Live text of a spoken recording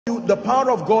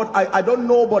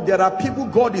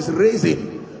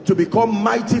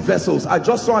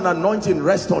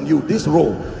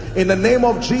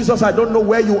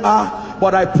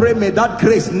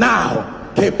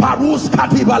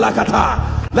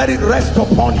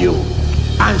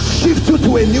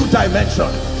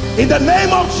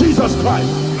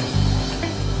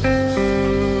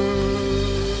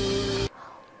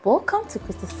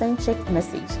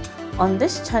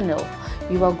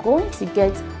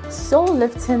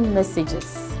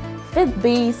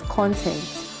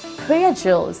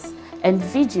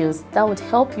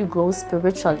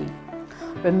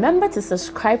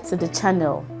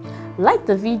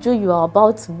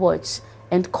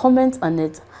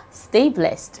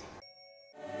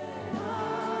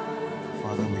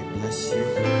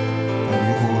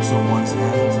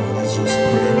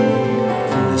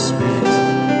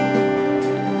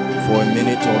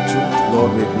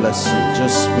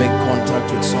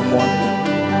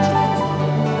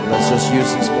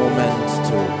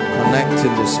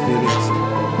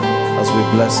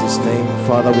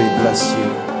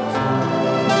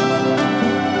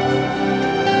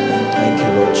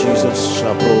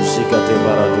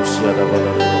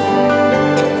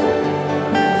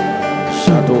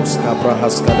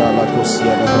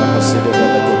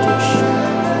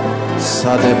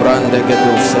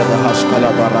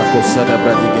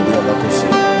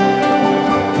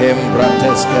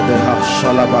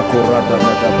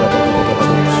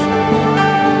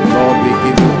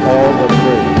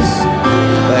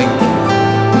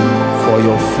for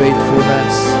your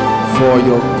faithfulness, for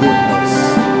your goodness,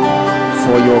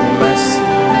 for your mercy.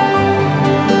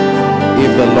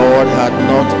 If the Lord had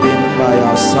not been by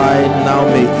our side, now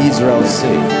may Israel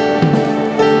say,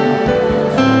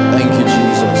 thank you,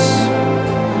 Jesus.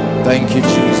 Thank you,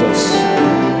 Jesus.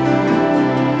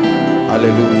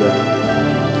 Hallelujah.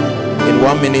 In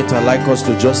 1 minute, I'd like us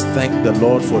to just thank the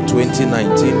Lord for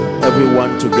 2019.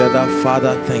 Everyone together.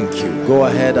 Father, thank you. Go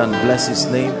ahead and bless his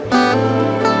name.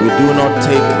 We do not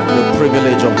take the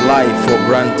privilege of life for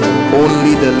granted.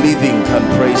 Only the living can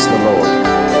praise the Lord.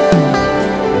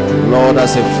 Lord,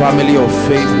 as a family of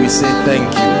faith, we say thank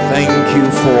you. Thank you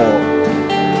for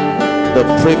the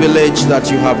privilege that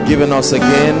you have given us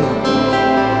again.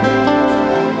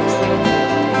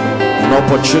 An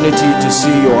opportunity to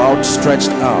see your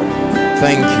outstretched arm.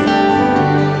 Thank you.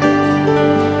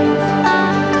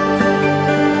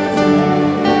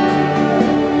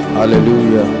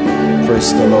 Hallelujah.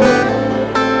 Praise the Lord.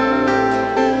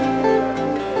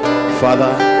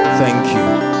 Father, thank you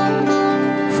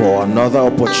for another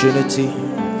opportunity.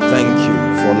 Thank you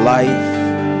for life.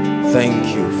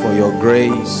 Thank you for your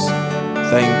grace.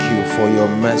 Thank you for your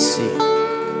mercy.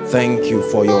 Thank you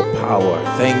for your power.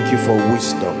 Thank you for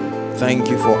wisdom. Thank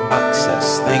you for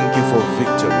access. Thank you for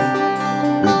victory.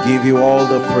 We give you all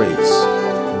the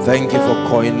praise. Thank you for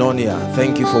koinonia.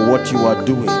 Thank you for what you are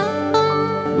doing.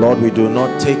 Lord, we do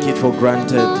not take it for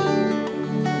granted.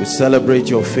 We celebrate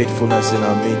your faithfulness in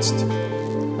our midst.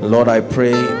 Lord, I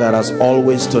pray that as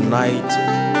always tonight,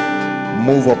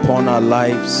 move upon our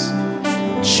lives,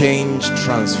 change,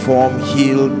 transform,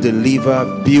 heal, deliver,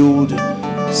 build,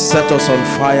 set us on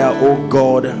fire, oh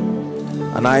God.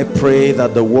 And I pray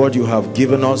that the word you have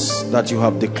given us, that you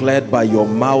have declared by your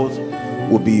mouth,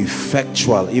 will be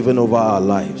effectual even over our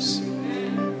lives.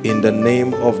 In the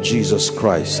name of Jesus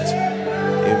Christ.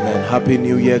 Amen. Happy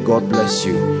New Year. God bless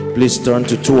you. Please turn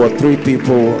to 2 or 3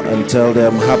 people and tell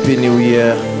them Happy New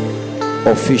Year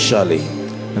officially.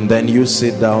 And then you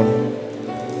sit down.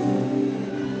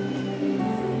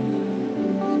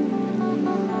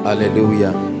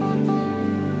 Hallelujah.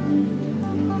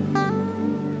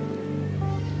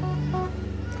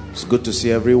 It's good to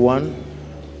see everyone.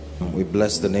 We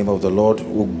bless the name of the Lord.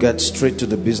 We'll get straight to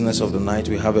the business of the night.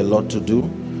 We have a lot to do.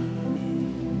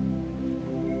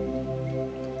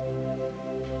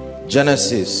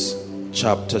 Genesis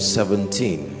chapter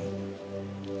 17.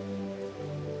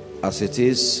 As it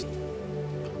is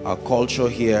our culture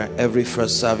here, every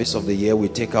first service of the year, we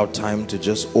take our time to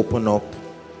just open up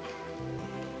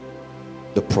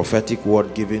the prophetic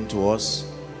word given to us.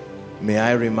 May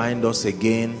I remind us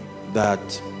again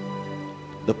that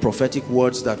the prophetic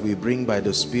words that we bring by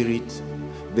the Spirit,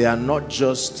 they are not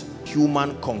just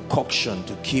human concoction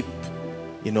to keep,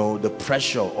 the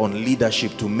pressure on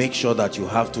leadership to make sure that you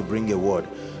have to bring a word.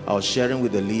 I was sharing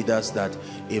with the leaders that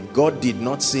if God did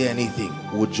not say anything,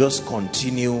 we would just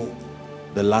continue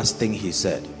the last thing he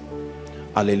said.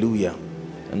 Hallelujah.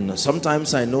 And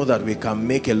sometimes I know that we can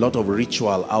make a lot of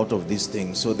ritual out of these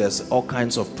things. So there's all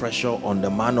kinds of pressure on the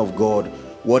man of God.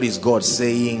 What is God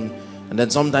saying? And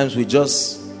then sometimes we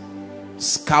just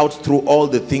scout through all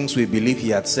the things we believe he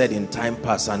had said in time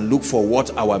past and look for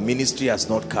what our ministry has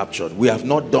not captured. We have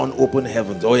not done open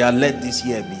heavens. Oh yeah, let this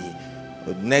year be.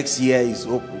 But next year is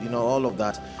open, you know, all of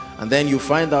that. And then you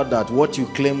find out that what you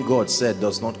claim God said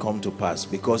does not come to pass,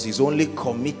 because he's only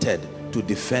committed to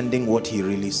defending what he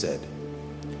really said.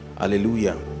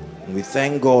 Hallelujah. And we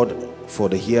thank God for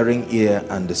the hearing ear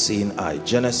and the seeing eye.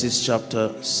 Genesis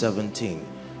chapter 17,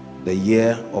 the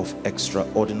year of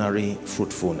extraordinary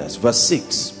fruitfulness. Verse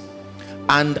 6,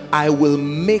 and I will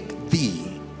make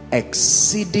thee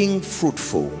exceeding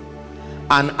fruitful,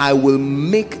 and I will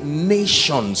make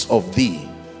nations of thee,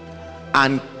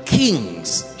 and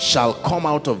kings shall come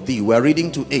out of thee. We're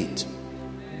reading to 8.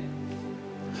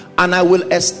 And I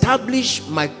will establish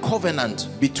my covenant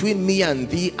between me and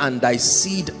thee and thy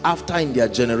seed after in their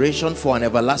generation for an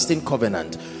everlasting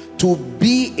covenant, to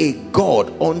be a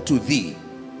God unto thee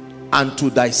and to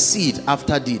thy seed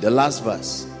after thee. The last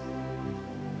verse.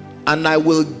 And I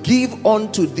will give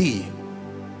unto thee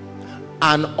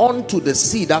and unto the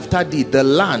seed after thee the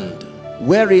land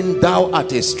wherein thou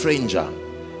art a stranger,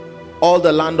 all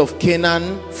the land of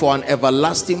Canaan, for an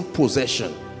everlasting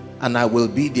possession, and I will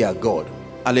be their God.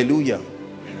 Hallelujah.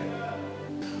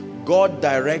 God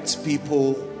directs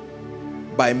people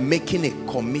by making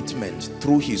a commitment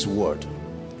through his word.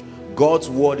 God's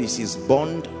word is his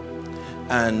bond,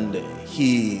 and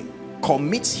he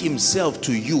commits himself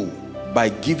to you by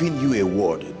giving you a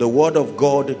word. The word of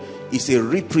God is a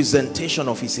representation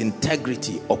of his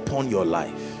integrity upon your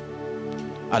life.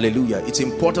 Hallelujah. It's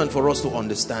important for us to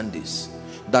understand this,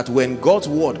 that when God's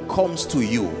word comes to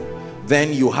you,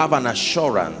 then you have an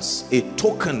assurance, a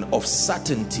token of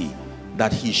certainty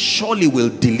that he surely will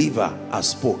deliver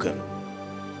as spoken.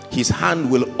 His hand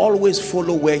will always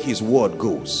follow where his word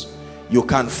goes. You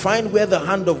can find where the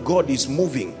hand of God is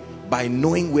moving by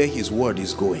knowing where his word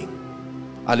is going.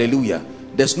 Hallelujah.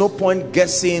 There's no point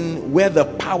guessing where the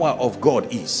power of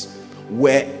God is.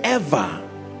 Wherever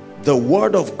the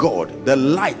word of God, the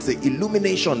light, the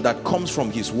illumination that comes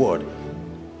from his word,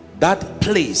 that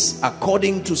place,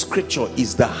 according to scripture,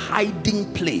 is the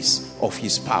hiding place of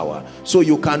his power. So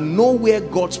you can know where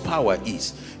God's power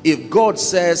is. If God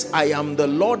says, I am the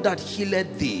Lord that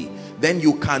healeth thee, then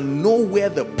you can know where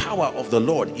the power of the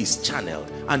Lord is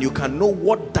channeled, and you can know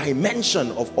what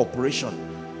dimension of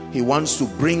operation he wants to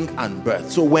bring and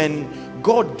birth. So when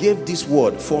God gave this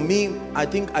word, for me, I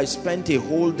think I spent a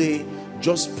whole day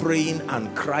just praying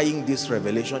and crying this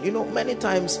revelation. You know, many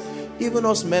times, even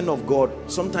us men of God,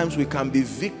 sometimes we can be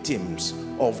victims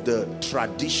of the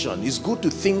tradition. It's good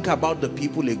to think about the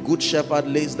people a good shepherd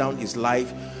lays down his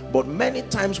life, but many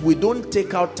times we don't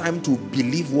take out time to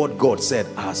believe what God said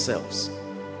ourselves.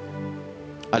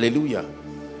 Hallelujah.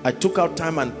 I took out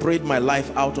time and prayed my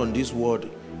life out on this word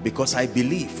because I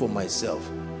believe for myself.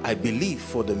 I believe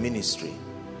for the ministry.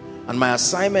 And my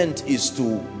assignment is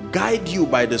to guide you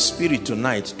by the Spirit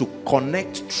tonight to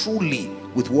connect truly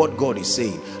with what God is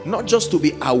saying, not just to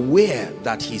be aware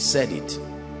that he said it.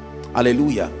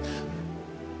 Hallelujah.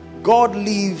 God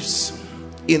lives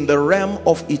in the realm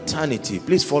of eternity.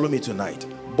 Please follow me tonight.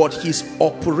 But his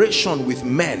operation with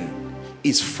men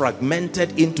is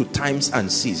fragmented into times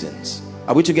and seasons.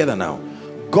 Are we together now?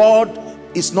 God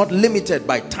is not limited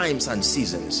by times and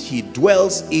seasons. He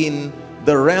dwells in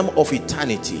the realm of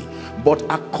eternity, but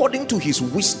according to his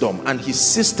wisdom and his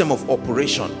system of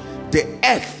operation, the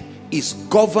earth is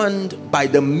governed by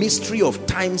the mystery of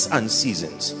times and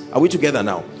seasons. Are we together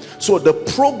now? So the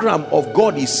program of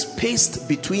God is spaced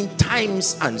between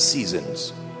times and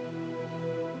seasons,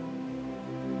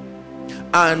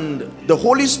 and the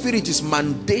Holy Spirit is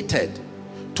mandated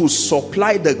to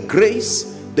supply the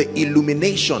grace, the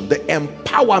illumination, the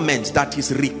empowerment that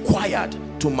is required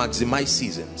to maximize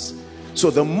seasons. So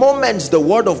the moment the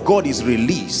word of God is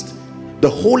released, the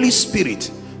Holy Spirit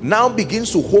now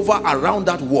begins to hover around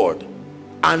that word,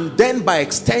 and then by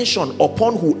extension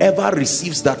upon whoever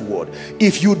receives that word.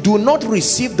 If you do not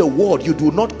receive the word, you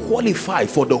do not qualify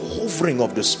for the hovering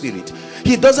of the Spirit.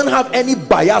 He doesn't have any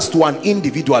bias to an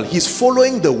individual. He's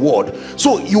following the word.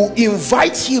 So you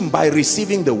invite him by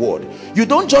receiving the word. You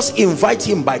don't just invite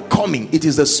him by coming. It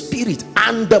is the Spirit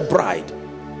and the bride.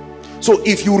 So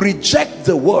if you reject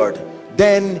the word,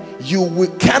 then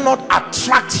you cannot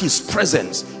attract his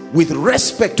presence with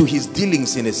respect to his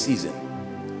dealings in a season.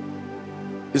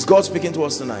 Is God speaking to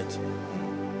us tonight?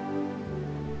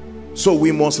 So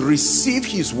we must receive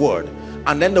his word,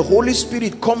 and then the Holy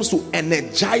Spirit comes to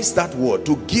energize that word,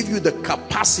 to give you the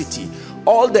capacity,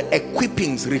 all the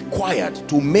equippings required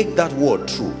to make that word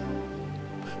true.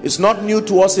 It's not new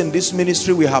to us in this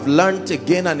ministry. We have learned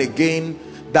again and again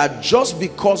that just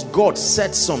because God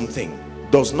said something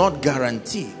does not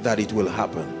guarantee that it will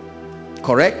happen.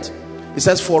 Correct? It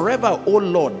says, forever, O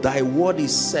Lord, thy word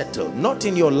is settled. Not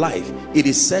in your life, it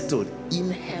is settled in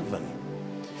heaven.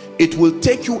 It will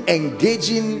take you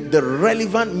engaging the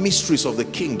relevant mysteries of the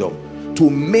kingdom to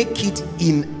make it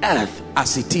in earth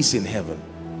as it is in heaven.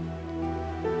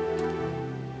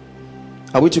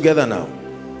 Are we together now?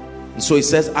 And so it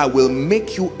says, I will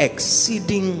make you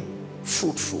exceeding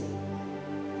fruitful.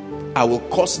 I will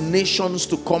cause nations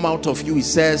to come out of you. It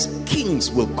says,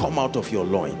 kings will come out of your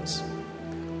loins.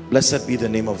 Blessed be the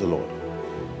name of the Lord.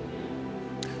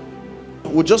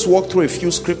 We'll just walk through a few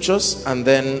scriptures and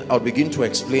then I'll begin to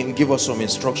explain, give us some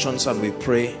instructions, and we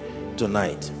pray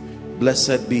tonight.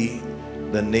 Blessed be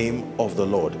the name of the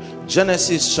Lord.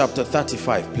 Genesis chapter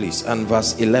 35, please, and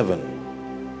verse 11.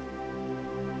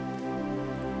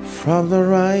 From the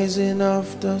rising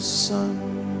of the sun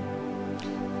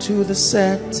to the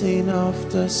setting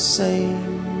of the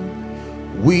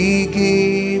same, we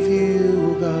give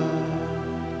you God.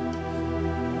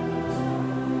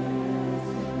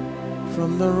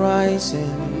 From the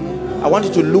rising. I want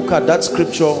you to look at that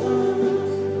scripture.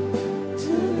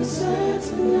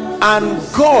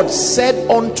 And God said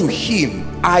unto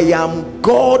him, I am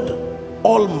God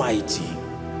Almighty.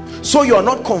 So you are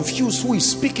not confused who is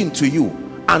speaking to you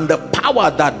and the power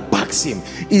that backs him.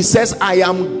 He says, I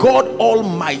am God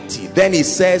Almighty. Then he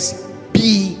says,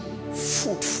 be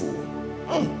fruitful.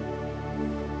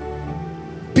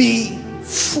 Be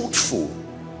fruitful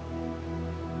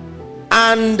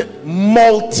and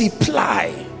multiply.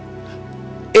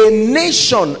 A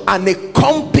nation and a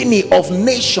company of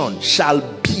nations shall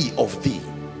be of thee.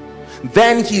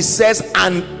 Then he says,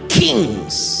 and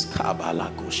kings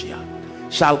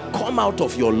shall come out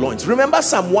of your loins. Remember,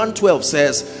 Psalm 112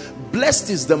 says, blessed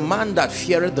is the man that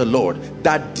feareth the Lord,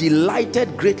 that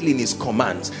delighted greatly in his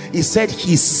commands. He said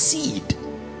his seed.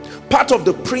 Part of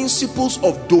the principles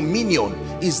of dominion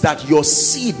is that your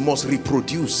seed must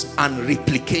reproduce and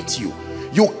replicate you.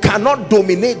 You cannot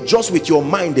dominate just with your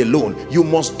mind alone. You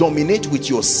must dominate with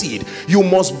your seed. You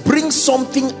must bring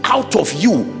something out of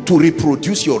you to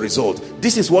reproduce your result.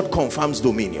 This is what confirms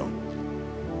dominion.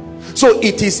 So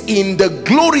it is in the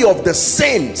glory of the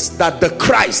saints that the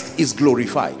Christ is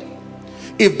glorified.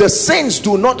 If the saints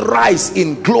do not rise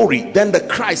in glory, then the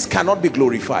Christ cannot be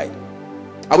glorified.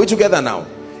 Are we together now?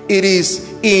 It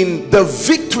is in the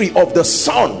victory of the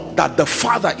Son that the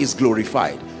Father is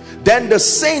glorified. Then the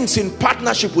saints in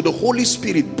partnership with the Holy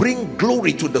Spirit bring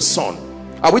glory to the Son.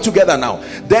 Are we together now?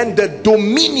 Then the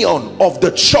dominion of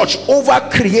the church over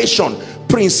creation,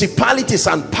 principalities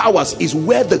and powers, is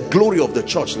where the glory of the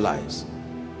church lies.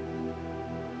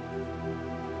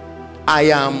 I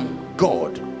am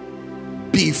God.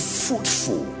 Be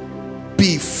fruitful.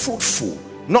 Be fruitful.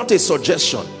 Not a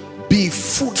suggestion. Be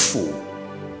fruitful.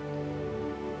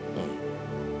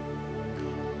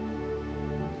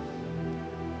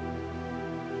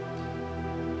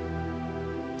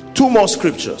 Two more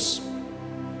scriptures.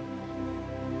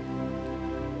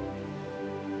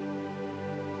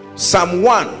 Psalm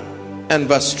 1 and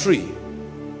verse 3.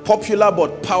 Popular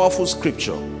but powerful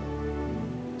scripture.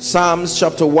 Psalms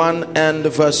chapter 1 and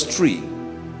verse 3.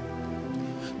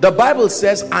 The Bible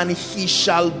says, and he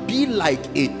shall be like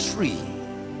a tree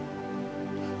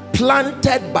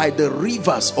planted by the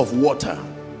rivers of water,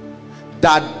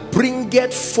 that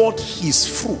bringeth forth his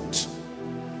fruit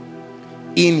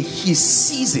in his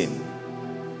season,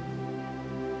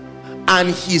 and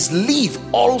his leaf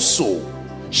also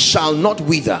shall not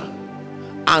wither,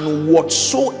 and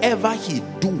whatsoever he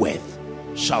doeth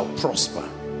shall prosper.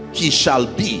 He shall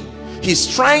be.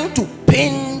 He's trying to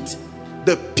paint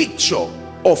the picture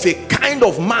of a kind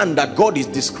of man that God is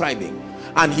describing,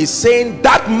 and he's saying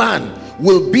that man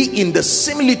will be in the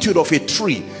similitude of a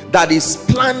tree that is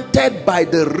planted by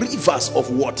the rivers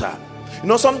of water. You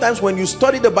know, sometimes when you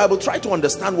study the Bible, try to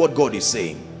understand what God is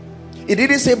saying. It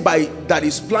didn't say by that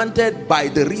is planted by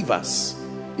the rivers.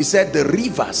 He said the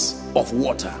rivers of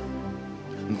water.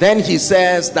 Then he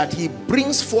says that he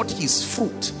brings forth his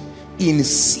fruit in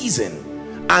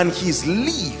season, and his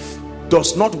leaf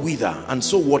does not wither, and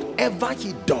so whatever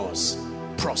he does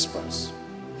prospers.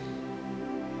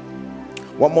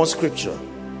 One more scripture.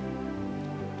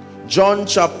 John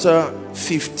chapter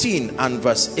 15 and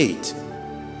verse 8.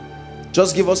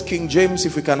 Just give us King James.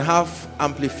 If we can have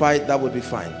amplified, that would be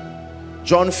fine.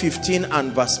 John 15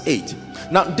 and verse 8.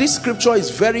 Now this scripture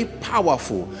is very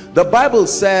powerful. The Bible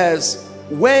says,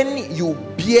 when you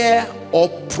bear or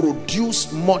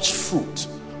produce much fruit,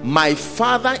 my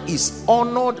Father is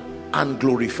honored and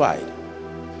glorified.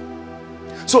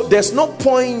 So there's no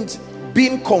point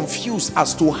being confused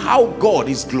as to how God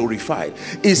is glorified.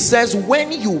 It says,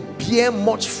 when you bear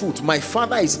much fruit, my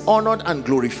Father is honored and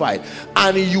glorified,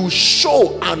 and you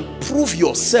show and prove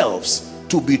yourselves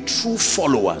to be true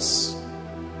followers.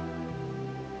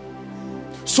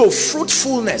 So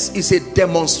fruitfulness is a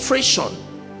demonstration,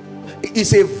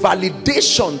 is a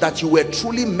validation that you were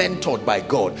truly mentored by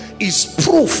God, is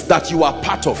proof that you are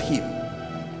part of him.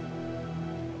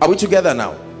 Are we together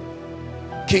now?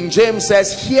 King James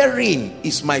says, herein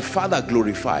is my Father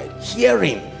glorified.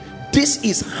 Herein, this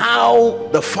is how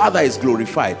the Father is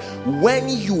glorified, when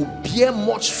you bear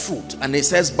much fruit. And it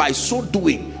says, by so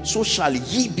doing, so shall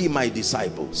ye be my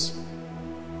disciples.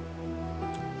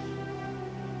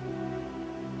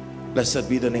 Blessed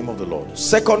be the name of the Lord.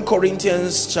 2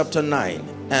 Corinthians chapter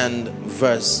 9 and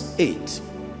verse 8.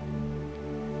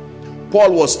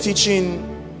 Paul was teaching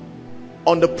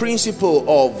on the principle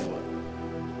of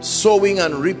sowing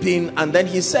and reaping, and then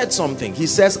he said something. He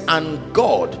says, and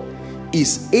God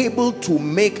is able to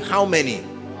make how many?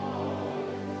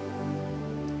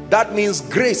 That means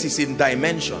grace is in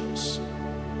dimensions.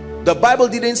 The Bible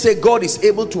didn't say God is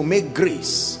able to make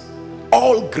grace,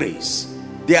 all grace.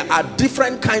 There are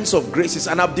different kinds of graces,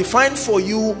 and I've defined for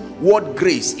you what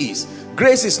grace is.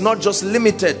 Grace is not just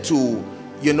limited to,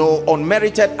 you know,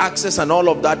 unmerited access and all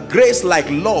of that. Grace, like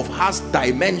love, has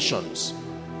dimensions.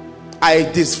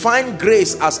 I define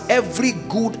grace as every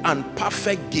good and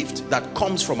perfect gift that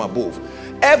comes from above.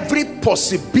 Every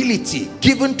possibility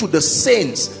given to the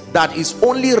saints that is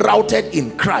only routed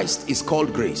in Christ is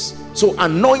called grace. So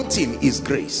anointing is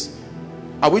grace.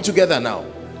 Are we together now?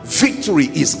 Victory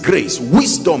is grace.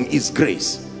 Wisdom is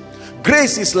grace.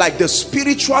 Grace is like the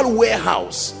spiritual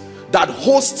warehouse that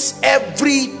hosts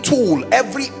every tool,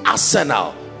 every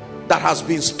arsenal that has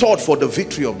been stored for the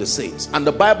victory of the saints. And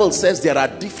the Bible says there are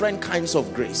different kinds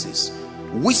of graces.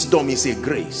 Wisdom is a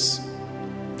grace.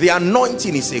 The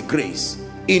anointing is a grace.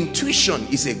 Intuition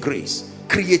is a grace.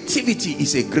 Creativity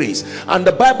is a grace. And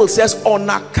the Bible says, on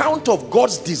account of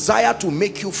God's desire to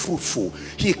make you fruitful,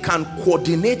 he can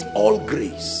coordinate all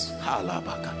grace.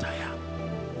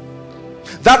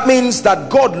 That means that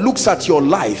God looks at your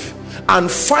life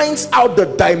and finds out the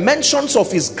dimensions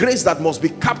of his grace that must be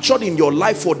captured in your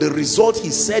life for the result he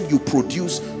said you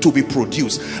produce to be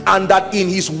produced, and that in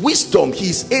his wisdom he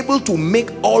is able to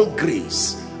make all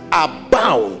grace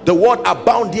abound. The word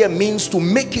abound here means to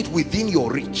make it within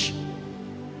your reach.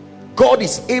 God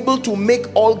is able to make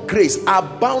all grace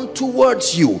abound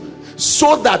towards you,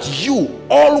 so that you,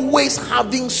 always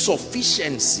having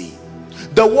sufficiency.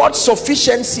 The word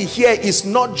sufficiency here is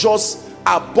not just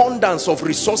abundance of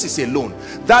resources alone.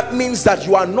 That means that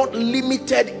you are not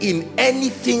limited in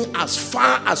anything as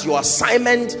far as your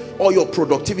assignment or your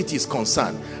productivity is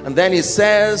concerned. And then it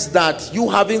says that you,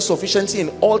 having sufficiency in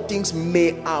all things, may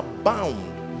abound.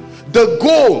 The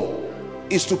goal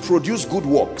is to produce good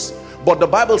works, but the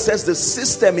Bible says the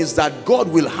system is that God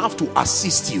will have to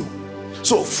assist you.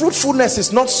 So fruitfulness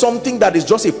is not something that is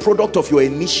just a product of your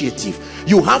initiative.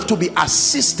 You have to be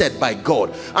assisted by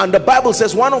God. And the Bible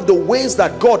says one of the ways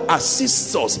that God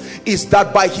assists us is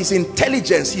that by his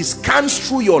intelligence, he scans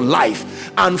through your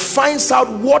life and finds out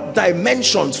what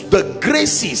dimensions, the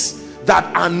graces that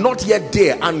are not yet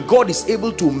there, and God is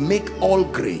able to make all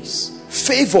grace.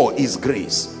 Favor is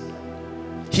grace.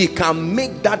 He can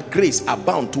make that grace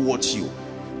abound towards you.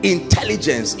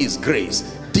 Intelligence is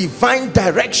grace. Divine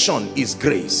direction is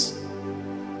grace.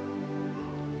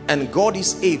 And God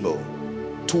is able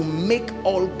to make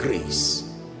all grace,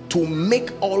 to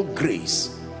make all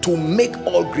grace, to make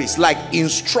all grace, like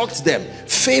instruct them.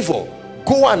 Favor,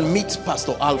 go and meet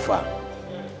Pastor Alpha.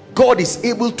 God is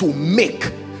able to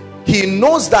make. He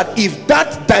knows that if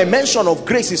that dimension of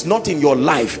grace is not in your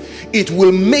life, it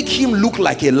will make him look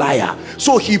like a liar.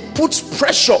 So he puts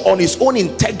pressure on his own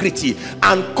integrity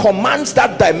and commands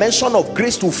that dimension of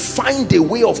grace to find a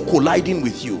way of colliding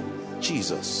with you.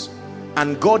 Jesus.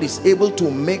 And God is able to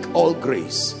make all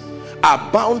grace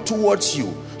abound towards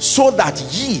you, so that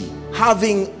ye,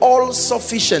 having all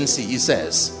sufficiency, he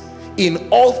says, in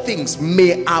all things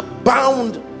may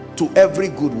abound to every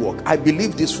good work. I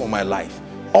believe this for my life.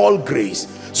 All grace.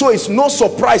 So it's no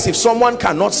surprise if someone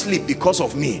cannot sleep because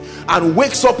of me and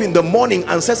wakes up in the morning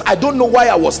and says, I don't know why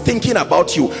I was thinking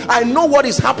about you. I know what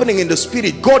is happening in the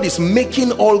spirit. God is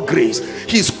making all grace.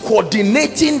 He's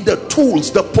coordinating the tools,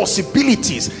 the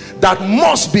possibilities that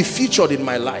must be featured in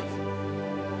my life.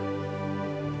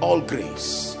 All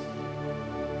grace.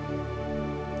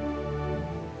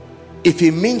 If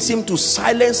he means him to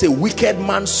silence a wicked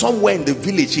man somewhere in the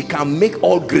village, he can make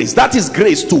all grace. That is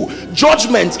grace too.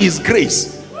 Judgment is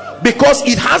grace, because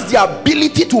it has the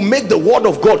ability to make the word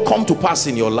of God come to pass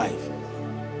in your life.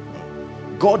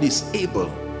 God is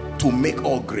able to make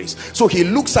all grace. So he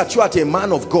looks at you as a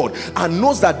man of God and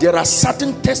knows that there are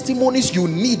certain testimonies you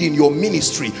need in your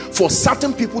ministry for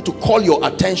certain people to call your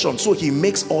attention. So he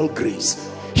makes all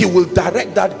grace. He will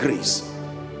direct that grace.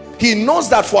 He knows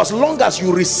that for as long as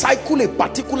you recycle a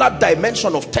particular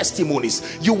dimension of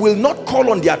testimonies, you will not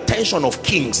call on the attention of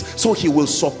kings. So he will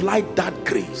supply that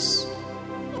grace.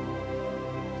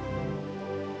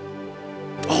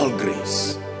 All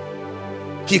grace.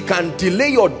 He can delay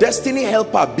your destiny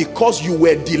helper because you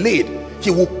were delayed.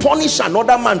 He will punish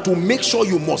another man to make sure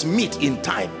you must meet in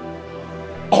time.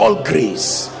 All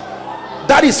grace.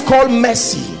 That is called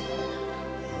mercy.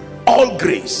 All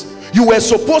grace. You were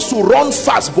supposed to run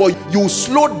fast, but you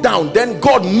slowed down. Then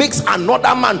God makes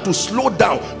another man to slow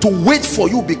down, to wait for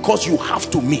you because you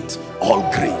have to meet. All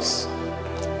grace.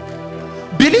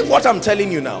 Believe what I'm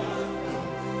telling you now.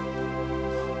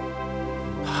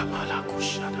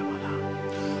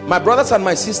 My brothers and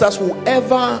my sisters,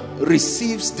 whoever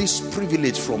receives this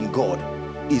privilege from God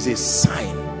is a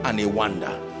sign and a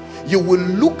wonder. You will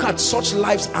look at such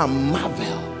lives and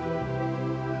marvel.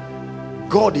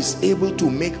 God is able to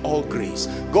make all grace.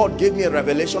 God gave me a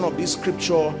revelation of this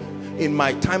scripture in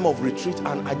my time of retreat,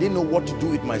 and I didn't know what to do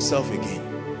with myself again.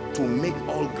 To make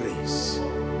all grace.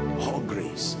 All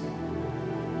grace.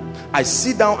 I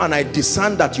sit down and I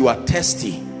discern that you are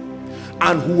thirsty.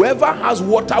 And whoever has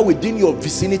water within your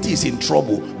vicinity is in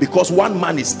trouble because one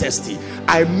man is thirsty.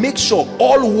 I make sure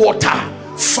all water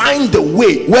find the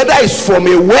way, whether it's from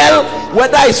a well,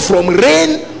 whether it's from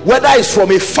rain, whether it's from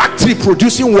a factory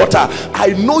producing water.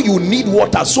 I know you need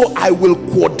water, so I will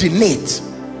coordinate.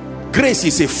 Grace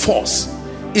is a force.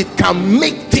 It can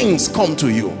make things come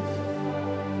to you.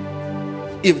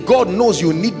 If God knows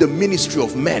you need the ministry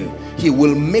of men, he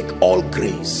will make all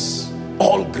grace.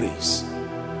 All grace.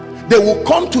 They will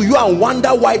come to you and wonder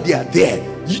why they are there.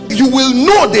 You will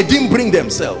know they didn't bring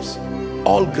themselves.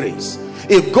 All grace.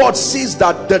 If God sees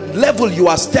that the level you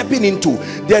are stepping into,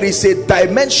 there is a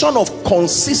dimension of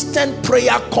consistent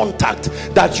prayer contact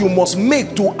that you must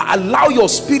make to allow your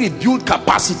spirit build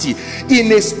capacity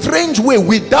in a strange way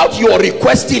without your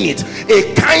requesting it,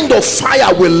 a kind of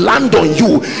fire will land on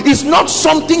you. It's not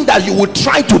something that you will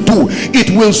try to do.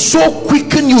 It will so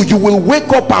quicken you. You will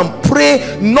wake up and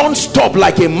pray non-stop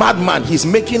like a madman. He's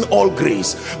making all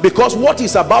grace, because what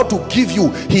he's about to give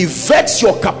you, he vets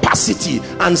your capacity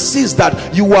and sees that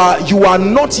you are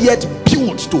not yet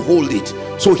built to hold it.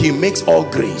 So he makes all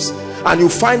grace. And you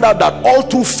find out that all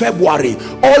through February,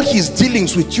 all his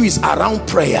dealings with you is around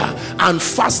prayer and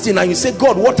fasting. And you say,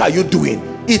 God, what are you doing?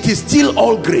 It is still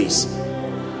all grace.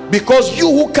 Because you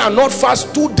who cannot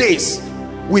fast 2 days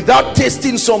without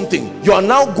tasting something, you are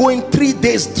now going 3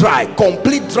 days dry,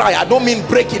 complete dry. I don't mean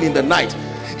breaking in the night.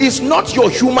 It's not your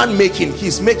human making.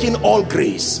 He's making all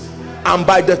grace. And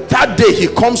by the 3rd day he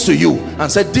comes to you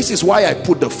and said, this is why I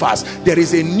put the fast. There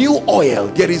is a new oil,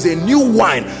 there is a new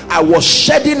wine. I was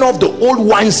shedding off the old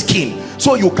wine skin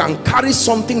so you can carry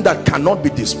something that cannot be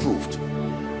disproved.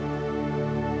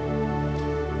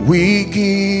 We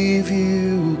give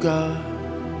you, God,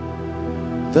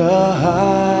 the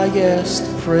highest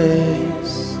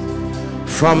praise,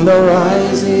 from the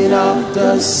rising of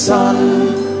the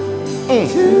sun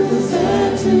to the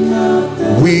setting of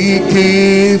the we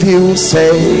give you,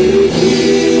 say, we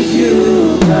give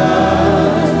you,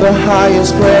 God, the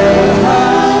highest praise,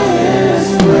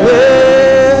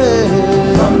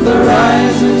 from the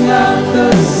rising of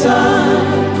the sun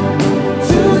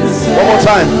to the setting. One more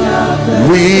time.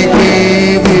 We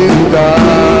give you,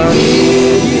 God,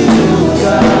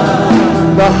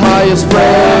 the highest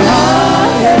praise,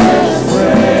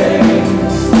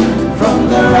 from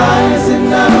the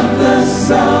rising of the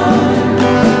sun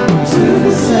to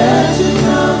the setting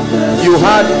of the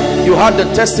you had the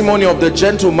testimony of the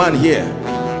gentleman here,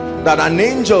 that an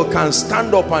angel can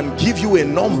stand up and give you a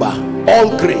number.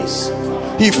 All grace.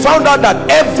 He found out that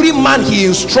every man he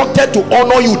instructed to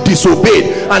honor you disobeyed,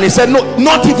 and he said, no,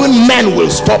 not even men will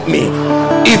stop me.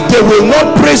 If they will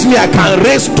not praise me, I can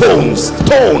raise stones.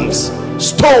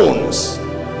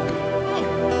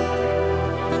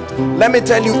 Let me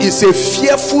tell you, it's a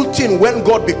fearful thing when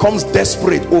God becomes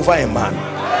desperate over a man.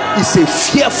 It's a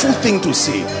fearful thing to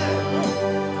see,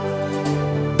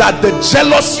 that the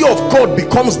jealousy of God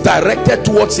becomes directed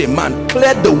towards a man.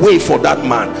 Clear the way for that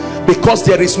man, because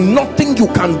there is nothing you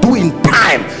can do in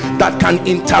time that can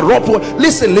interrupt.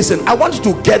 Listen, I want you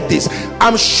to get this.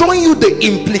 I'm showing you the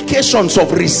implications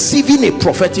of receiving a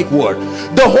prophetic word.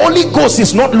 The Holy Ghost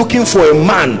is not looking for a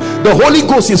man. The Holy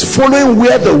Ghost is following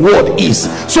where the word is.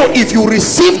 So if you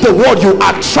receive the word, you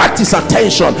attract his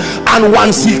attention, and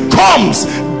once he comes,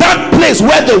 that place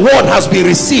where the word has been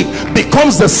received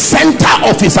becomes the center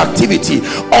of his activity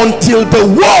until the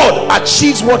word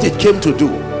achieves what it came to do.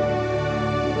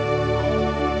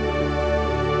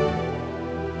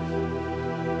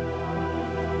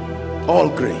 All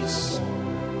grace,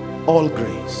 all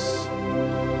grace,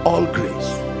 all grace,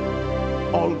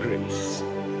 all grace,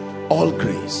 all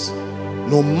grace.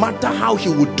 No matter how he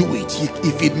would do it,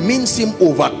 if it means him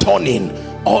overturning,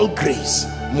 all grace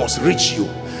must reach you.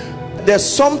 There's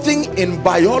something in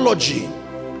biology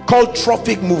called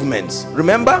trophic movements.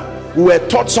 Remember, we were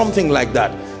taught something like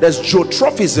that. There's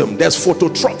geotrophism, there's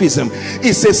phototrophism.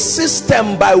 It's a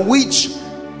system by which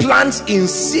plants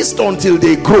insist until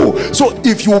they grow. So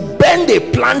if you bend a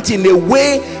plant in a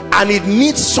way and it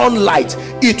needs sunlight,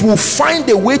 it will find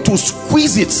a way to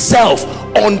squeeze itself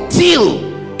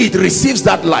until it receives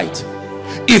that light.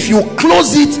 If you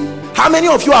close it, how many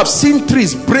of you have seen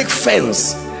trees break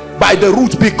fence by the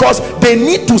root? Because they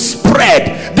need to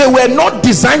spread. They were not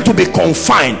designed to be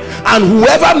confined, and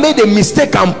whoever made a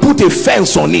mistake and put a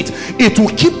fence on it, it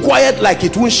will keep quiet, like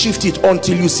it won't shift it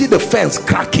until you see the fence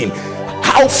cracking.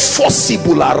 How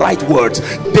forcible are right words.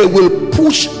 They will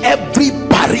push every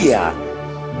barrier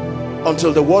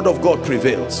until the word of God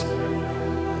prevails.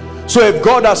 So if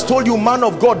God has told you, man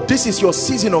of God, this is your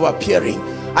season of appearing,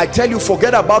 I tell you,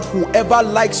 forget about whoever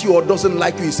likes you or doesn't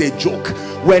like you. It's a joke.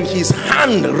 When his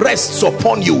hand rests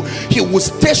upon you, he will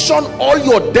station all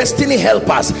your destiny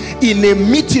helpers in a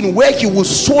meeting where he will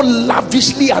so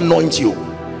lavishly anoint you.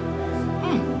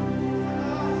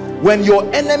 When your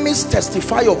enemies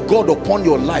testify of God upon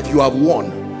your life, you have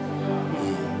won.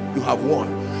 You have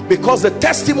won. Because the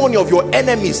testimony of your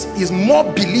enemies is more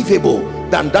believable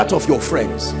than that of your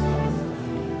friends.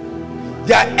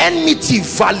 Their enmity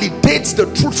validates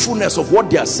the truthfulness of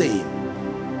what they are saying.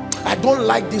 I don't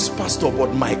like this pastor,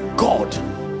 but my God,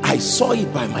 I saw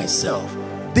it by myself.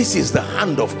 This is the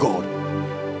hand of God.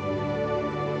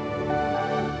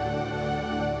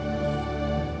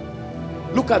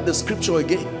 Look at the scripture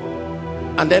again,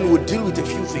 and then we'll deal with a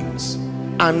few things.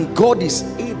 And God is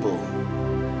able.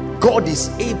 God is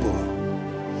able.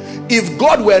 If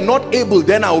God were not able,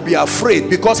 then I will be afraid,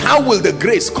 because how will the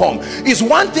grace come? It's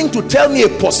one thing to tell me a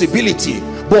possibility,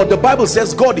 but the Bible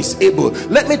says God is able.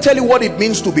 Let me tell you what it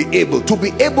means to be able. To be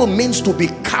able means to be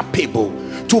capable.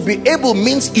 To be able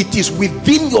means it is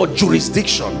within your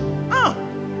jurisdiction.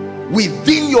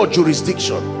 Within your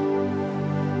jurisdiction.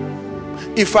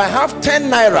 If I have 10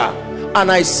 naira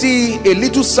and I see a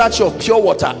little sachet of pure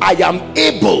water, I am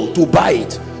able to buy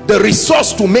it. The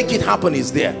resource to make it happen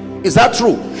is there. Is that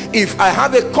true? If I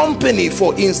have a company,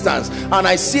 for instance, and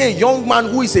I see a young man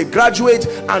who is a graduate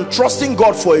and trusting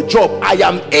God for a job, I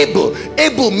am able.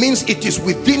 Able means it is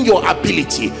within your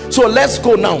ability. So let's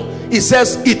go now. It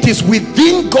says it is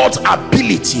within God's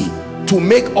ability to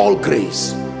make all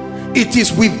grace. It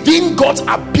is within God's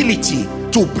ability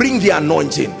to bring the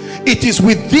anointing. It is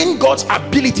within God's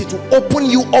ability to open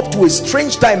you up to a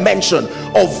strange dimension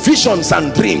of visions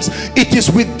and dreams. It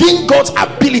is within God's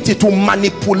ability to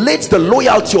manipulate the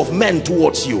loyalty of men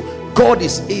towards you. God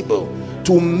is able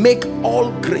to make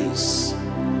all grace,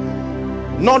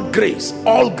 not grace,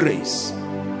 all grace,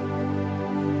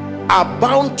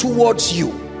 abound towards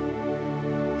you.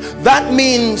 That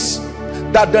means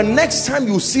that the next time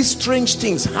you see strange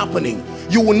things happening,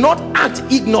 you will not act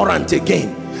ignorant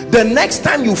again. The next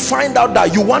time you find out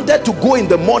that you wanted to go in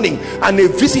the morning and a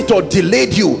visitor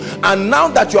delayed you, and now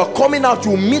that you are coming out,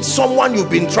 you meet someone you've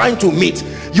been trying to meet,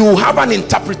 you have an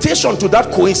interpretation to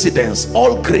that coincidence.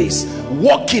 All grace,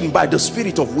 walking by the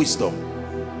spirit of wisdom.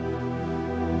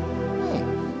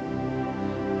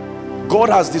 God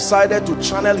has decided to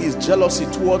channel his jealousy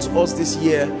towards us this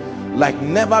year like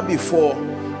never before,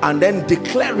 and then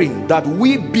declaring that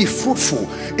we be fruitful.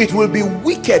 It will be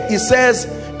wicked. It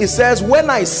says, when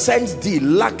I send thee,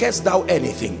 lackest thou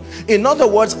anything? In other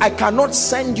words, I cannot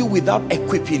send you without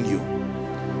equipping you.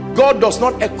 God does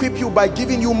not equip you by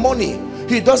giving you money.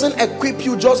 He doesn't equip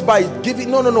you just by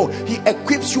giving, no. He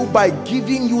equips you by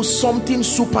giving you something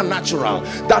supernatural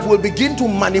that will begin to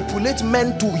manipulate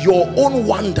men to your own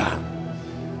wonder.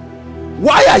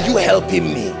 Why are you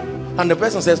helping me? And the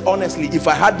person says, honestly, if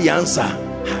I had the answer,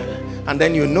 and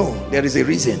then you know there is a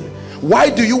reason. Why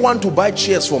do you want to buy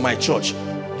chairs for my church?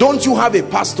 Don't you have a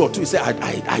pastor to say,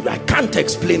 I can't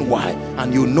explain why?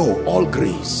 And you know, all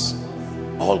grace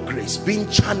being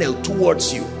channeled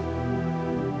towards you.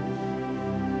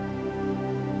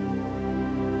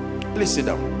 Please sit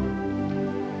down.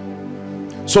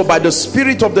 So by the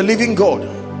Spirit of the living God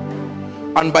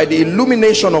and by the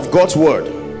illumination of God's word,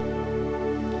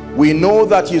 we know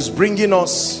that he is bringing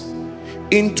us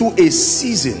into a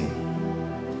season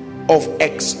of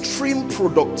extreme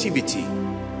productivity.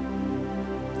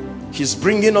 He's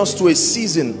bringing us to a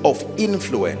season of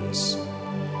influence.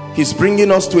 He's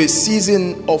bringing us to a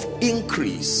season of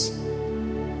increase.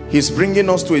 He's bringing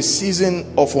us to a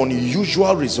season of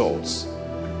unusual results.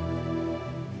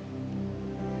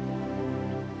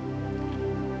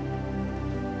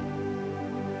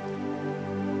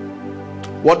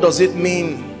 What does it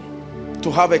mean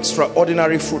to have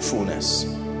extraordinary fruitfulness?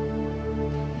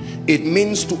 It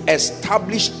means to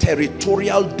establish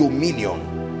territorial dominion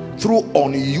through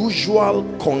unusual,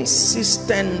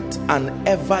 consistent, and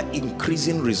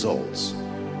ever-increasing results.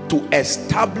 To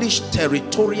establish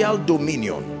territorial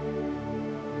dominion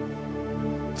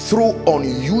through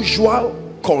unusual,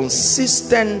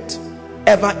 consistent,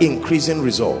 ever-increasing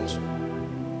results.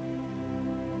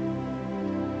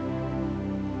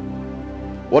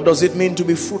 What does it mean to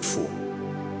be fruitful?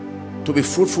 To be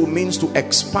fruitful means to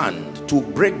expand, to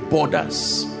break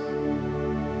borders,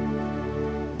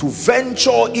 to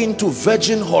venture into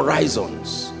virgin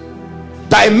horizons,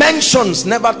 dimensions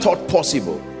never thought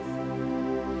possible.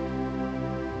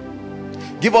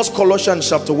 Give us Colossians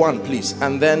chapter 1, please,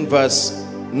 and then verse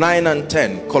 9 and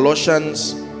 10.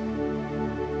 Colossians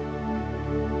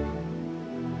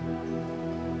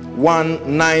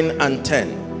 1, 9 and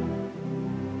 10.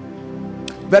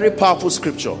 Very powerful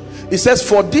scripture. It says,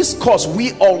 for this cause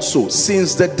we also,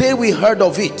 since the day we heard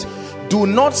of it, do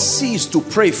not cease to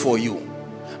pray for you,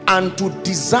 and to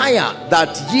desire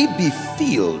that ye be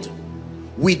filled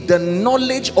with the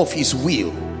knowledge of his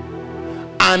will,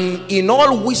 and in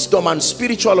all wisdom and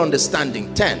spiritual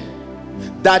understanding.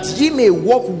 10, that ye may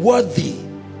walk worthy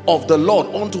of the Lord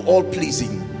unto all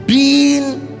pleasing,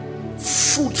 being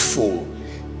fruitful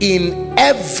in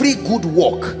every good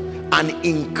work, and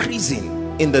increasing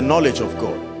in the knowledge of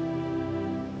God.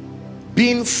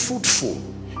 Being fruitful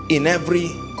in every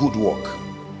good work.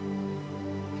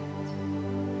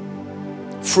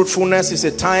 Fruitfulness is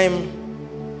a time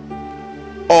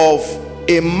of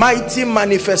a mighty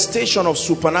manifestation of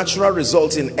supernatural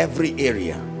results in every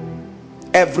area.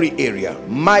 Every area.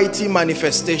 Mighty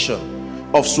manifestation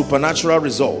of supernatural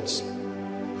results.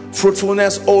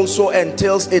 Fruitfulness also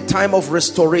entails a time of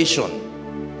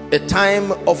restoration. A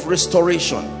time of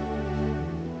restoration.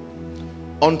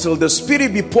 Until the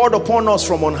Spirit be poured upon us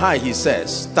from on high, he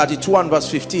says, 32 and verse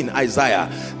 15, Isaiah.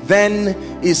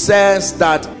 Then he says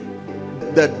that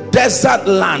the desert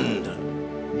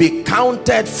land be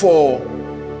counted for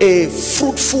a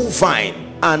fruitful vine,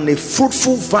 and a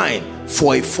fruitful vine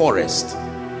for a forest.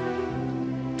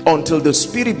 Until the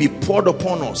Spirit be poured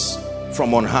upon us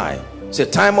from on high. It's a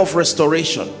time of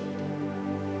restoration.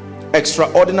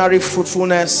 Extraordinary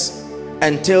fruitfulness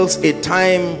entails a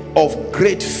time of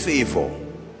great favor.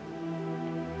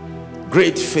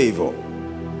 Great favor.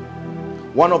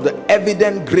 One of the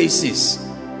evident graces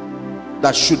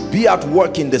that should be at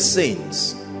work in the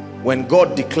saints when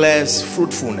God declares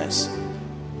fruitfulness.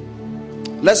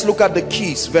 Let's look at the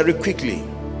keys very quickly.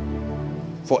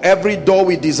 For every door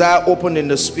we desire opened in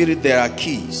the Spirit, there are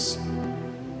keys.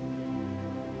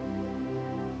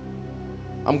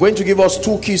 I'm going to give us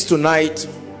two keys tonight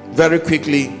very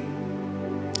quickly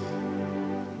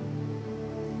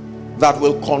that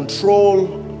will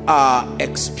control our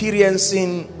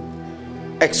experiencing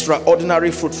extraordinary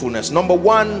fruitfulness. Number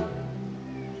one,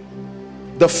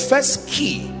 the first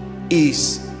key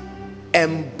is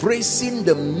embracing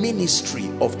the ministry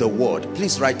of the word.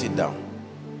 Please write it down.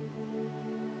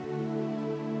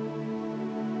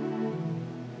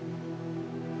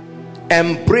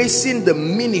 Embracing the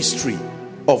ministry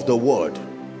of the word.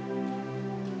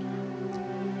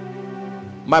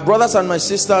 My brothers and my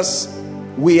sisters,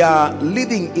 we are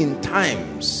living in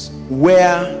times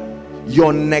where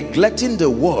your neglecting the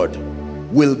word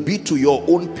will be to your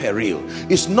own peril.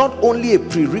 It's not only a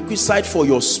prerequisite for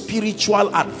your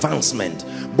spiritual advancement,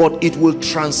 but it will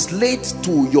translate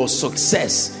to your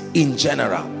success in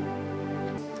general.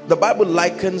 The Bible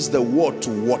likens the word to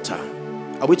water.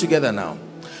 Are we together now?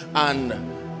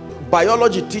 And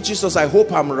biology teaches us, I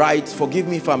hope I'm right, forgive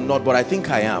me if I'm not, but I think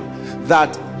I am,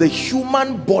 that the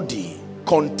human body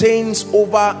contains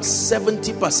over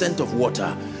 70% of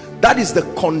water. That is the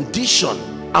condition,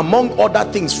 among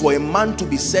other things, for a man to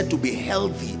be said to be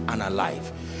healthy and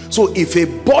alive. So if a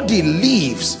body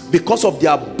lives because of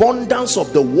the abundance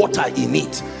of the water in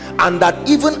it, and that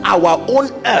even our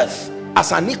own earth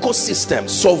as an ecosystem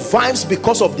survives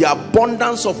because of the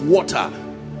abundance of water,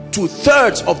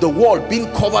 2/3 of the world being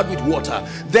covered with water,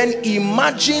 then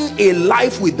imagine a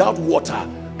life without water.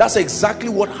 That's exactly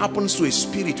what happens to a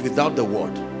spirit without the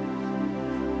word.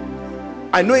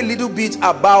 I know a little bit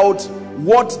about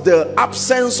what the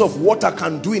absence of water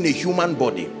can do in a human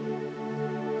body.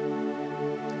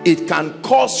 It can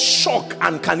cause shock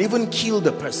and can even kill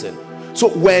the person. So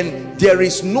when there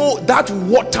is that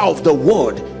water of the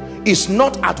word is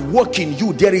not at work in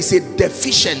you, there is a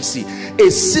deficiency.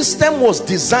 A system was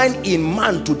designed in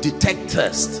man to detect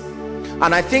thirst.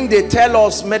 And I think they tell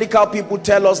us, medical people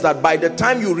tell us, that by the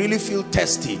time you really feel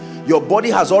thirsty, your body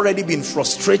has already been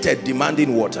frustrated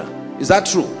demanding water. Is that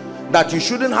true? That you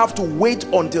shouldn't have to wait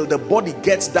until the body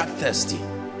gets that thirsty.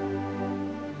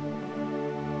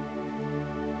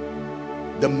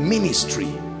 The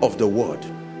ministry of the word.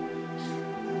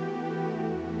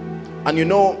 And you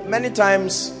know, many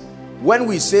times when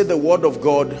we say the word of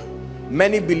God,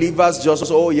 many believers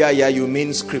just, oh yeah, you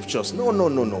mean scriptures. No.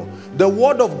 The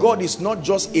word of God is not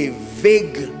just a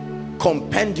vague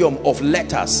compendium of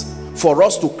letters for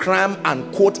us to cram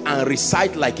and quote and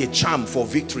recite like a charm for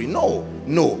victory. No.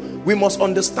 We must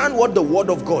understand what the word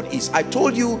of God is. I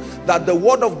told you that the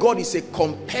word of God is a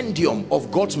compendium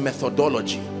of God's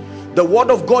methodology. The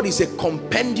word of God is a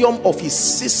compendium of his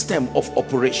system of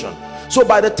operation. So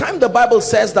by the time the Bible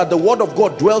says that the word of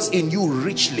God dwells in you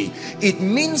richly, it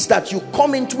means that you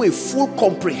come into a full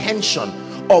comprehension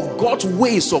of God's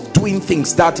ways of doing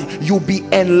things, that you be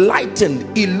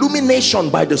enlightened, illumination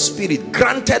by the Spirit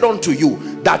granted unto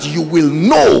you, that you will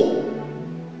know,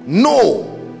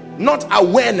 not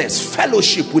awareness,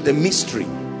 fellowship with the mystery.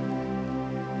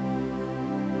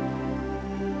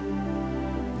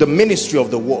 The ministry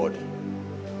of the word.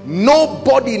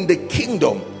 Nobody in the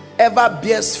kingdom ever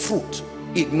bears fruit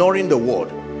ignoring the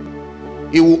word.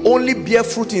 He will only bear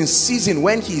fruit in season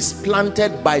when he is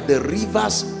planted by the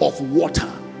rivers of water,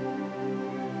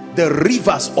 the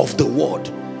rivers of the word.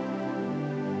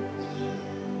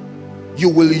 You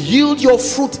will yield your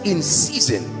fruit in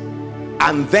season,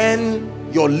 and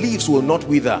then your leaves will not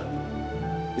wither.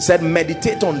 He said,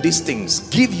 meditate on these things,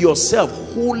 give yourself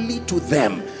wholly to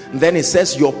them. And then it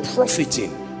says your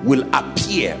profiting will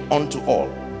appear unto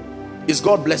all. Is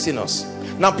God blessing us?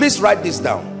 Now please write this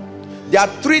down. There are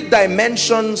 3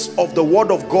 dimensions of the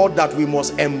word of God that we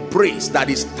must embrace, that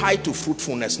is tied to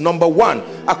fruitfulness. Number 1,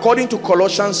 according to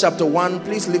Colossians chapter 1,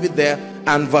 please leave it there,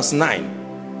 and verse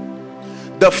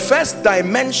 9. The first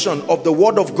dimension of the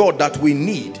word of God that we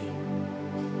need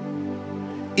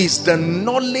is the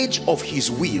knowledge of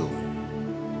his will.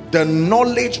 The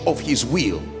knowledge of his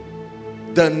will.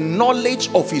 The knowledge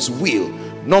of his will.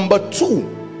 Number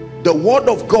 2, the word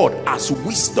of God as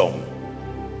wisdom.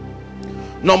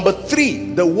 Number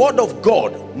 3, the word of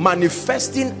God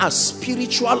manifesting as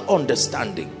spiritual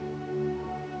understanding.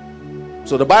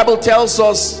 So the Bible tells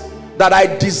us that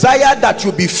I desire that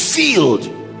you be filled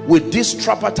with these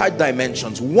tripartite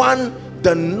dimensions. 1,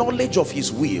 the knowledge of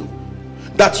his will,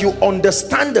 that you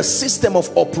understand the system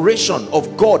of operation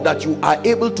of God, that you are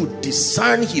able to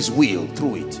discern his will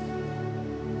through it.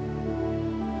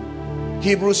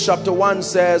 Hebrews chapter 1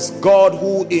 says, God,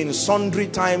 who in sundry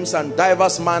times and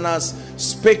diverse manners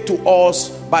spake to us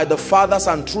by the fathers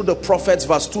and through the prophets,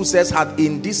 verse 2 says, hath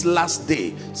in this last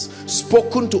day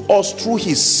spoken to us through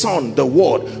his Son, the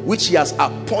word, which he has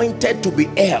appointed to be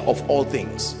heir of all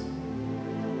things.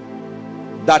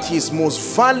 That his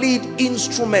most valid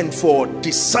instrument for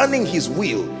discerning his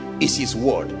will is his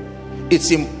word. It's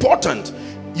important.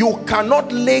 You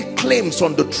cannot lay claims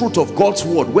on the truth of God's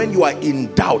word when you are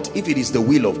in doubt if it is the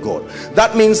will of God.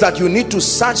 That means that you need to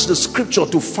search the scripture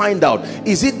to find out,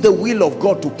 is it the will of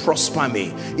God to prosper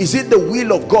me? Is it the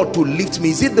will of God to lift me?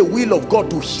 Is it the will of God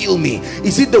to heal me?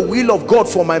 Is it the will of God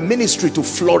for my ministry to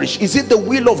flourish? Is it the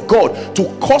will of God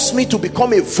to cause me to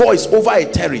become a voice over a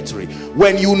territory?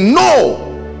 When you know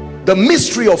the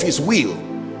mystery of his will,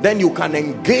 then you can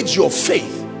engage your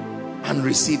faith and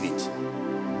receive it.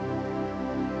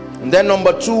 And then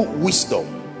number 2, wisdom.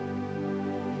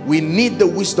 We need the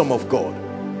wisdom of God.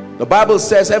 The Bible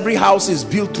says every house is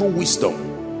built through wisdom,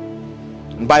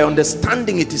 and by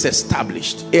understanding it is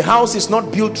established. A house is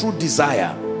not built through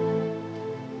desire.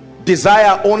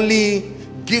 Desire only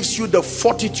gives you the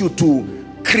fortitude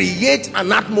to create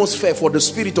an atmosphere for the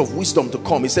spirit of wisdom to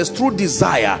come. It says through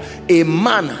desire a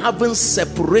man, having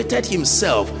separated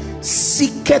himself,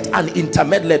 seeketh and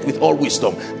intermeddleth with all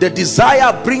wisdom. The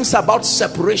desire brings about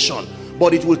separation,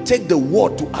 but it will take the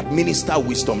word to administer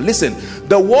wisdom. Listen,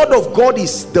 the word of God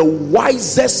is the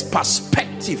wisest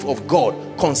perspective of God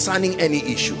concerning any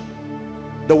issue.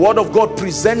 The word of God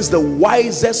presents the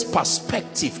wisest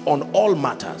perspective on all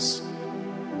matters,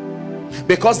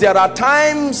 because there are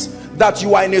times that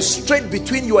you are in a strait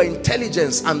between your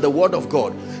intelligence and the word of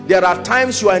God. There are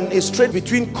times you are in a strait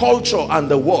between culture and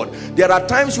the word. There are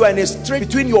times you are in a strait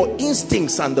between your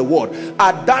instincts and the word.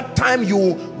 At that time,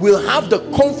 you will have the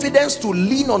confidence to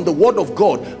lean on the word of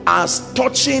God as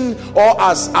touching or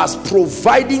as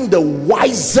providing the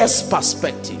wisest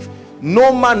perspective.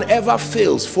 No man ever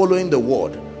fails following the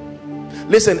word.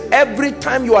 Listen, every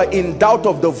time you are in doubt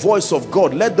of the voice of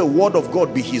God, let the word of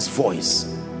God be his voice.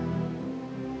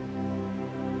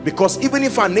 Because even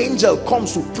if an angel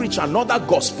comes to preach another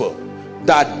gospel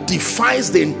that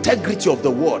defies the integrity of the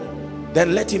word,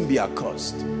 then let him be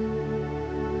accursed.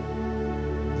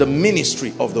 The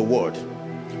ministry of the word.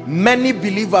 Many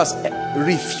believers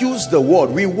refuse the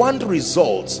word. We want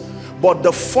results, but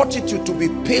the fortitude to be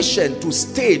patient, to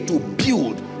stay, to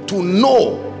build, to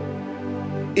know,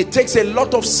 it takes a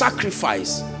lot of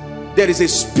sacrifice. There is a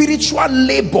spiritual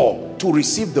labor to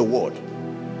receive the word.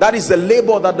 That is the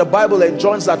labor that the Bible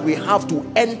enjoins, that we have to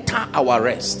enter our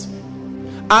rest.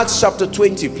 Acts chapter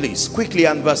 20, please, quickly,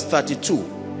 and verse 32.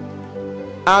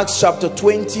 Acts chapter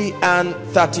 20 and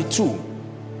 32.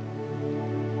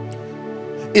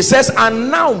 It says,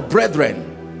 "And now,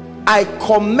 brethren, I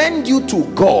commend you to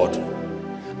God,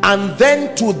 and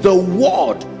then to the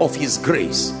word of his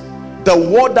grace." The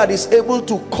word that is able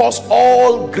to cause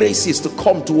all graces to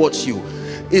come towards you.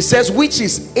 It says, which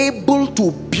is able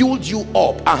to build you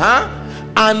up,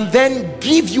 and then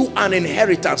give you an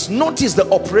inheritance. Notice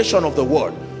the operation of the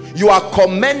word. You are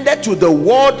commended to the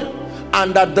word,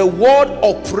 and that the word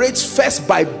operates first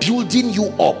by building you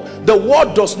up. The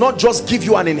word does not just give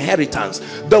you an inheritance.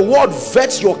 The word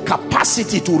vets your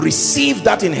capacity to receive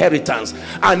that inheritance,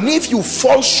 and if you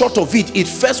fall short of it, it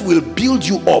first will build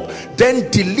you up, then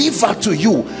deliver to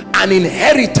you an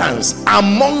inheritance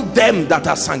among them that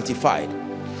are sanctified.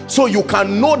 So you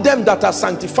can know them that are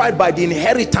sanctified by the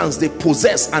inheritance they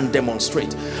possess and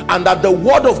demonstrate, and that the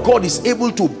word of God is able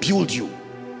to build you.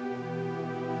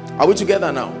 Are we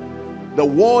together now? The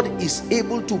word is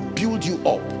able to build you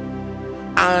up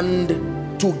and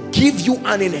to give you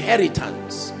an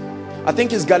inheritance. I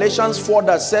think it's Galatians 4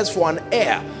 that says, for an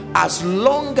heir, as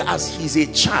long as he's a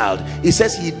child, it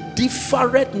says he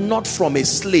differeth not from a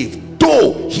slave,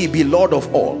 though he be Lord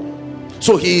of all.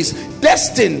 So he is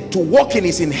destined to walk in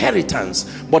his inheritance,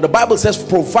 but the Bible says,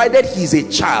 provided he is a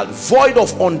child, void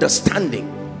of understanding,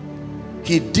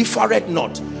 he differeth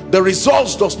not. The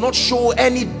results does not show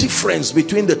any difference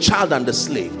between the child and the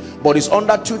slave, but is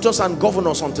under tutors and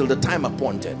governors until the time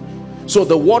appointed. So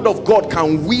the word of God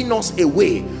can wean us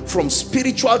away from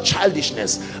spiritual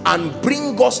childishness and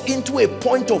bring us into a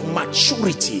point of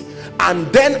maturity, and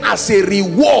then as a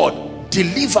reward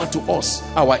deliver to us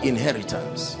our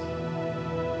inheritance.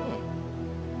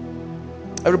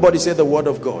 Everybody say the word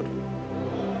of God.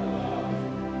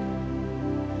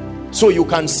 So you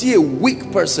can see a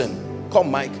weak person, come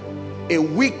Mike, a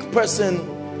weak person,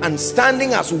 and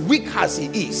standing as weak as he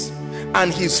is,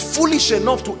 and he's foolish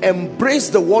enough to embrace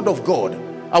the word of God.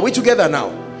 Are we together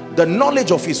now? The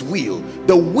knowledge of his will,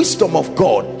 the wisdom of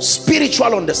God,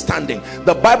 spiritual understanding.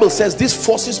 The Bible says these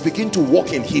forces begin to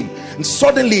work in him, and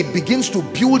suddenly it begins to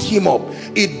build him up.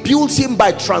 It builds him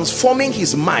by transforming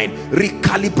his mind,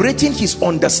 recalibrating his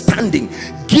understanding,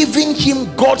 giving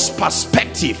him God's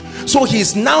perspective. So he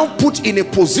is now put in a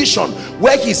position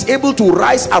where he's able to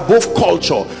rise above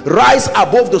culture, rise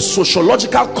above the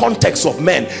sociological context of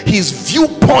men. His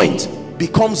viewpoint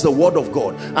becomes the word of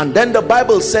God. And then the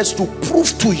Bible says, to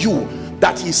prove to you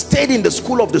that he stayed in the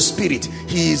school of the Spirit,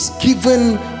 he is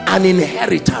given an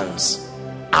inheritance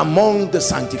among the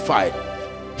sanctified.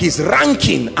 He's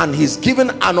ranking, and he's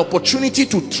given an opportunity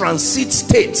to transit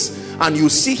states, and you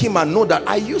see him and know that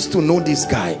I used to know this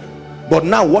guy, but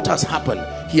now what has happened?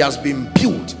 He has been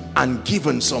built and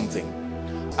given something.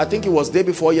 I think it was day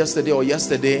before yesterday or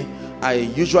yesterday, I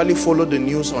usually follow the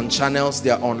news on channels,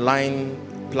 their online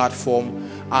platform,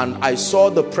 and I saw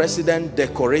the president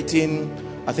decorating,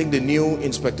 I think, the new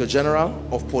Inspector General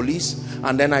of Police,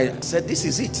 and then I said, this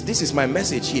is it, this is my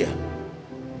message here.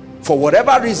 For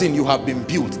whatever reason you have been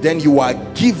built, then you are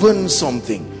given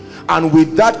something, and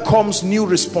with that comes new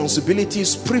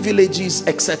responsibilities, privileges,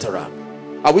 etc.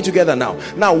 Are we together now?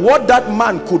 Now what that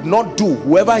man could not do,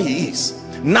 whoever he is,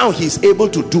 now he's able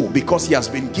to do because he has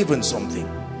been given something.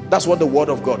 That's what the word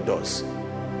of God does.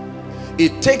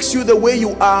 It takes you the way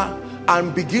you are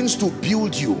and begins to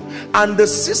build you. And the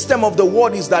system of the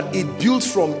word is that it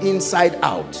builds from inside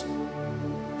out.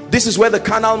 This is where the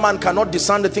carnal man cannot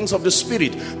discern the things of the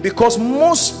spirit, because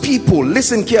most people,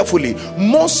 listen carefully,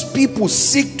 most people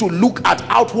seek to look at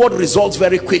outward results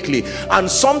very quickly,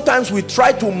 and sometimes we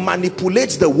try to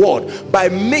manipulate the word by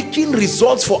making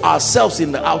results for ourselves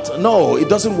in the outer. No, it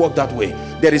doesn't work that way.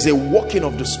 There is a working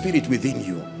of the spirit within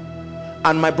you.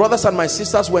 And my brothers and my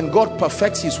sisters, when God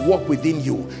perfects his work within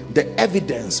you, the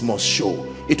evidence must show.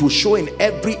 It will show in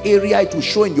every area. It will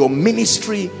show in your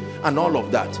ministry and all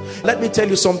of that. Let me tell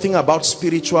you something about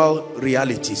spiritual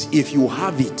realities. If you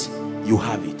have it, you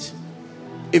have it.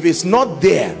 If it's not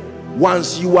there,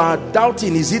 once you are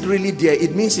doubting, is it really there?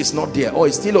 It means it's not there, or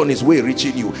it's still on its way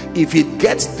reaching you. If it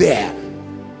gets there,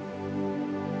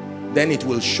 then it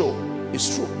will show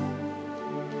it's true.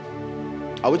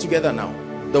 Are we together now?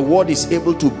 The word is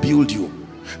able to build you.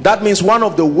 That means one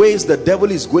of the ways the devil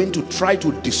is going to try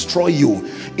to destroy you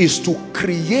is to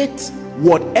create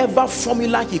whatever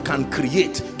formula he can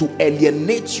create to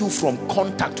alienate you from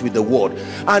contact with the word.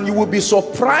 And you will be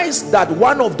surprised that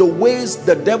one of the ways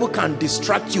the devil can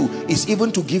distract you is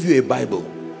even to give you a Bible.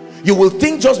 You will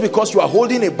think just because you are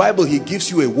holding a Bible, he gives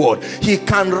you a word. He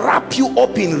can wrap you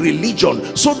up in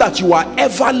religion so that you are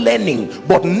ever learning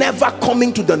but never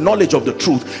coming to the knowledge of the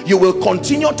truth. You will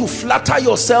continue to flatter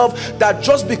yourself that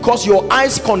just because your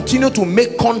eyes continue to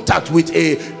make contact with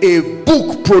a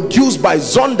book produced by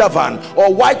Zondervan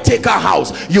or Whitaker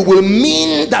House, you will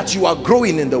mean that you are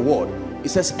growing in the word. It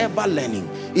says ever learning.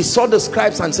 He saw the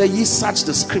scribes and said, ye search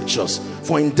the scriptures,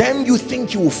 for in them you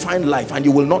think you will find life, and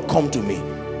you will not come to me.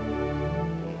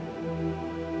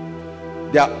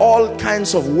 There are all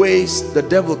kinds of ways the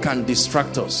devil can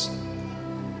distract us,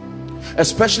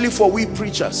 especially for we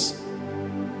preachers,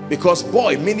 because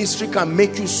boy, ministry can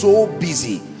make you so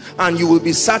busy, and you will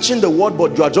be searching the word,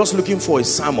 but you are just looking for a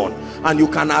sermon, and you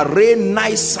can array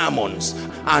nice sermons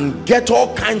and get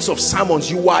all kinds of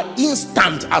sermons. You are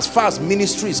instant as far as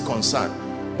ministry is concerned,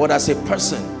 but as a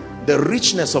person, the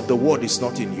richness of the word is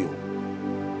not in you.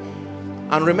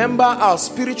 And remember, our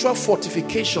spiritual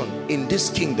fortification in this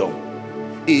kingdom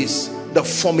is the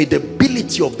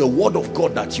formidability of the word of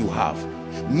God that you have.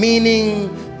 Meaning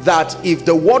that if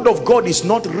the word of God is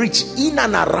not rich in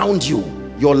and around you,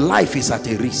 your life is at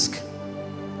a risk.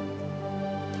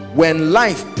 When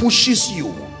life pushes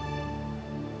you,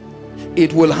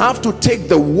 it will have to take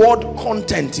the word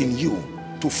content in you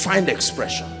to find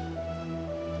expression.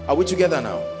 Are we together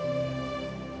now?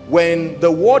 When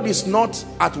the word is not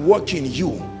at work in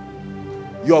you,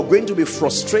 you are going to be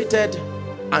frustrated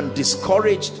and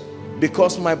discouraged,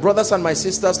 because my brothers and my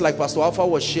sisters, like Pastor Alpha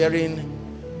was sharing,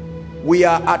 we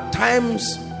are at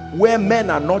times where men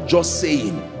are not just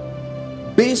saying,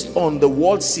 based on the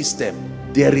world system,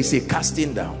 there is a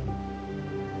casting down.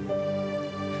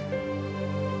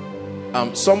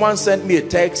 Someone sent me a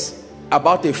text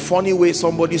about a funny way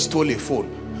somebody stole a phone,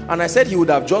 and I said he would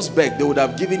have just begged, they would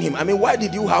have given him. I mean, why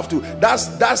did you have to?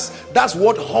 That's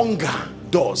what hunger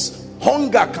does.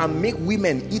 Hunger can make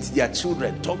women eat their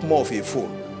children, talk more of a phone.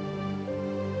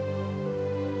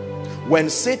 When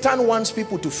Satan wants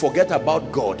people to forget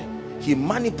about God, he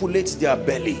manipulates their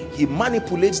belly, he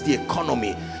manipulates the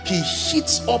economy, he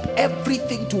heats up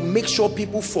everything to make sure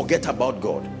people forget about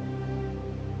God.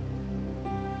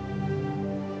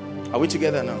 Are we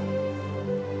together now?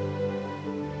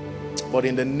 But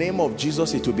in the name of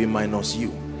Jesus, it will be minus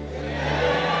you.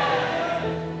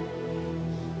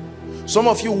 Some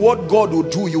of you, what God will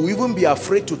do, you will even be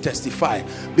afraid to testify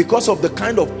because of the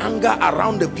kind of anger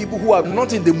around the people who are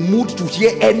not in the mood to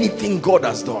hear anything God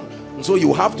has done. And so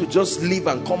you have to just leave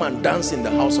and come and dance in the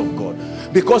house of God,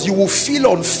 because you will feel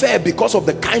unfair because of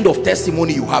the kind of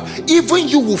testimony you have. Even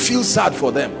you will feel sad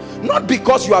for them, not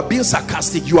because you are being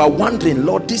sarcastic. You are wondering,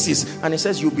 Lord, this is, and he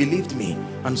says, you believed me,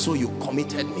 and so you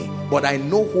committed me, but I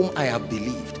know whom I have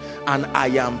believed, and I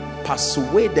am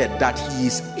persuaded that he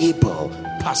is able.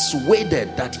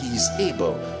 Persuaded that he is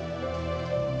able.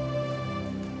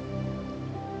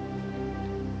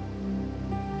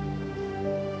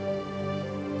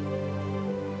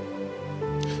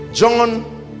 John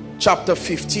chapter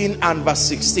 15 and verse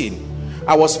 16.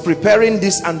 I was preparing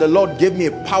this and the Lord gave me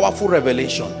a powerful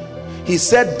revelation. He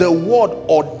said the word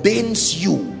ordains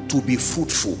you to be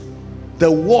fruitful.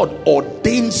 The word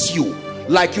ordains you.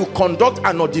 Like you conduct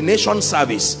an ordination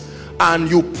service and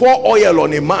you pour oil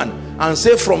on a man and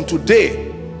say, from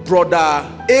today, brother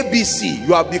ABC,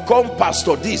 you have become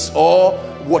pastor this or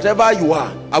whatever you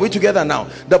are. Are we together now?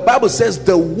 The Bible says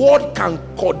the word can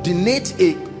coordinate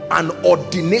a an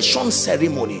ordination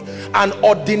ceremony. An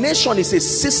ordination is a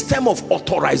system of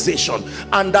authorization,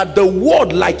 and that the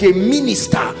word, like a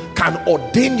minister, can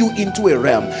ordain you into a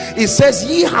realm. It says,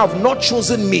 ye have not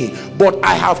chosen me, but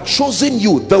I have chosen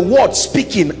you, the word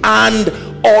speaking, and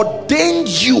ordained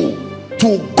you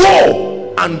to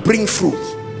go and bring fruit.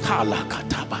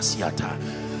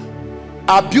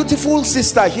 Our beautiful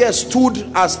sister here stood,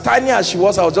 as tiny as she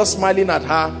was, I was just smiling at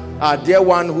her, our dear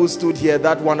one who stood here,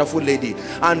 that wonderful lady,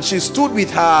 and she stood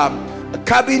with her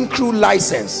cabin crew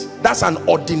license. That's an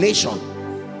ordination.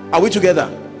 Are we together?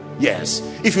 Yes.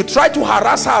 If you try to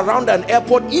harass her around an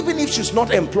airport, even if she's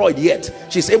not employed yet,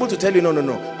 she's able to tell you, no,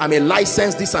 I'm a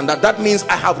licensed this and that. That means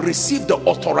I have received the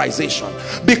authorization,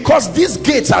 because these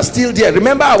gates are still there.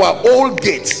 Remember our old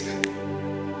gates.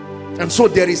 And so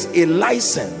there is a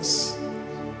license,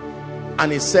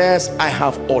 and it says, I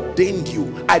have ordained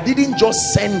you. I didn't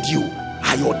just send you,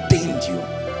 I ordained you.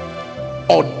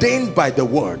 Ordained by the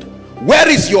word. Where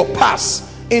is your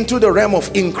pass into the realm of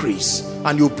increase?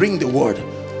 And you bring the word.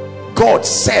 God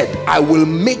said, I will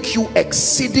make you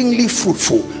exceedingly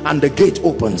fruitful, and the gate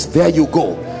opens. There you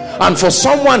go. And for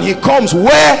someone, he comes,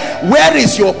 where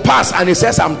is your pass? And he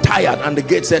says, I'm tired. And the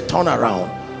gate said, turn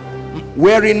around.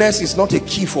 Weariness is not a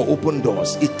key for open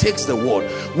doors. It takes the word.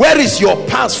 Where is your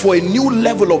pass for a new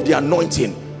level of the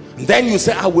anointing? And then you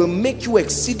say, I will make you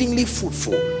exceedingly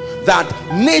fruitful, that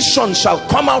nations shall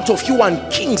come out of you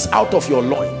and kings out of your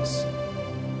loins.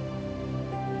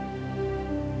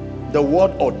 The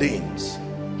word ordains.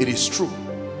 It is true.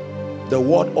 The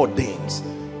word ordains.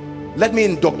 Let me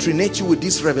indoctrinate you with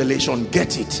this revelation.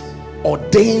 Get it.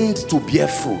 Ordained to bear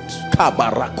fruit.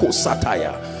 Kabarako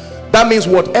sataya. That means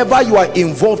whatever you are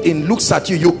involved in looks at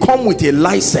you. You come with a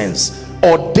license.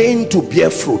 Ordained to bear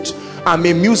fruit. I'm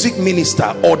a music minister,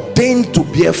 ordained to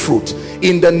bear fruit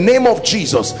in the name of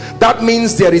Jesus. That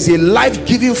means there is a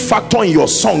life-giving factor in your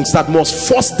songs that must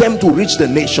force them to reach the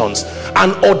nations.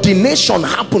 An ordination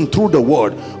happened through the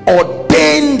word.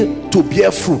 Ordained to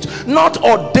bear fruit, not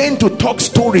ordained to talk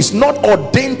stories, not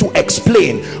ordained to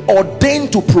explain,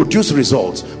 ordained to produce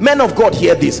results. Men of God,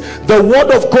 hear this. The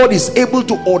word of God is able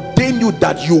to ordain you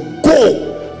that you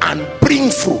go and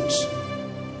bring fruit.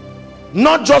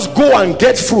 Not just go and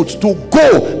get fruit, to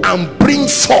go and bring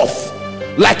forth,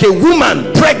 like a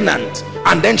woman pregnant,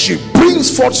 and then she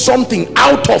brings forth something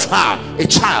out of her, a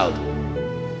child.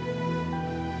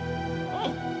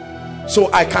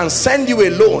 So I can send you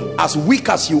alone, as weak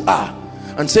as you are,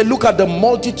 and say, look at the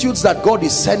multitudes that God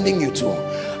is sending you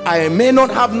to. I may not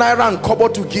have naira and kobo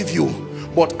to give you,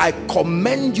 but I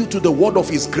commend you to the word of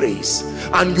his grace.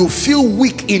 And you feel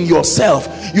weak in yourself.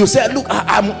 You say, look,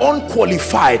 I'm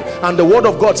unqualified. And the word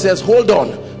of God says, hold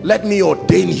on, let me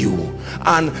ordain you.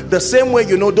 And the same way,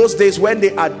 you know, those days when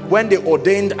they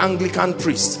ordained Anglican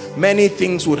priests, many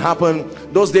things would happen.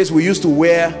 Those days we used to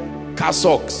wear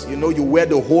cassocks. You know, you wear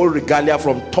the whole regalia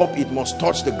from top, it must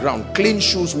touch the ground. Clean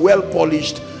shoes, well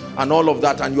polished, and all of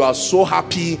that. And you are so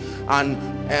happy. And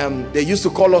they used to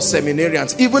call us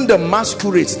seminarians. Even the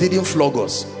masquerades didn't flog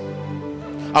us.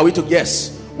 Are we to?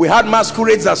 Yes. We had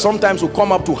masquerades that sometimes would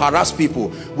come up to harass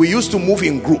people. We used to move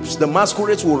in groups. The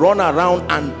masquerades will run around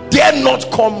and dare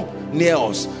not come near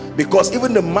us, because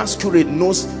even the masquerade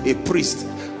knows a priest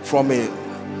from a...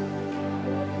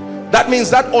 That means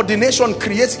that ordination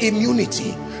creates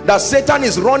immunity. That Satan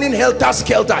is running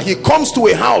helter-skelter. He comes to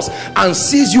a house and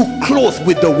sees you clothed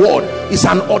with the word. It's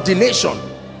an ordination.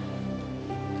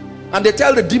 And they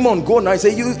tell the demon, go now. I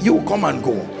say, you come and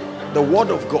go. The word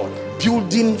of God,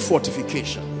 building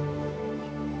fortification.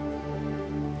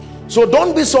 So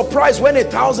don't be surprised when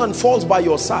 1,000 falls by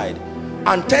your side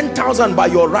and 10,000 by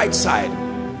your right side.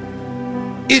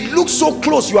 It looks so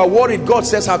close, you are worried. God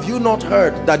says, have you not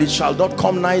heard that it shall not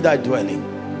come nigh thy dwelling?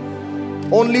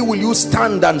 Only will you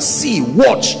stand and see,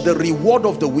 watch the reward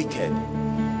of the wicked.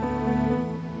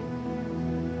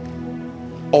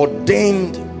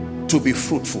 Ordained to be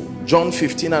fruitful. John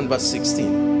 15 and verse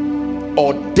 16.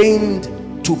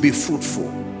 Ordained to be fruitful.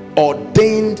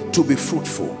 Ordained to be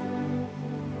fruitful.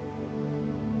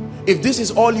 If this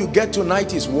is all you get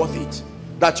tonight, is worth it.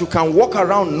 That you can walk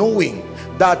around knowing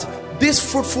that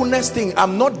this fruitfulness thing,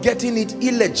 I'm not getting it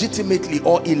illegitimately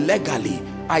or illegally.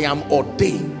 I am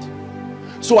ordained.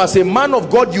 So as a man of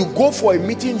God, you go for a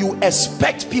meeting, you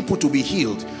expect people to be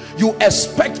healed. You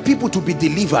expect people to be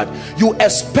delivered. You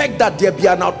expect that there be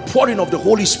an outpouring of the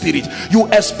Holy Spirit. You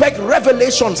expect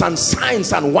revelations and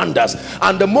signs and wonders.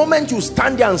 And the moment you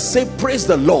stand there and say, praise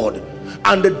the Lord,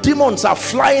 and the demons are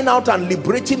flying out and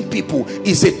liberating people,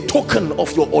 is a token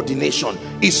of your ordination.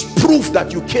 Is proof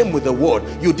that you came with the word.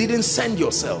 You didn't send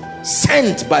yourself.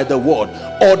 Sent by the word.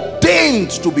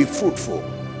 Ordained to be fruitful.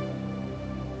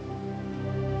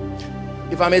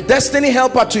 If I'm a destiny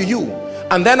helper to you,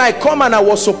 and then I come and I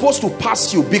was supposed to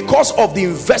pass you, because of the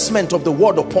investment of the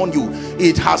word upon you,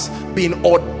 it has been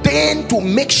ordained to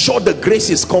make sure the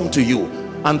graces come to you,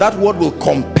 and that word will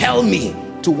compel me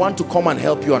to want to come and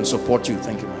help you and support you.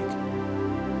 Thank you,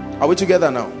 Mike. Are we together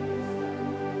now?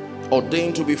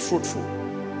 Ordained to be fruitful.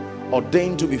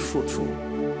 Ordained to be fruitful.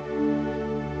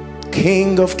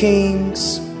 King of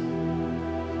kings,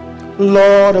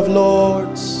 Lord of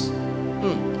lords,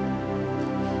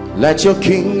 let your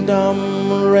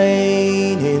kingdom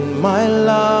reign in my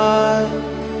life.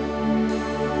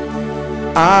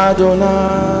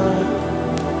 Adonai,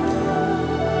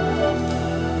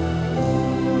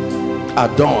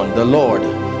 Adon, the Lord.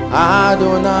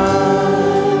 Adonai,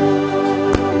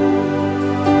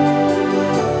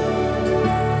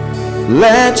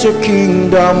 let your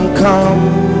kingdom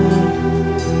come.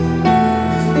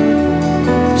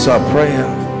 It's our prayer.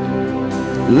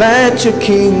 Let your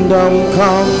kingdom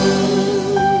come.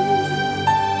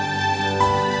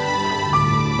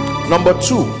 Number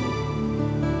two,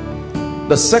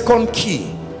 the second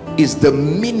key is the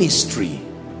ministry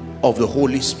of the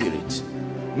Holy Spirit.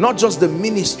 Not just the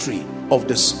ministry of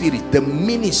the Spirit, the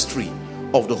ministry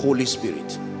of the Holy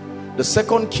Spirit. The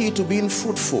second key to being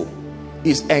fruitful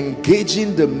is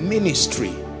engaging the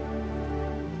ministry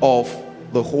of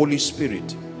the Holy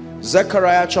Spirit.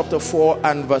 Zechariah chapter 4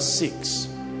 and verse 6.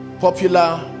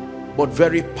 Popular but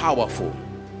very powerful.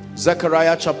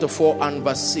 Zechariah chapter 4 and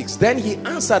verse 6. Then he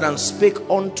answered and spake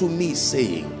unto me,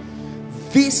 saying,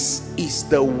 this is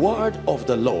the word of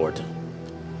the Lord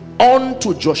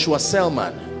unto Joshua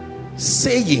Selman,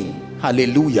 saying,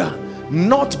 hallelujah,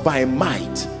 not by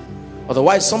might,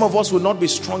 otherwise some of us will not be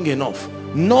strong enough,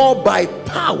 nor by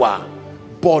power,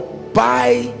 but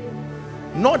by,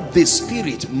 not the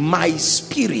Spirit, my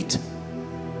Spirit,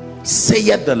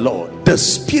 saith the Lord. The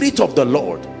Spirit of the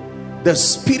Lord, the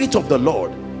Spirit of the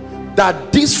Lord.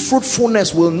 That this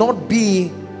fruitfulness will not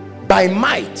be by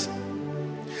might,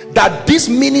 that this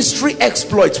ministry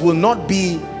exploits will not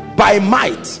be by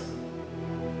might.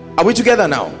 Are we together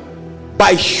now?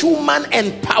 By human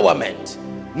empowerment,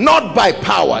 not by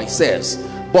power, he says,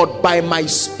 but by my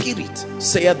Spirit,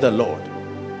 saith the Lord.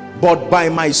 But by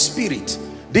my Spirit.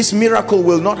 This miracle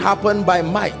will not happen by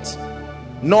might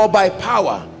nor by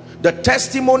power. The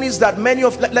testimonies that many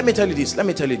of, let me tell you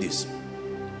this,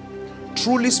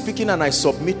 truly speaking, and I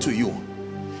submit to you,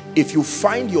 if you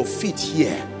find your feet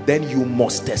here, then you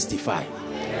must testify.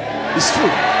 It's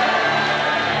true.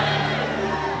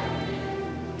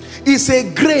 It's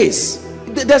a grace.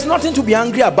 There's nothing to be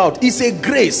angry about. It's a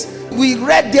grace. We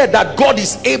read there that God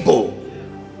is able.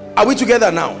 Are we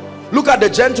together now? Look at the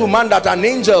gentleman that an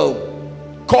angel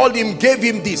called him, gave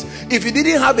him this. If he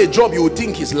didn't have a job, you would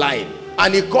think he's lying.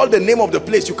 And he called the name of the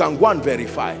place. You can go and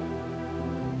verify.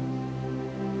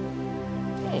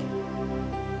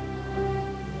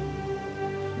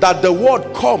 That the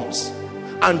word comes,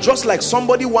 and just like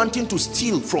somebody wanting to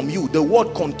steal from you, the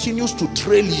word continues to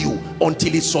trail you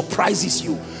until it surprises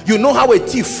you. You know how a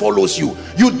thief follows you.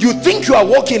 You think you are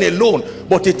walking alone,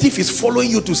 but a thief is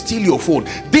following you to steal your phone.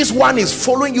 This one is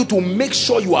following you to make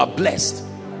sure you are blessed.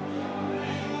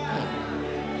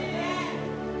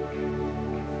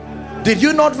 Did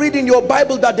you not read in your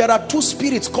Bible that there are two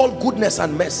spirits called goodness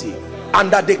and mercy,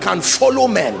 and that they can follow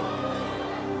men?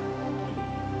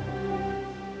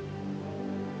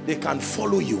 They can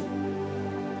follow you.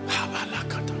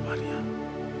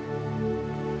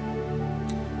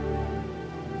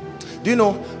 Do you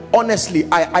know, honestly,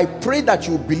 I pray that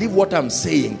you believe what I'm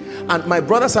saying, and my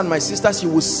brothers and my sisters, you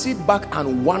will sit back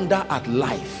and wonder at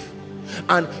life,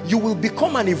 and you will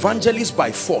become an evangelist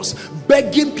by force,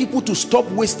 begging people to stop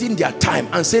wasting their time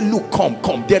and say, look,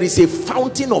 come, there is a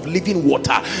fountain of living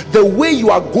water. The way you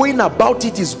are going about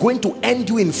it is going to end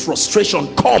you in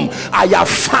frustration. Come, I have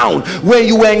found. When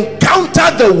you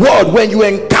encounter the word, when you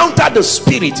encounter the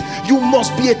Spirit, you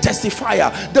must be a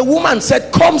testifier. The woman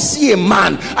said, come see a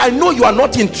man. I know you are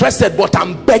not interested, but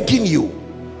I'm begging you.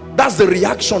 That's the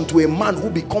reaction to a man who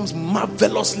becomes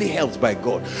marvelously helped by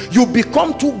God. You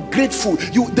become too grateful.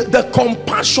 The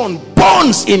compassion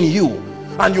burns in you,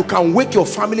 and you can wake your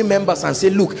family members and say,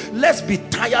 look, let's be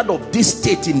tired of this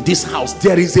state in this house.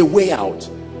 There is a way out.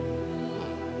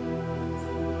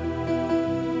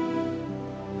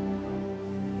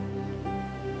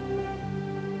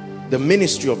 The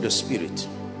ministry of the Spirit.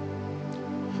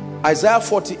 Isaiah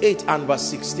 48 and verse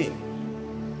 16.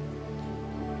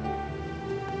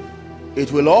 It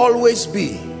will always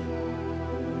be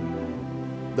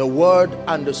the word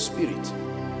and the Spirit.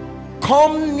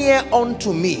 Come near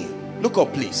unto me. Look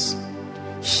up, please.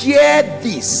 Hear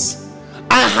this,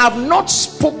 I have not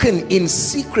spoken in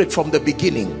secret from the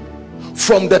beginning.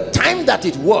 From the time that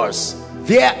it was,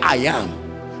 there I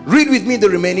am. Read with me the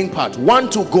remaining part. 1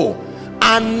 to go.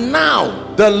 And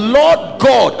now the Lord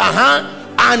God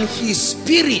and his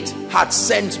Spirit had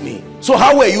sent me. So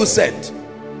how were you sent?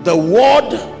 The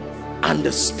Word and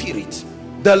the Spirit.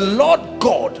 The Lord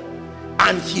God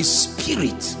and his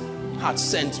Spirit had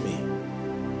sent me.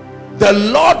 The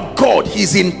Lord God,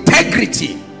 his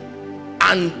integrity,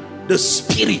 and the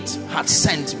Spirit had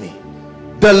sent me.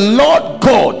 The Lord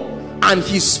God and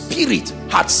his Spirit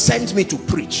had sent me to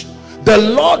preach. The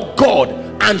Lord God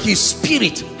and his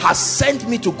Spirit has sent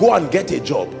me to go and get a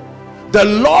job. The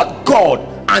Lord God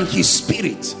and his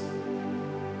Spirit.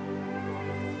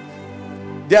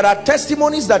 There are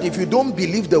testimonies that if you don't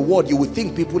believe the word, you will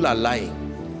think people are lying.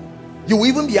 You will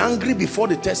even be angry before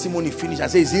the testimony finishes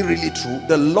and say, is it really true?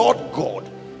 The Lord God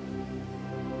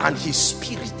and his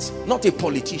Spirit, not a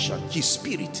politician, his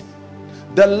Spirit.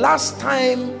 The last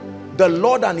time the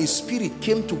Lord and his Spirit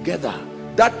came together,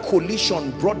 that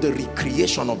collision brought the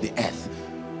recreation of the earth.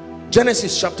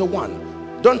 Genesis chapter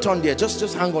 1. Don't turn there, just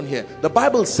hang on here. The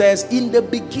Bible says, in the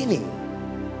beginning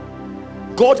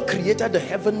God created the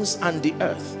heavens and the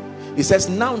earth. It says,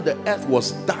 now the earth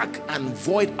was dark and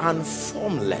void and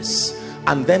formless,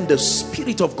 and then the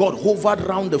Spirit of God hovered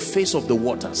around the face of the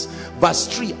waters. Verse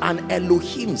 3, and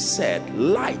Elohim said,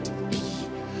 light be.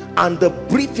 And the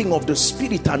breathing of the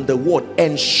Spirit and the word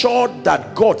ensured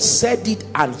that God said it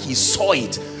and he saw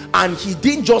it. And he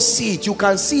didn't just see it. You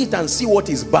can see it and see what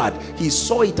is bad. He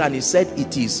saw it and he said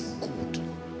it is good.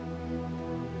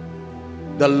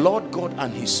 The Lord God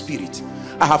and his Spirit.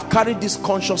 I have carried this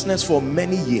consciousness for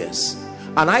many years,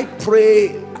 and I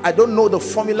pray, I don't know the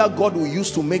formula God will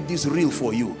use to make this real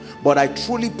for you, but I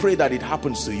truly pray that it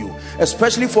happens to you,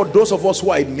 especially for those of us who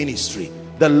are in ministry.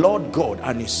 The Lord God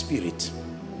and his Spirit.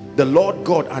 The Lord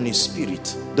God and his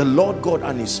Spirit. The Lord God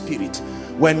and his Spirit.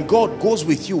 When God goes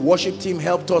with you, worship team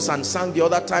helped us and sang the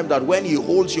other time that when he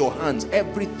holds your hands,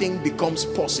 everything becomes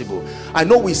possible. I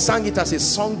know we sang it as a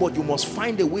song, but you must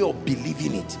find a way of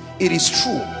believing it. It is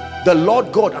true. The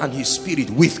Lord God and his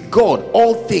Spirit. With God,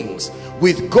 all things.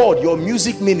 With God, your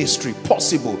music ministry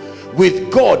possible.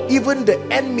 With God, even the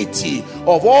enmity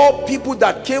of all people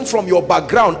that came from your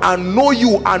background and know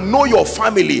you and know your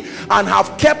family and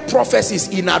have kept prophecies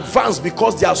in advance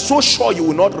because they are so sure you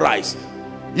will not rise.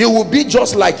 You will be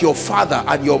just like your father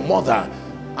and your mother.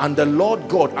 And the Lord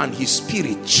God and his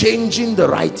Spirit changing the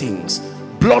writings,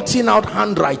 blotting out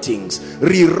handwritings,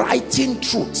 rewriting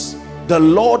truths. The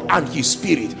Lord and his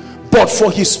Spirit. But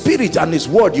for his Spirit and his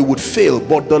word you would fail.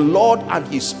 But the Lord and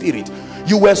his Spirit,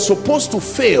 you were supposed to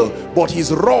fail, but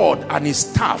his rod and his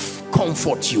staff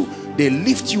comfort you. They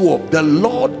lift you up. The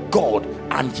Lord God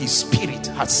and his Spirit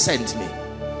has sent me.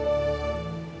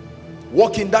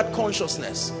 Walk in that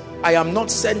consciousness. I am not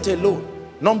sent alone.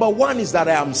 Number one is that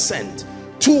I am sent.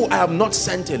 Two, I am not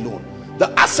sent alone.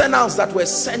 The arsenals that were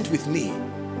sent with me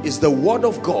is the word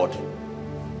of God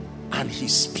and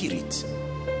his Spirit.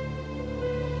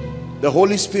 The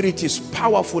Holy Spirit is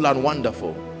powerful and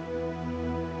wonderful.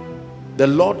 The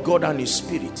Lord God and his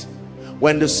Spirit.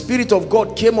 When the Spirit of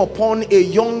God came upon a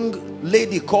young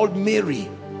lady called Mary,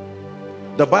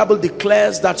 the Bible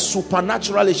declares that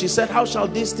supernaturally she said, how shall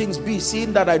these things be,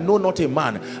 seeing that I know not a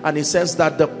man? And it says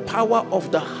that the power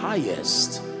of the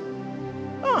highest,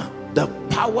 the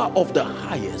power of the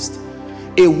highest,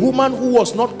 a woman who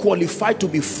was not qualified to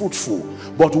be fruitful,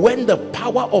 but when the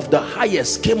power of the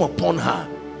highest came upon her,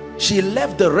 she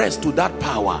left the rest to that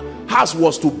power. Hers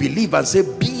was to believe and say,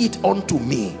 be it unto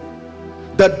me.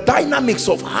 The dynamics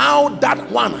of how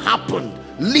that one happened,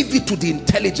 leave it to the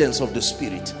intelligence of the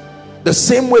Spirit. The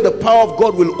same way the power of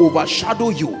God will overshadow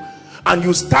you, and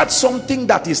you start something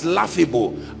that is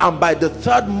laughable, and by the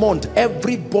third month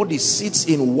everybody sits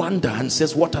in wonder and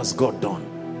says, what has God done?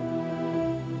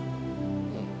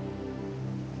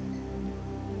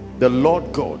 The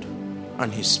Lord God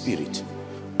and his Spirit.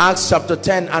 Acts chapter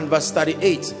 10 and verse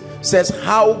 38 says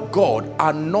how God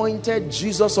anointed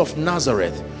Jesus of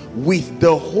Nazareth with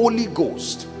the Holy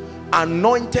Ghost.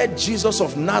 Anointed Jesus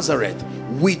of Nazareth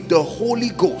with the Holy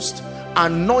Ghost.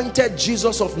 Anointed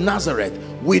Jesus of Nazareth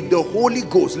with the Holy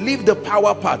Ghost. Leave the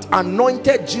power part.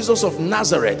 Anointed Jesus of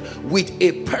Nazareth with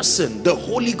a person, the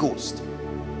Holy Ghost.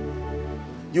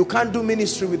 You can't do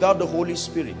ministry without the Holy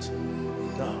Spirit.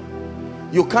 No.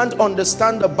 You can't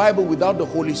understand the Bible without the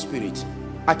Holy Spirit.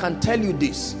 I can tell you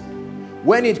this,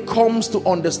 when it comes to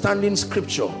understanding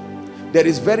scripture, there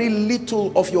is very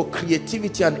little of your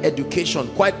creativity and education,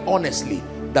 quite honestly,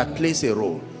 that plays a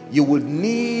role. You will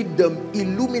need the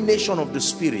illumination of the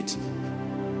Spirit.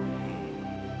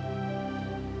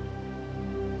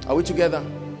 Are we together?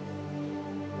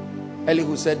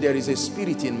 Elihu said there is a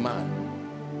spirit in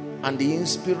man, and the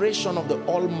inspiration of the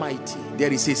Almighty,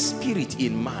 there is a spirit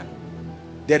in man.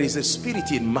 There is a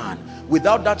spirit in man.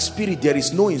 Without that spirit, there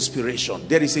is no inspiration.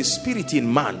 There is a spirit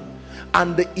in man,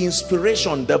 and the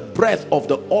inspiration, the breath of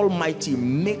the Almighty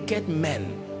maketh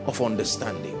men of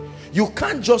understanding. You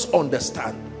can't just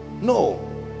understand. No.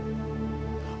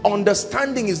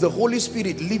 Understanding is the Holy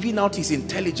Spirit living out his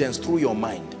intelligence through your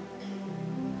mind.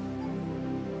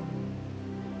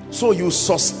 So you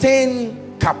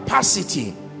sustain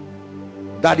capacity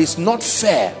that is not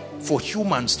fair for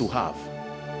humans to have.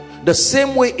 The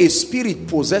same way a spirit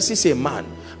possesses a man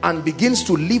and begins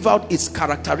to live out its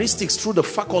characteristics through the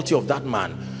faculty of that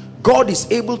man, God is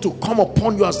able to come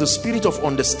upon you as the spirit of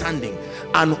understanding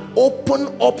and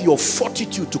open up your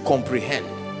fortitude to comprehend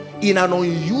in an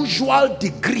unusual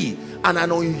degree and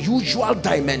an unusual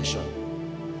dimension.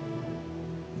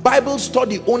 Bible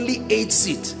study only aids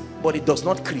it, but it does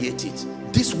not create it.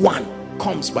 This one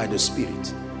comes by the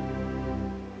Spirit.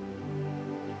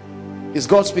 Is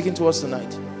God speaking to us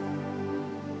tonight?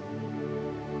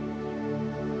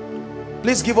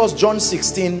 Please give us John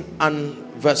 16 and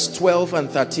verse 12 and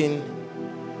 13,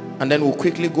 and then we'll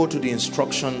quickly go to the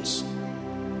instructions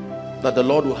that the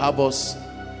Lord will have us.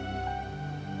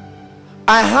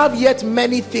 I have yet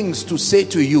many things to say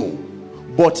to you,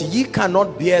 but ye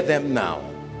cannot bear them now.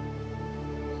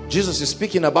 Jesus is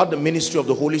speaking about the ministry of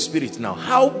the Holy Spirit now.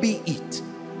 How be it,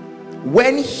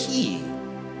 when he,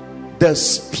 the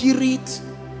Spirit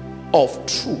of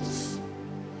truth,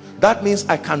 that means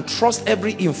I can trust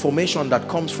every information that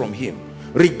comes from him,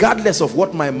 regardless of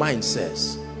what my mind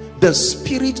says. The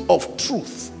Spirit of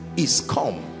truth is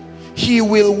come. He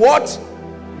will what?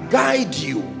 Guide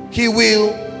you. He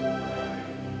will.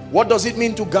 What does it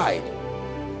mean to guide?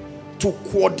 To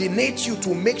coordinate you,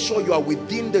 to make sure you are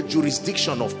within the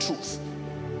jurisdiction of truth.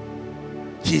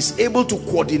 He is able to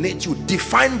coordinate you,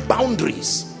 define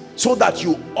boundaries, so that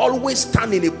you always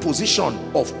stand in a position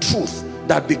of truth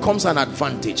that becomes an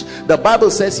advantage. The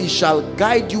Bible says he shall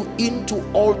guide you into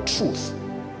all truth.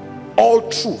 All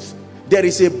truth. There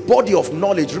is a body of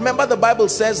knowledge. Remember, the Bible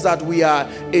says that we are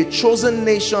a chosen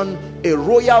nation, a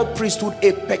royal priesthood,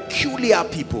 a peculiar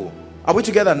people. Are we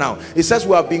together now? It says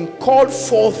we have been called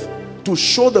forth to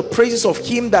show the praises of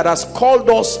him that has called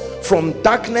us from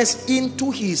darkness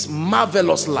into his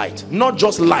marvelous light. Not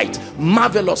just light,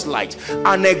 marvelous light.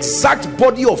 An exact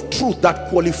body of truth that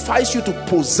qualifies you to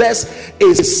possess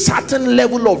a certain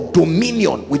level of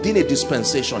dominion within a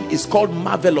dispensation. It's called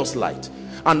marvelous light.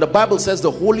 And the Bible says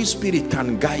the Holy Spirit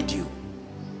can guide you.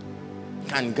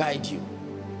 Can guide you.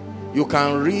 You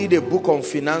can read a book on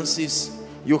finances.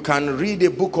 You can read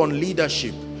a book on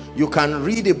leadership. You can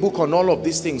read a book on all of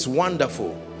these things.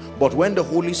 Wonderful. But when the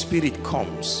Holy Spirit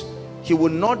comes, he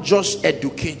will not just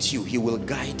educate you, he will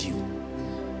guide you.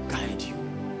 Guide you.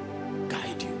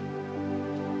 Guide you.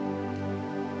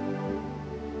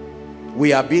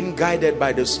 We are being guided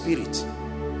by the Spirit.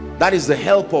 That is the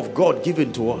help of God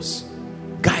given to us.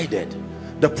 Guided.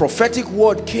 The prophetic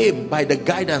word came by the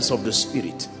guidance of the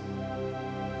Spirit.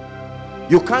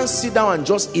 You can't sit down and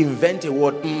just invent a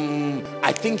word.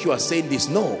 I think you are saying this.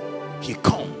 No, he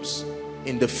comes.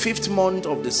 In the 5th month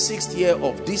of the 6th year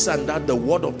of this and that, the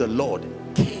word of the Lord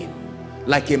came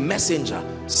like a messenger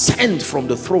sent from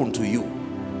the throne to you.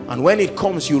 And when it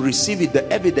comes, you receive it. The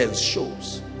evidence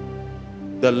shows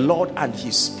the Lord and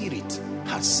his Spirit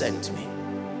has sent me.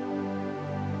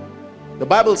 The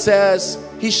Bible says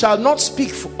he shall not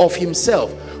speak of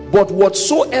himself, but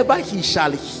whatsoever he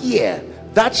shall hear,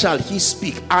 that shall he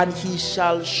speak, and he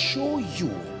shall show you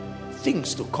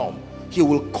things to come. He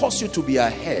will cause you to be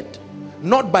ahead,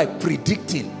 not by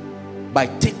predicting, by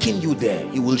taking you there.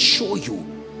 He will show you.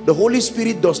 The Holy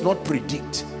Spirit does not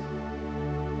predict,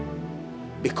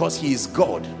 because he is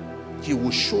God. He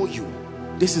will show you.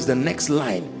 This is the next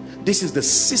line. This is the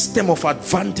system of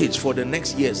advantage for the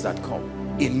next years that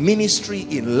come, in ministry,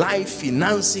 in life,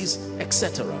 finances,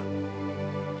 etc.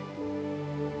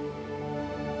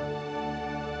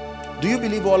 Do you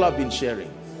believe all I've been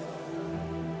sharing?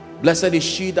 Blessed is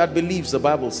she that believes, the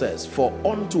Bible says, for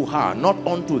unto her, not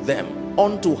unto them,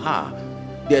 unto her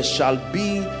there shall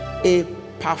be a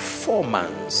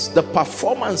performance. The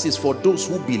performance is for those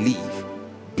who believe.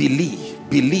 Believe,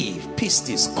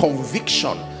 pistis,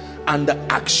 conviction, and the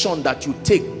action that you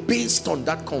take based on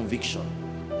that conviction.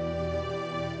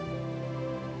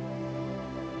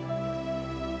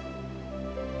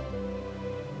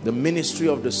 The ministry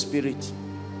of the Spirit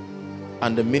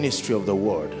and the ministry of the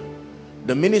Word.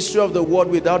 The ministry of the Word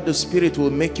without the Spirit will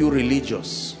make you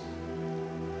religious.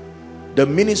 The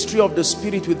ministry of the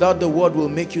Spirit without the word will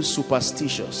make you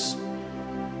superstitious.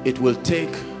 It will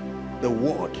take the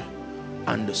word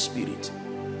and the Spirit.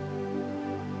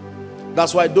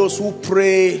 That's why those who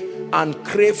pray and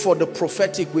crave for the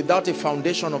prophetic without a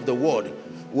foundation of the word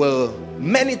will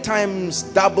many times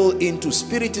dabble into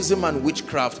spiritism and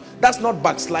witchcraft. That's not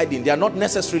backsliding. They are not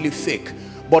necessarily fake,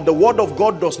 but the word of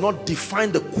God does not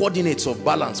define the coordinates of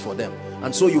balance for them.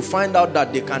 And so you find out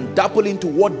that they can dabble into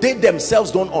what they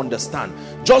themselves don't understand.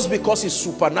 Just because it's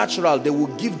supernatural, they will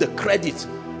give the credit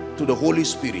to the Holy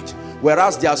Spirit.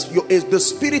 Whereas the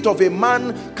spirit of a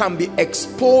man can be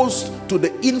exposed to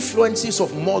the influences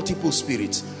of multiple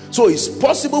spirits. So it's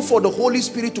possible for the Holy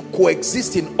Spirit to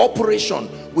coexist in operation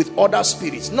with other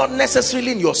spirits, not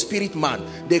necessarily in your spirit man.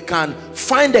 They can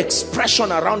find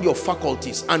expression around your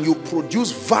faculties and you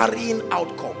produce varying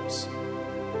outcomes.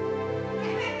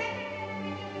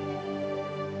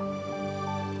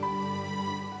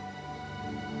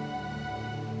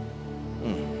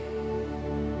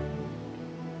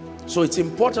 So it's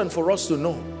important for us to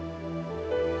know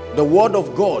the word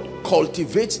of God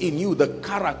cultivates in you the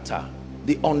character,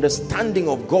 the understanding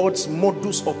of God's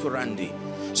modus operandi,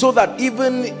 so that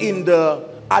even in the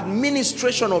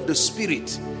administration of the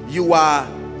Spirit, you are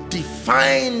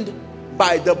defined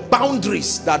by the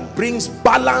boundaries that brings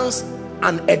balance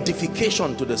and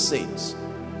edification to the saints.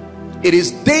 It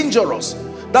is dangerous.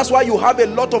 That's why you have a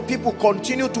lot of people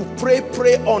continue to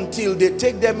pray until they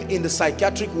take them in the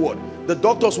psychiatric ward. The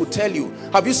doctors will tell you,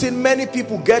 have you seen many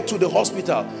people get to the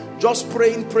hospital just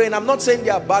praying? I'm not saying they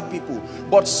are bad people,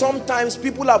 but sometimes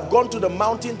people have gone to the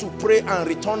mountain to pray and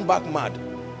return back mad.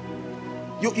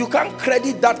 You can't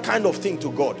credit that kind of thing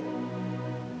to God.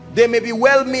 They may be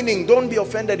well-meaning. Don't be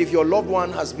offended if your loved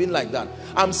one has been like that.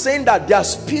 I'm saying that their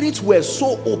spirits were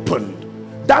so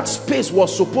open. That space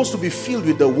was supposed to be filled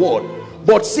with the word.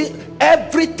 But see,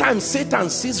 every time Satan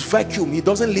sees vacuum, he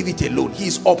doesn't leave it alone.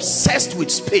 He's obsessed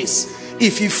with space.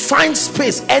 If he finds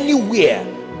space anywhere,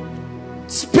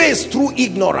 space through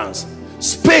ignorance,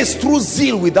 space through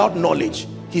zeal without knowledge,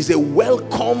 he's a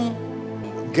welcome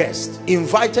guest,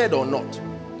 invited or not.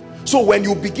 So when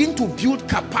you begin to build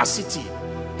capacity,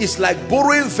 it's like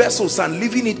borrowing vessels and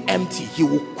leaving it empty. He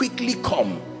will quickly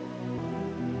come.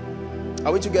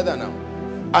 Are we together now?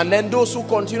 And then those who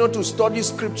continue to study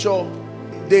scripture,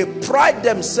 they pride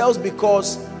themselves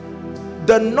because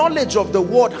the knowledge of the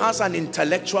word has an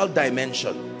intellectual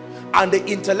dimension, and the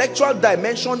intellectual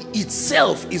dimension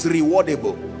itself is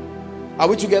rewardable. Are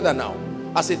we together now?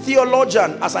 As a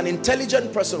theologian, as an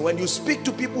intelligent person, when you speak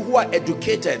to people who are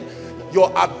educated,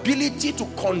 your ability to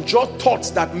conjure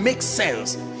thoughts that make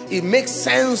sense, it makes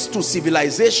sense to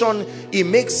civilization, it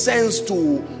makes sense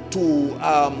to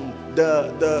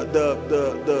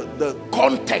the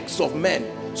context of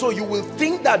men. So you will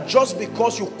think that just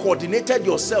because you coordinated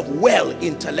yourself well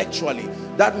intellectually,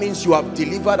 that means you have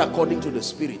delivered according to the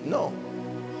Spirit. No.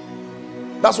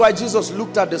 That's why Jesus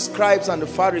looked at the scribes and the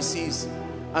Pharisees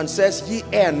and says, ye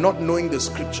err not knowing the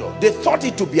scripture. They thought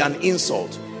it to be an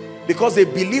insult because they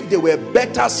believed they were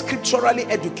better scripturally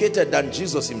educated than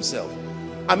Jesus himself.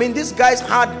 I mean, these guys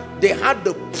had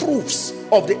the proofs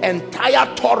of the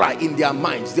entire Torah in their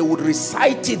minds. They would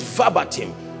recite it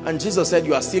verbatim. And Jesus said,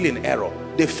 you are still in error.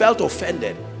 They felt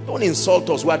offended. Don't insult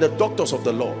us. We are the doctors of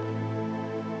the law.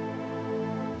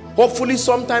 Hopefully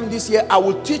sometime this year, I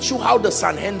will teach you how the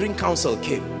Sanhedrin Council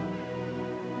came.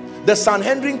 The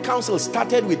Sanhedrin Council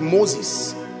started with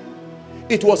Moses.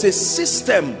 It was a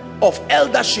system of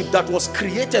eldership that was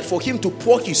created for him to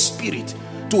pour his spirit,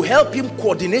 to help him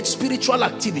coordinate spiritual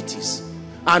activities.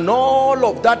 And all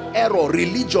of that error,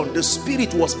 religion, the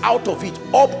spirit was out of it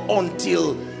up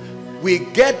until we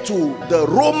get to the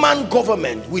Roman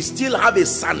government. We still have a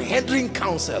Sanhedrin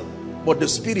Council, but the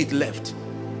spirit left.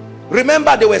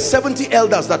 Remember, there were 70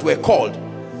 elders that were called.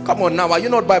 Come on now, are you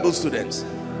not Bible students?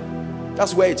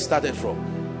 That's where it started from.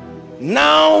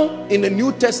 Now, in the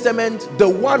New Testament, the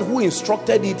one who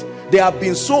instructed it, they have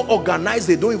been so organized,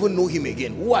 they don't even know him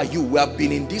again. Who are you? We have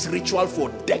been in this ritual for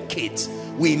decades.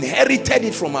 We inherited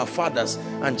it from our fathers.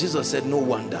 And Jesus said, no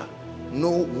wonder. No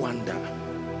wonder.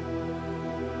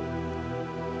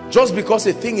 Just because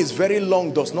a thing is very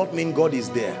long does not mean God is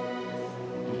there.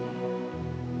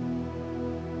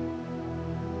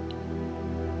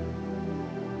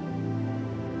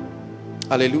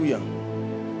 Hallelujah.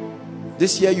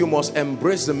 This year you must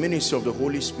embrace the ministry of the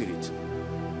Holy Spirit.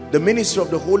 The ministry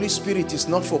of the Holy Spirit is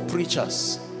not for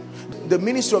preachers. The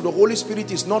ministry of the Holy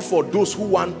Spirit is not for those who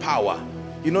want power.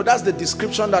 You know, that's the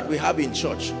description that we have in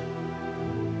church.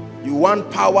 You want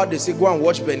power, they say go and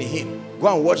watch Benny Hinn.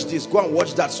 Go and watch this, go and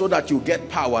watch that so that you get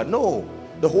power. No.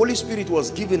 The Holy Spirit was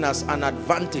given us an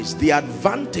advantage, the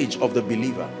advantage of the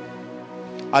believer.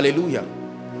 Hallelujah.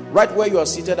 Right where you are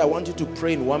seated, I want you to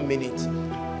pray in 1 minute.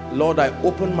 Lord, I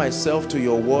open myself to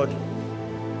your word.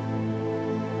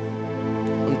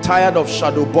 I'm tired of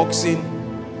shadow boxing.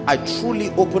 I truly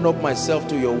open up myself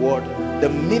to your word, the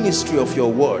ministry of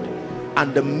your word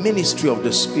and the ministry of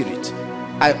the Spirit.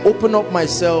 I open up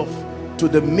myself to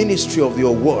the ministry of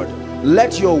your word.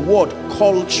 Let your word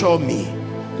culture me.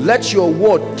 Let your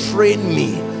word train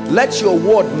me. Let your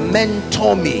word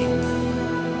mentor me.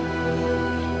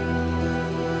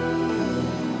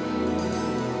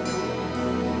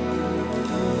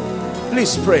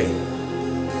 Please pray.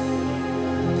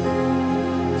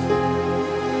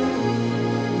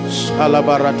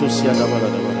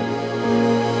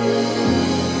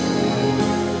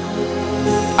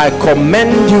 I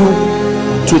commend you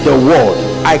to the word.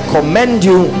 I commend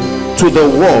you to the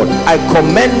word. I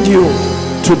commend you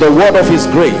to the word of his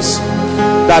grace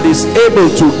that is able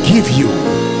to give you,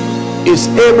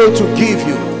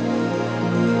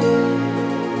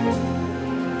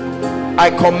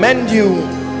 I commend you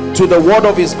to the word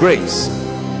of his grace.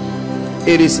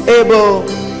 It is able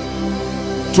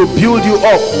to build you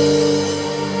up.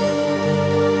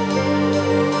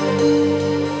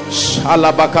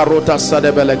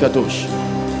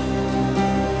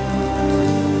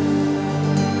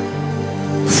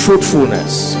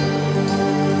 Fruitfulness.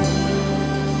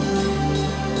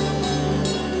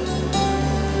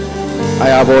 I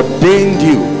have ordained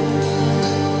you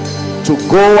to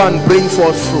go and bring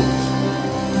forth fruit.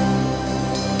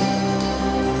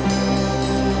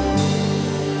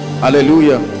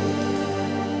 Hallelujah.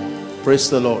 Praise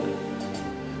the Lord.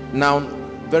 Now,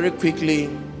 very quickly,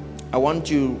 I want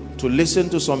you to listen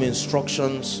to some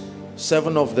instructions,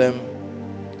 7 of them.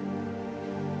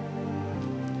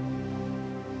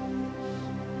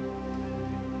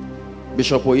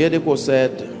 Bishop Oyedepo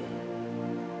said,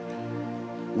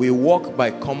 we walk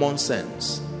by common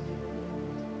sense,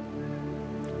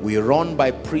 we run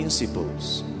by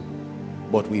principles,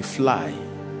 but we fly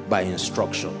by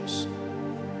instructions.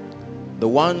 The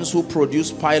ones who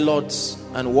produce pilots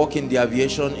and work in the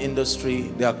aviation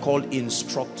industry, they are called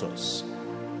instructors.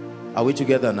 Are we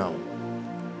together now?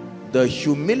 The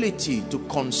humility to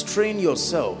constrain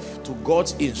yourself to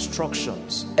God's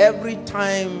instructions. Every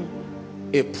time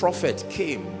a prophet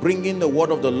came bringing the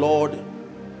word of the Lord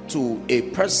to a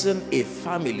person, a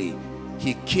family,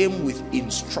 he came with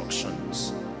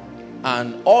instructions.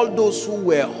 And all those who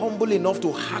were humble enough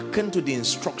to hearken to the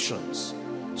instructions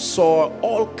saw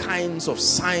all kinds of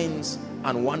signs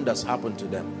and wonders happen to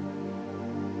them.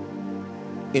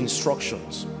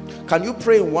 Instructions. Can you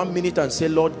pray in 1 minute and say,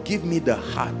 Lord, give me the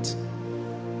heart.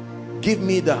 Give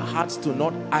me the heart to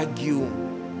not argue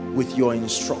with your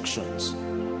instructions.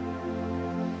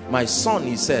 My son,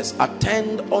 he says,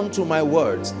 attend unto my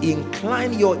words,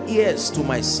 incline your ears to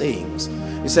my sayings.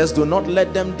 He says, do not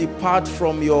let them depart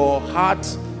from your heart.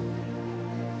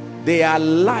 They are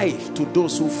life to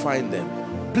those who find them.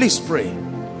 Please pray.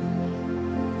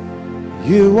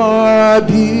 You are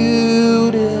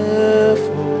beautiful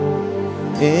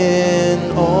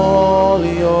in all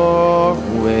your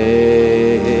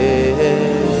ways.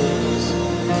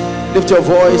 Lift your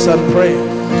voice and pray.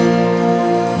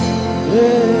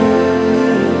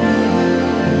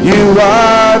 You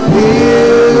are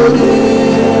beautiful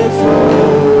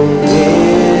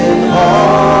in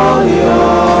all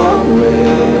your ways.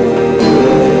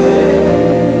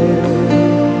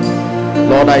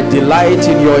 Lord, I delight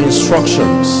in your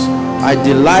instructions. I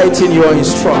delight in your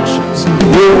instructions.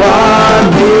 You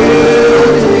are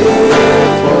beautiful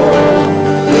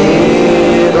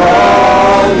in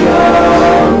all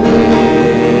your ways.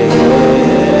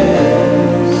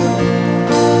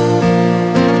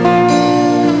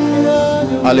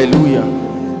 Hallelujah.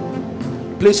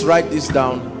 Please write this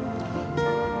down.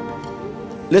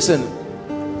 Listen,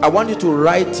 I want you to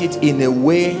write it in a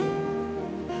way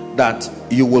that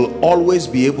you will always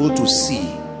be able to see.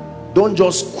 Don't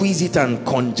just squeeze it and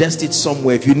congest it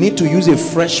somewhere. If you need to use a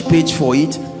fresh page for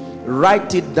it,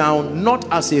 write it down, not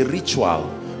as a ritual,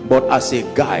 but as a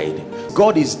guide.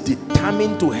 God is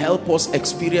determined to help us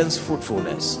experience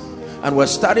fruitfulness. And we're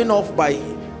starting off by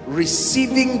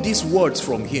receiving these words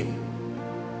from him.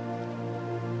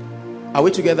 Are we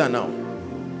together now?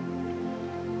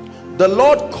 The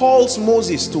Lord calls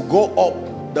Moses to go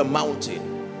up the mountain.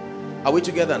 Are we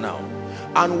together now?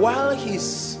 And while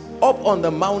he's up on the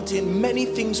mountain, many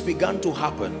things began to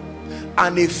happen.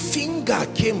 And a finger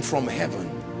came from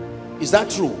heaven. Is that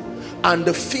true? And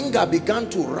the finger began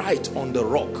to write on the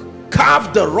rock,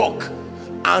 carved the rock,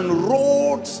 and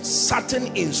wrote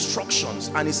certain instructions.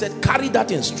 And he said, carry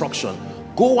that instruction,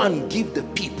 Go and give the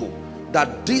people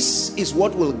that this is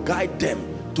what will guide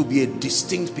them to be a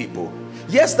distinct people.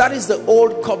 Yes, that is the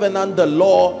old covenant, the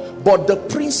law, but the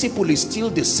principle is still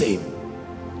the same.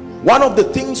 One of the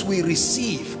things we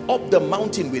receive up the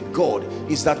mountain with God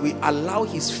is that we allow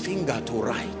his finger to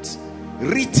write,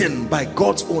 written by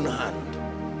God's own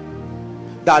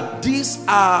hand, that these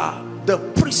are the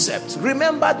precepts.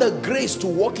 Remember, the grace to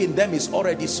walk in them is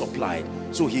already supplied,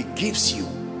 so he gives you,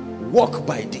 walk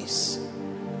by this.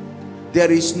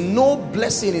 There is no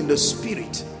blessing in the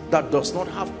spirit that does not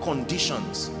have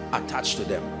conditions attached to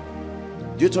them.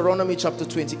 Deuteronomy chapter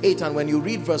 28, and when you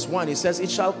read verse 1, it says, it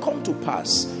shall come to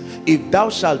pass, if thou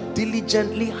shalt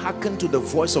diligently hearken to the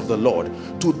voice of the Lord,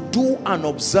 to do and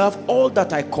observe all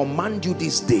that I command you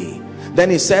this day,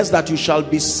 then it says that you shall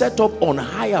be set up on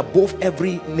high above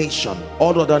every nation,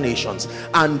 all other nations,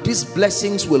 and these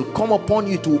blessings will come upon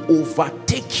you to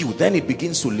overtake you. Then it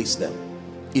begins to list them.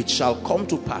 It shall come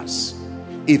to pass,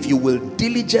 if you will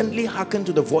diligently hearken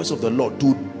to the voice of the Lord,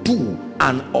 to do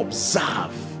and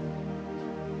observe.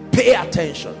 Pay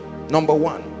attention. Number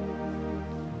one,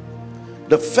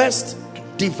 the first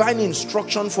divine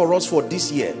instruction for us for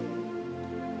this year: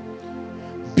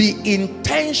 be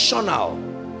intentional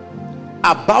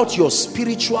about your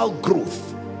spiritual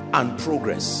growth and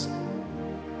progress.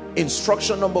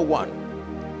 Instruction number one: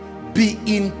 be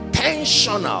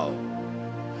intentional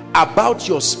about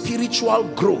your spiritual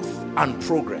growth and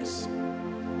progress.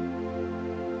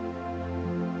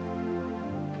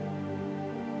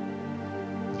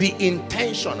 Be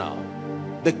intentional.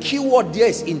 The key word there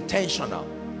is intentional.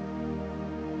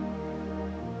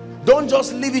 Don't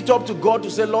just leave it up to God to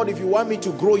say, Lord, if you want me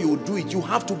to grow, you will do it. You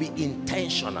have to be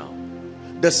intentional.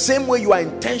 The same way you are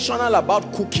intentional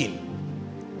about cooking.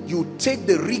 You take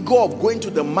the rigor of going to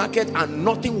the market and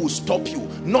nothing will stop you,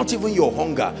 not even your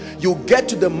hunger. You get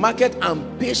to the market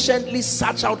and patiently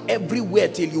search out everywhere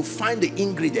till you find the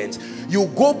ingredients. You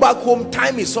go back home,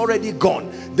 time is already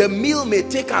gone. The meal may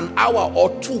take an hour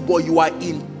or two, but you are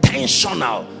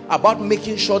intentional about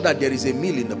making sure that there is a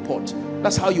meal in the pot.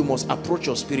 That's how you must approach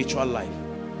your spiritual life.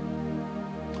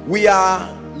 We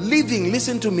are living,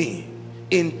 listen to me,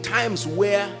 in times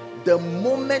where the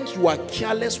moment you are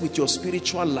careless with your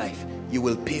spiritual life, you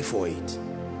will pay for it.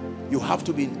 You have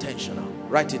to be intentional.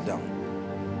 Write it down.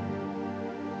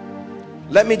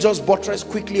 Let me just buttress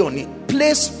quickly on it.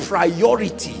 Place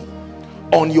priority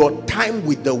on your time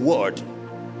with the word.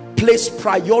 Place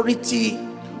priority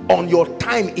on your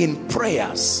time in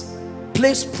prayers.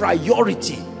 Place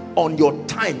priority on your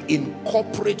time in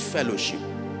corporate fellowship.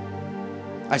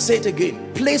 I say it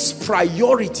again. Place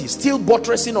priority, still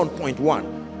buttressing on point one,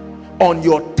 on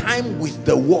your time with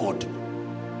the word,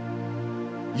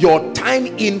 your time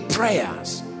in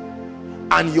prayers,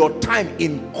 and your time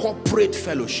in corporate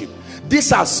fellowship.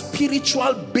 These are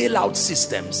spiritual bailout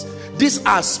systems. These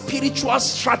are spiritual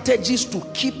strategies to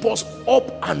keep us up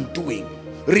and doing,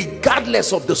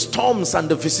 regardless of the storms and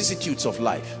the vicissitudes of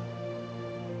life.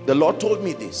 The Lord told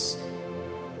me this.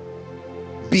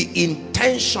 Be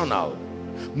intentional.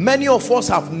 Many of us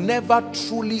have never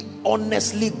truly,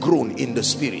 honestly grown in the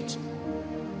spirit.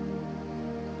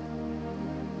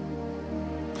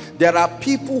 There are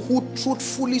people who,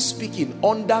 truthfully speaking,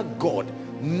 under God,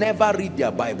 never read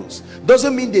their Bibles.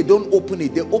 Doesn't mean they don't open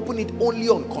it. They open it only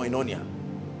on Koinonia.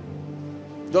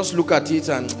 Just look at it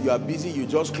and you are busy. You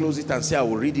just close it and say, I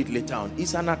will read it later on.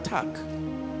 It's an attack.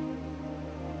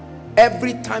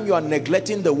 Every time you are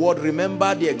neglecting the word,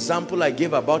 remember the example I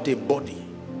gave about a body.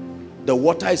 The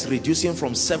water is reducing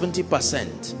from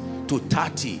 70% to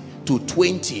 30 to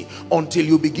 20 until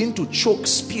you begin to choke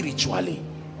spiritually.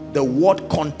 The word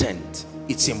content,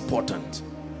 it's important.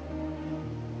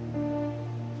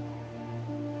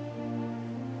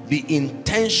 Be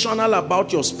intentional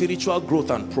about your spiritual growth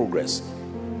and progress.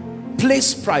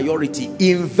 Place priority.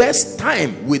 Invest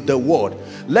time with the word.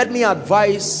 Let me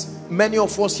advise many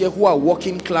of us here who are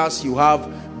working class, you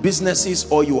have businesses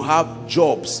or you have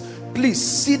jobs. Please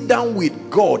sit down with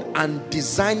God and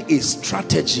design a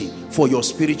strategy for your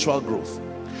spiritual growth.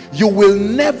 You will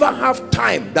never have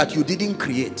time that you didn't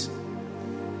create.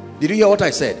 Did you hear what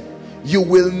I said? You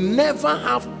will never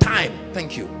have time,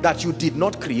 thank you, that you did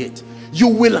not create. You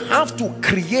will have to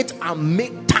create and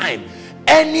make time.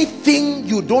 Anything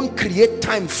you don't create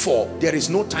time for, there is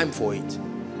no time for it.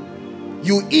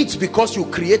 You eat because you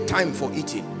create time for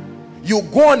eating. You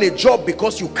go on a job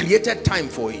because you created time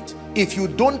for it. If you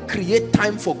don't create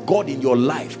time for God in your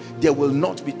life, there will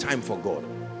not be time for God.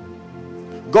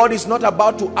 God is not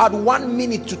about to add 1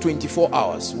 minute to 24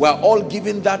 hours. We're all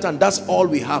given that, and that's all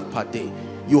we have per day.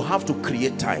 You have to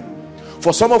create time.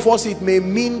 For some of us, it may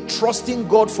mean trusting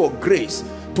God for grace,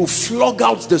 to flog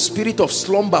out the spirit of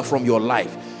slumber from your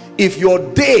life. If your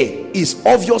day is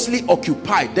obviously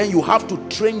occupied, then you have to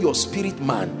train your spirit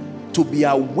man to be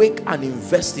awake and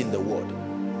invest in the word.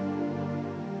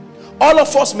 All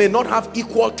of us may not have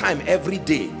equal time every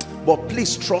day, but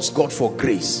please trust God for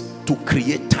grace to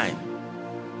create time.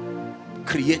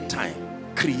 Create time,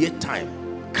 create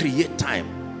time, create time.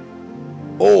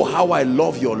 Oh, how I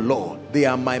love your law. They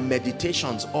are my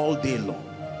meditations all day long.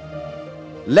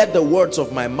 Let the words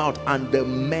of my mouth and the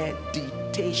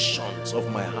meditations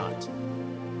of my heart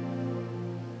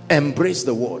embrace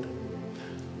the word.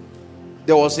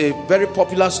 There was a very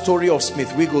popular story of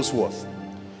Smith Wigglesworth.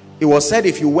 It was said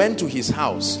if you went to his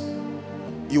house,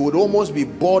 you would almost be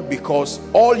bored because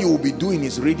all you will be doing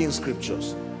is reading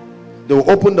scriptures. They will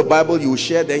open the Bible, you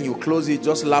share, then you close it,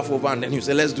 just laugh over, and then you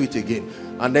say, let's do it again.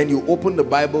 And then you open the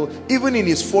Bible. Even in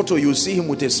his photo, you see him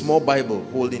with a small Bible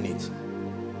holding it.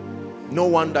 No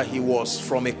wonder he was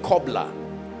from a cobbler,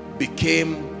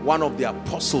 became one of the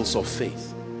apostles of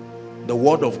faith. The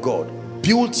word of God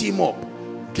built him up,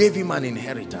 gave him an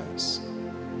inheritance.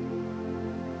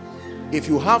 If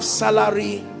you have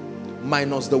salary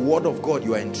minus the word of God,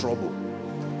 you are in trouble.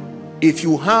 If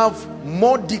you have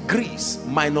more degrees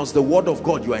minus the word of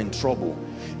God, you are in trouble.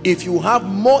 If you have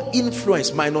more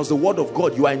influence minus the word of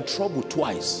God, you are in trouble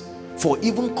twice. For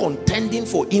even contending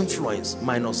for influence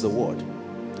minus the word.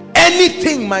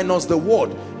 Anything minus the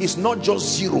word is not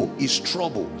just zero, it's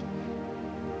trouble.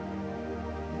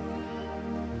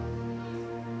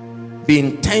 Be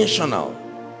intentional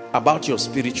about your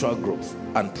spiritual growth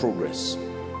and progress.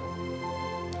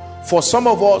 For some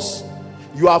of us,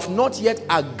 you have not yet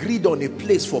agreed on a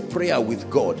place for prayer with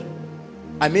God.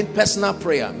 I mean personal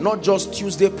prayer, not just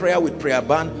Tuesday prayer with prayer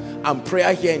band and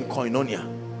prayer here in Koinonia.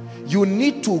 You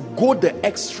need to go the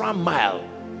extra mile.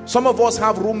 Some of us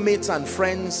have roommates and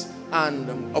friends,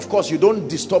 and of course you don't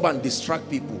disturb and distract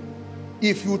people.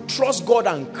 If you trust God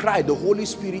and cry, the Holy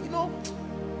Spirit, you know,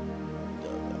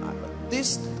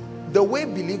 the way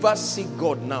believers seek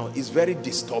God now is very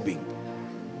disturbing.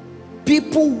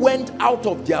 People went out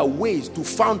of their ways to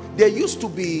found. There used to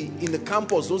be in the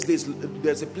campus those days,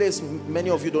 there's a place many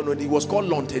of you don't know, it was called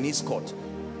Lawn Tennis Court.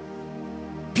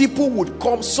 People would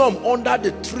come, some under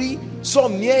the tree,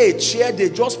 some near a chair. They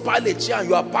just pile a chair and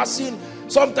you are passing.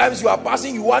 Sometimes you are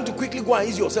passing, you want to quickly go and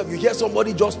ease yourself. You hear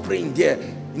somebody just praying there.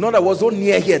 In other words, don't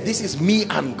near here. This is me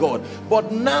and God.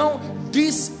 But now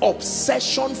this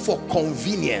obsession for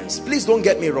convenience, please don't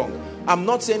get me wrong. I'm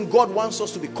not saying God wants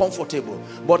us to be comfortable,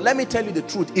 but let me tell you the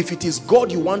truth. If it is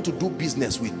God you want to do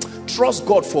business with, trust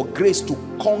God for grace to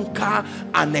conquer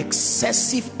an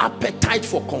excessive appetite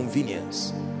for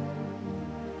convenience.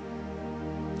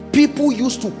 People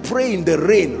used to pray in the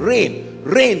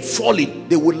rain falling.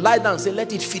 They would lie down and say,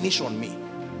 let it finish on me.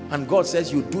 And God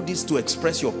says, you do this to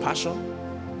express your passion?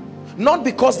 Not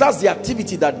because that's the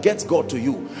activity that gets God to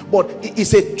you, but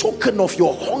it's a token of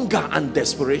your hunger and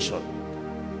desperation.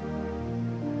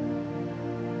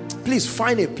 Please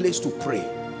find a place to pray.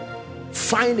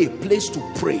 Find a place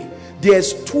to pray.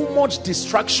 There's too much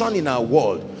distraction in our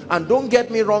world. And don't get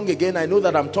me wrong again, I know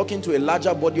that I'm talking to a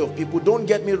larger body of people. Don't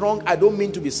get me wrong, I don't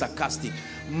mean to be sarcastic.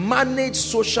 Manage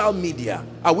social media.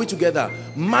 Are we together?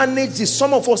 Manage this.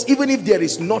 Some of us, even if there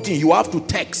is nothing, you have to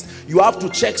text, you have to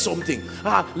check something.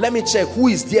 Let me check who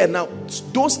is there now.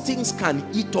 Those things can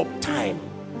eat up time.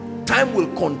 Time will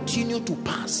continue to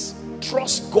pass.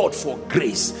 Trust God for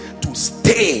grace to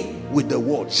stay with the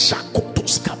word.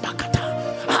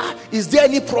 Is there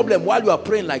any problem while you are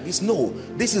praying like this? No.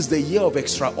 This is the year of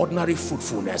extraordinary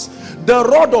fruitfulness. The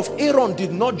rod of Aaron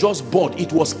did not just bud,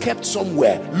 it was kept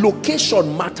somewhere.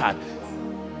 Location mattered.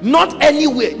 Not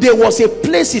anywhere. There was a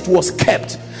place it was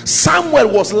kept. Samuel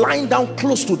was lying down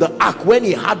close to the ark when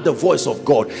he heard the voice of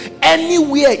God.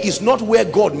 Anywhere is not where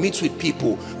God meets with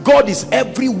people. God is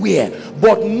everywhere,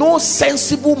 but no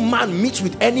sensible man meets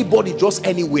with anybody just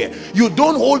anywhere. You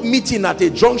don't hold meeting at a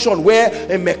junction where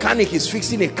a mechanic is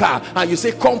fixing a car and you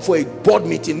say come for a board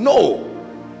meeting. No.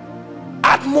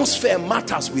 Atmosphere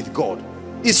matters with God.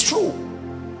 It's true.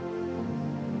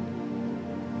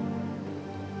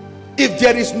 If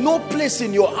there is no place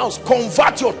in your house,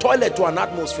 convert your toilet to an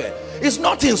atmosphere. It's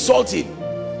not insulting.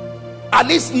 At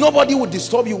least nobody will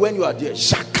disturb you when you are there.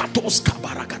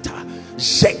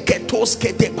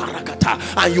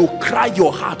 And you cry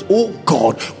your heart, oh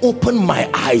God, open my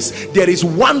eyes. There is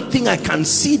one thing I can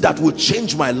see that will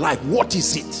change my life. What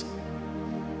is it?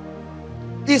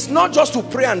 It's not just to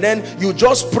pray and then you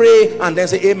just pray and then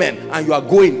say amen and you are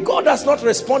going. God has not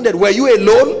responded. Were you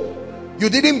alone? You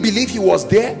didn't believe he was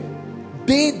there?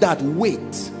 They that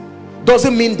wait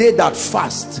doesn't mean they that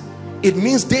fast. It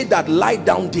means they that lie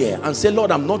down there and say,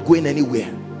 Lord, I'm not going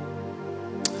anywhere.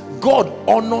 God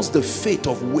honors the faith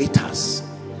of waiters.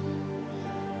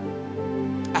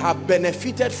 I have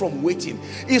benefited from waiting.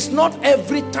 It's not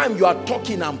every time you are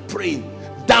talking and praying.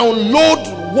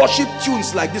 Download worship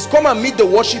tunes like this. Come and meet the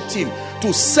worship team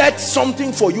to set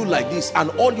something for you like this,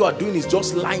 and all you are doing is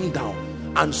just lying down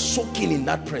and soaking in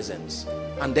that presence.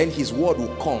 And then his word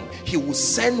will come. He will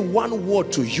send one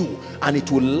word to you and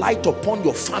it will light upon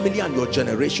your family and your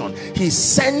generation. He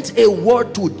sent a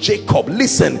word to Jacob.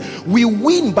 Listen, we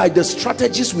win by the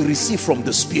strategies we receive from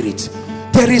the Spirit.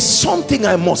 There is something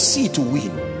I must see to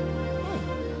win.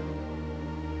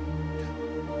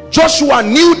 Joshua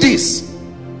knew this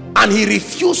and he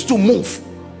refused to move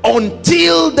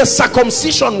until the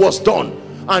circumcision was done.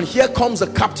 And here comes the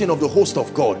captain of the host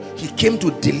of God. He came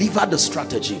to deliver the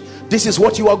strategy. This is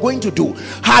what you are going to do.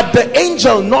 Had the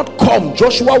angel not come,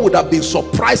 Joshua would have been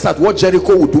surprised at what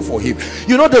Jericho would do for him.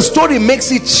 You know, the story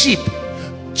makes it cheap.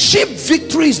 Cheap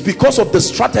victories because of the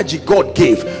strategy God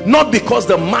gave, not because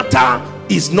the matter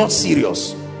is not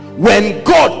serious. When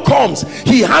God comes,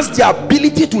 he has the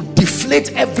ability to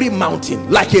deflate every mountain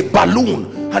like a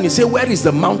balloon. And you say, where is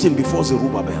the mountain before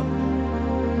Zerubbabel?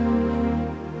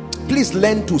 Please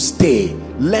learn to stay.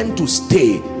 Learn to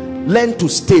stay. Learn to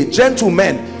stay.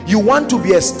 Gentlemen, you want to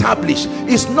be established.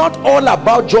 It's not all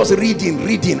about just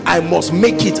reading. I must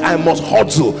make it. I must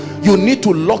hustle. You need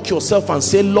to lock yourself and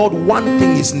say, Lord, one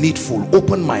thing is needful.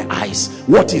 Open my eyes.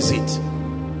 What is it?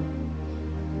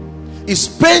 It's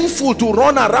painful to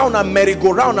run around and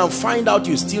merry-go-round and find out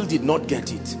you still did not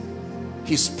get it.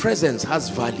 His presence has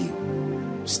value.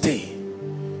 Stay.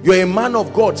 You're a man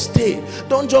of God. Stay.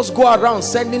 Don't just go around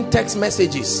sending text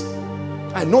messages.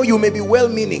 I know you may be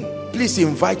well-meaning. Please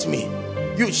invite me.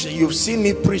 You've seen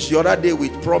me preach the other day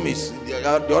with Promise.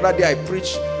 The other day I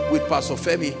preached with Pastor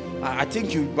Femi. I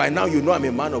think you by now you know I'm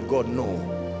a man of God. No.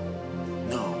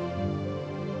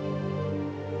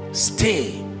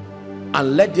 Stay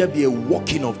and let there be a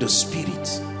walking of the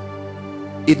Spirit.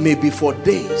 It may be for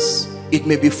days, it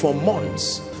may be for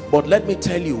months, but let me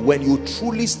tell you, when you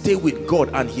truly stay with God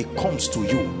and he comes to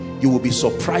you, you will be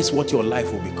surprised what your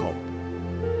life will become.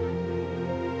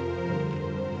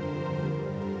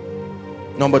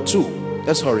 Number 2,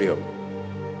 let's hurry up.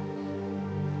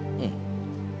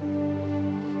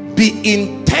 Be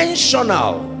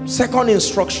intentional, second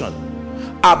instruction,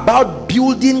 about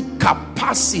building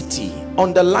capacity.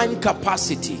 Underline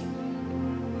capacity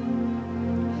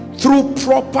through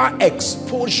proper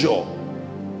exposure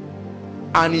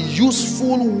and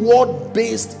useful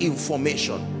word-based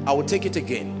information. I will take it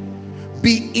again.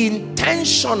 Be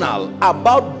intentional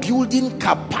about building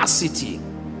capacity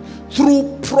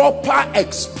through proper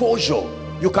exposure.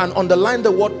 You can underline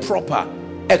the word proper.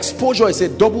 Exposure is a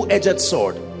double-edged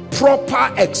sword.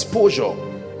 Proper exposure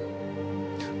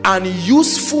and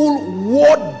useful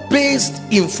word-based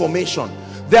information.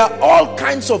 There are all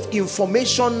kinds of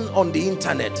information on the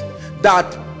internet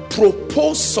that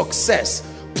propose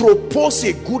success, propose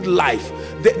a good life.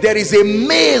 There is a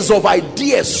maze of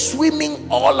ideas swimming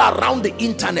all around the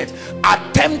internet,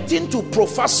 attempting to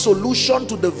profess solution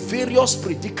to the various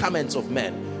predicaments of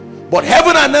men. But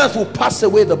heaven and earth will pass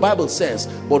away, the Bible says,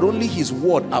 but only his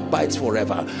word abides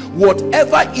forever.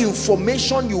 Whatever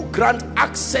information you grant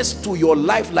access to your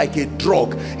life like a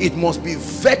drug, it must be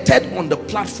vetted on the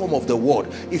platform of the word.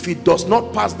 If it does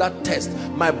not pass that test,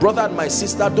 my brother and my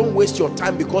sister, don't waste your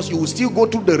time, because you will still go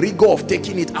through the rigor of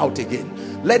taking it out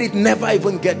again. Let it never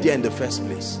even get there in the first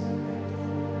place.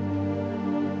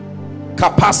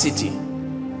 Capacity.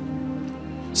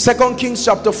 2 Kings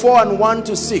chapter 4 and 1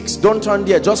 to 6. Don't turn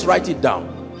there, just write it down.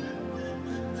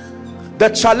 The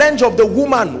challenge of the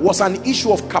woman was an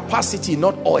issue of capacity,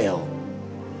 not oil.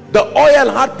 The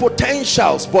oil had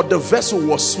potentials, but the vessel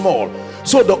was small.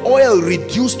 So the oil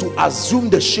reduced to assume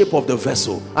the shape of the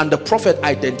vessel. And the prophet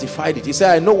identified it. He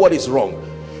said, I know what is wrong.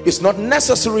 It's not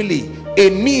necessarily a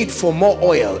need for more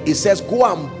oil. He says, go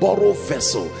and borrow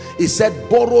vessel. He said,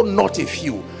 borrow not a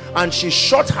few. And she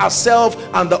shut herself,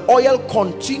 and the oil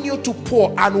continued to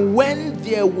pour. And when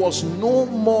there was no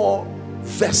more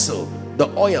vessel, the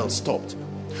oil stopped.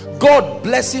 God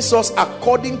blesses us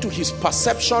according to his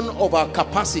perception of our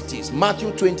capacities.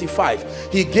 Matthew 25,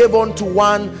 he gave unto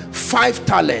one 5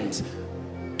 talents,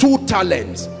 2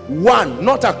 talents, 1,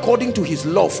 not according to his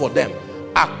love for them,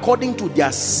 according to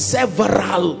their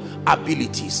several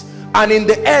abilities. And in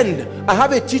the end, I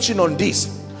have a teaching on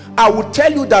this. I will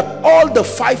tell you that all the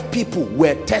 5 people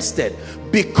were tested,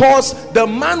 because the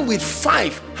man with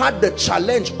 5 had the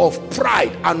challenge of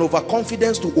pride and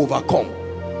overconfidence to overcome.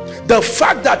 The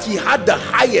fact that he had the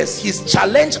highest, his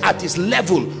challenge at his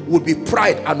level would be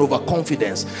pride and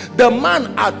overconfidence. The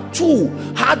man at 2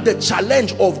 had the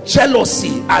challenge of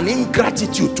jealousy and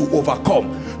ingratitude to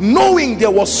overcome. Knowing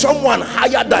there was someone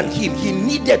higher than him, he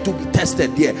needed to be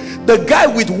tested there. The guy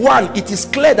with 1, it is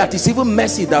clear that it's even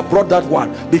mercy that brought that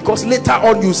one, because later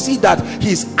on you see that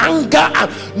his anger,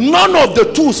 and none of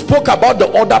the 2 spoke about the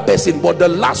other person, but the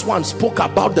last one spoke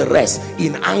about the rest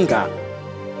in anger.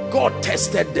 God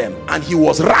tested them and he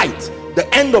was right. The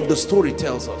end of the story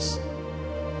tells us.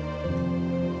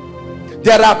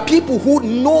 There are people who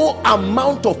no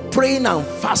amount of praying and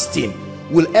fasting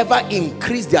will ever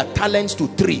increase their talents to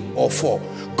 3 or 4.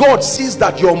 God sees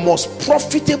that your most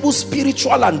profitable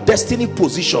spiritual and destiny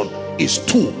position is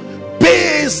 2,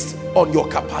 based on your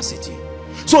capacity.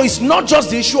 So it's not just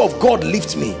the issue of God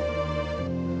lift me.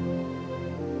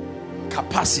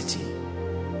 Capacity.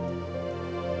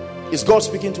 Is God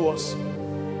speaking to us?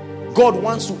 God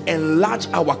wants to enlarge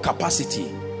our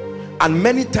capacity, and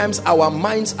many times our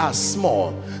minds are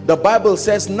small. The Bible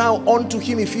says, now unto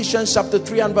him, Ephesians chapter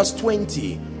 3 and verse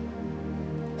 20,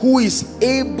 who is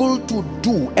able to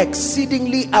do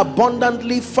exceedingly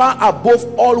abundantly far above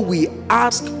all we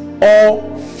ask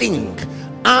or think.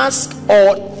 Ask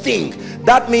or think.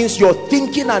 That means your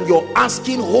thinking and your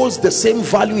asking holds the same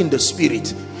value in the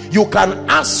spirit. You can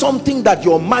ask something that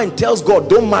your mind tells God,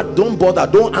 don't bother,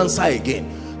 don't answer again.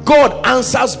 God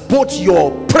answers both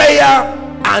your prayer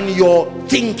and your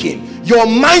thinking. Your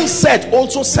mindset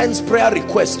also sends prayer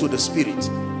requests to the spirit.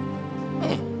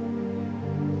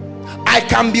 I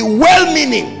can be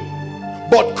well-meaning,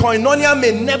 but koinonia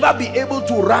may never be able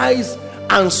to rise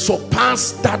and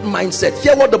surpass that mindset.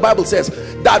 Hear what the Bible says,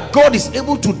 that God is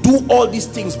able to do all these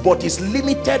things, but is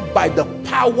limited by the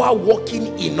power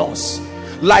working in us.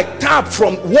 Like tap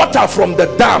from water from the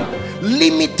dam,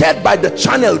 limited by the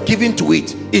channel given to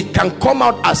it. It can come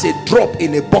out as a drop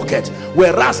in a bucket,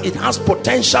 whereas it has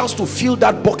potentials to fill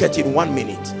that bucket in 1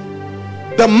 minute.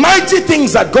 The mighty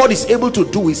things that God is able to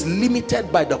do is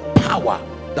limited by the power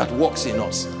that works in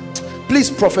us.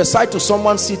 Please prophesy to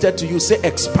someone seated to you. Say,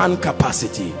 expand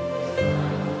capacity.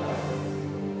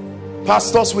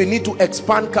 Pastors, we need to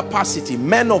expand capacity.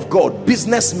 Men of God,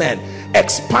 businessmen,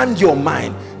 expand your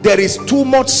mind. There is too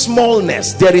much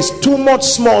smallness. There is too much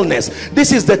smallness.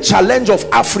 This is the challenge of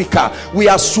Africa. We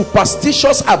are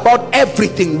superstitious about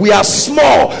everything. We are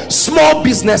small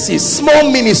businesses,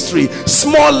 small ministry,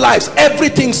 small lives,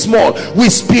 everything small. We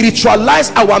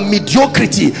spiritualize our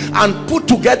mediocrity and put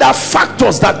together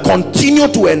factors that continue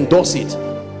to endorse it.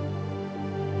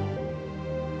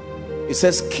 It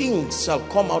says, kings shall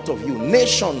come out of you,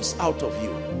 nations out of you.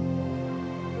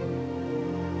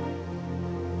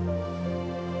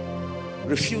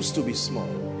 Refuse to be small.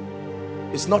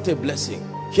 It's not a blessing.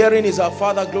 Herein is our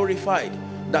Father glorified,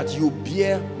 that you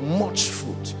bear much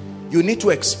fruit. You need to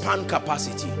expand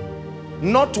capacity,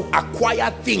 not to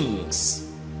acquire things.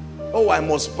 Oh, I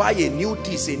must buy a new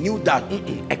this, a new that.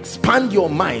 Expand your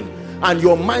mind, and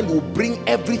your mind will bring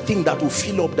everything that will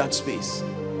fill up that space.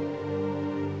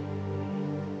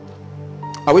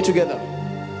 Are we together?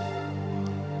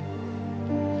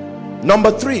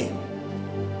 Number 3,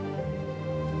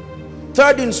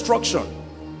 third instruction,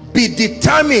 be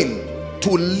determined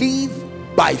to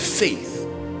live by faith.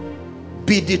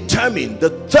 Be determined.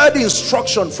 The third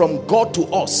instruction from God to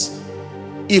us,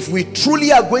 if we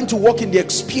truly are going to walk in the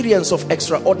experience of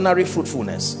extraordinary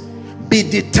fruitfulness, be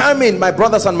determined, my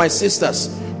brothers and my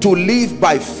sisters, to live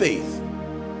by faith.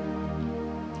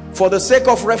 For the sake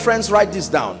of reference, write this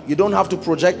down. You don't have to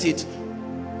project it.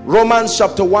 Romans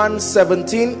chapter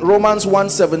 1:17, Romans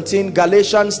 1:17,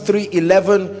 Galatians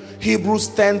 3:11, Hebrews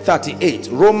 10:38.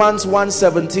 Romans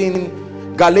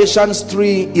 1:17, Galatians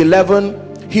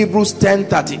 3:11, Hebrews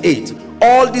 10:38.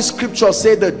 All these scriptures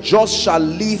say the just shall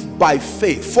live by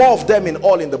faith. 4 of them in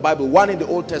all in the Bible, 1 in the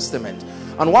Old Testament.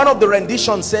 And one of the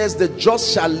renditions says the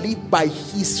just shall live by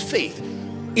his faith.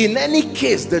 In any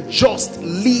case, the just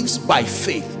lives by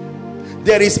faith.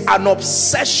 There is an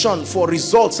obsession for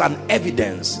results and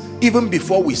evidence even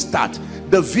before we start.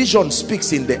 The vision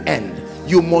speaks in the end.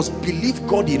 You must believe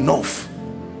God enough.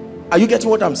 Are you getting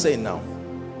what I'm saying now?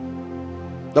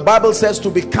 The Bible says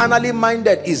to be carnally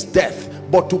minded is death,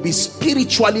 but to be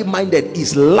spiritually minded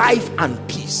is life and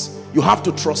peace. You have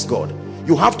to trust God.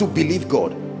 You have to believe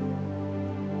God.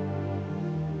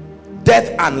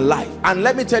 Death and life. And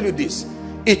let me tell you this,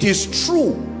 it is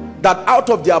true that out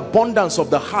of the abundance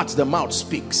of the heart the mouth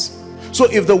speaks. So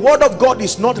if the word of God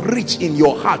is not rich in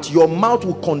your heart, your mouth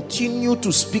will continue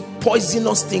to speak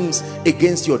poisonous things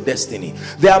against your destiny.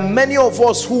 There are many of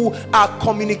us who our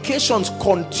communications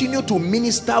continue to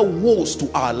minister woes to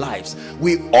our lives.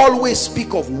 We always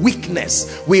speak of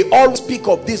weakness. We all speak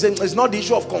of this. And it's not the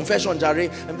issue of confession, Jerry.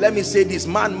 And let me say this,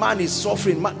 man is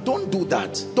suffering. Don't do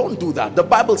that. Don't do that. The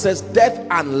Bible says death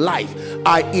and life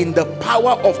are in the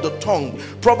power of the tongue.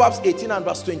 Proverbs 18 and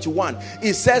verse 21.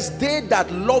 It says, they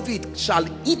that love it shall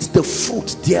eat the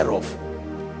fruit thereof.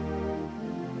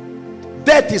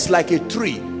 Death is like a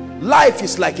tree. Life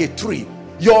is like a tree.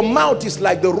 Your mouth is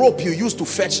like the rope you use to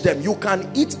fetch them. You can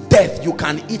eat death, you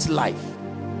can eat life.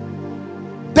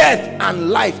 Death and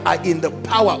life are in the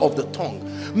power of the tongue.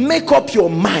 Make up your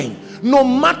mind. No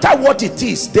matter what it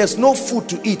is, there's no food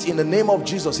to eat. In the name of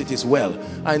Jesus, it is well.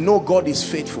 I know God is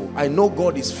faithful. I know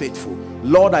God is faithful.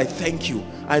 Lord, I thank you.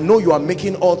 I know you are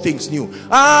making all things new.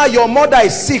 Your mother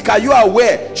is sick. Are you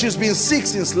aware? She's been sick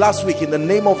since last week. In the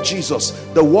name of Jesus,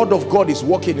 the word of God is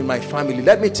working in my family.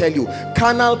 Let me tell you,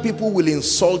 carnal people will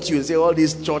insult you and say, all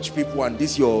these church people and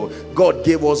this your God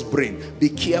gave us brain. Be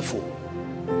careful.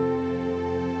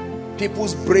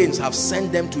 People's brains have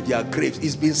sent them to their graves.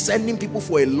 It's been sending people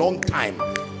for a long time.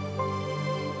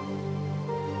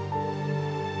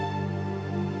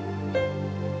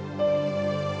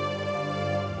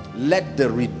 Let the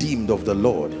redeemed of the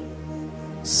Lord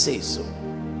say so.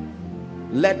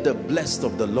 Let the blessed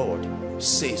of the Lord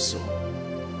say so.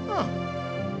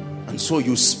 And so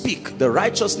you speak the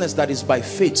righteousness that is by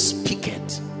faith. Speak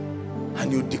it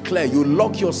and you declare. You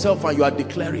lock yourself and you are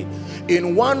declaring.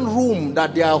 In one room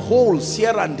that there are holes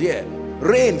here and there,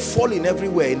 rain falling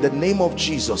everywhere. In the name of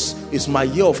Jesus, is my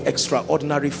year of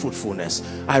extraordinary fruitfulness.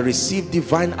 I receive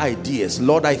divine ideas.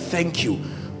 Lord, I thank you.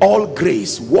 All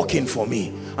grace working for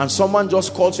me. And someone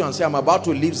just calls you and say, I'm about to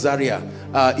leave Zaria.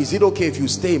 Is it okay if you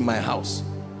stay in my house?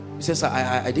 He says,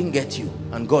 I didn't get you.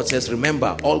 And God says,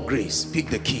 remember, all grace, pick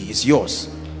the key, it's yours.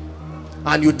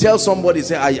 And you tell somebody,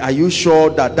 say, are you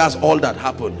sure that that's all that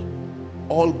happened?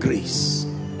 All grace,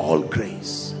 all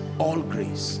grace, all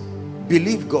grace.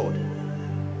 Believe God.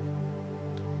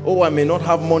 Oh, I may not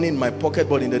have money in my pocket,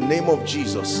 but in the name of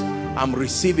Jesus, I'm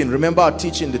receiving. Remember our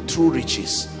teaching, the true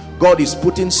riches. God is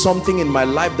putting something in my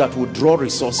life that will draw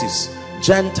resources.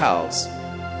 Gentiles,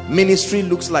 ministry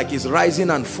looks like it's rising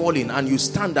and falling, and you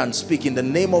stand and speak in the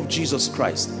name of Jesus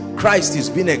Christ. Christ is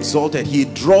being exalted. He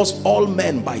draws all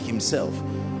men by himself.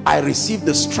 I receive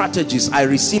the strategies. I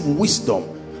receive wisdom.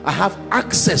 I have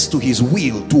access to his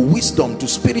will, to wisdom, to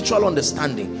spiritual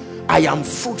understanding. I am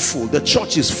fruitful. The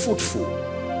church is fruitful.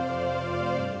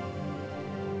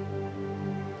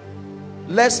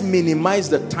 Let's minimize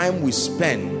the time we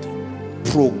spend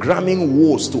programming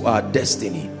woes to our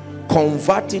destiny.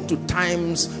 Convert it to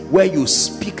times where you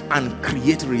speak and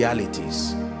create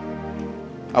realities.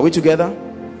 Are we together?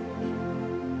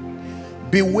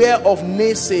 Beware of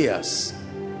naysayers.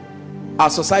 Our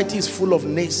society is full of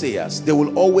naysayers. They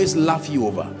will always laugh you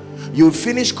over. You'll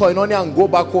finish koinonia and go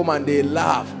back home and they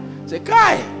laugh. Say,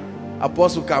 Kai,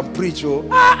 apostle can preach.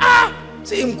 Oh,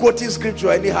 see him quoting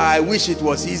scripture anyhow. I wish it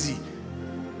was easy.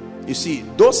 You see,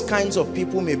 those kinds of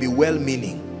people may be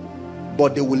well-meaning,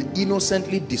 but they will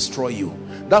innocently destroy you.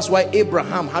 That's why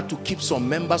Abraham had to keep some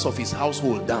members of his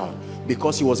household down,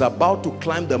 because he was about to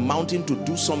climb the mountain to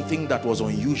do something that was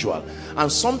unusual. And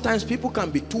sometimes people can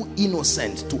be too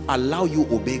innocent to allow you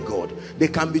obey God. They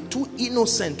can be too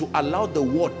innocent to allow the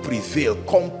word prevail.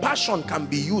 Compassion can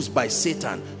be used by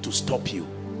Satan to stop you.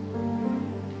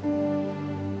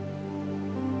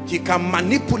 He can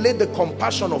manipulate the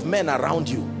compassion of men around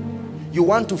you. You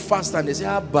want to fast and they say,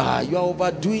 Abba, you are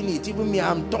overdoing it. Even me,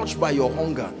 I'm touched by your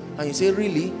hunger. And you say,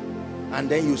 really? And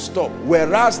then you stop.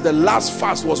 Whereas the last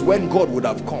fast was when God would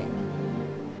have come.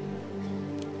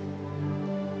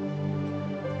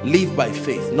 Live by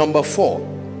faith. Number 4.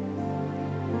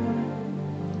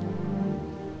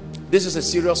 This is a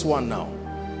serious one now.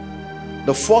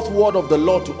 The fourth word of the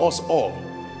Lord to us all.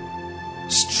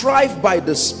 Strive by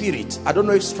the Spirit. I don't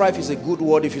know if strive is a good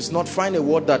word. If it's not, find a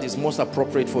word that is most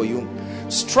appropriate for you.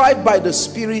 Strive by the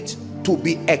Spirit to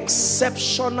be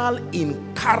exceptional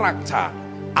in character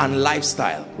and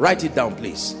lifestyle. Write it down,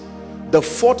 please. The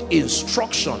fourth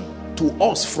instruction to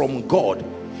us from God,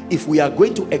 if we are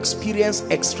going to experience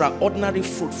extraordinary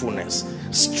fruitfulness,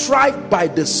 strive by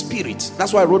the Spirit.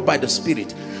 That's why I wrote by the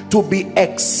Spirit. To be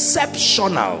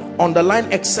exceptional, underline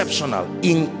exceptional,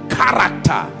 in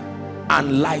character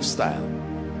and lifestyle.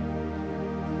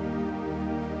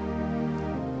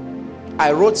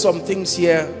 I wrote some things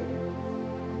here.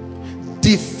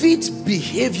 Defeat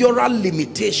behavioral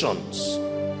limitations.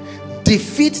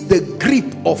 Defeat the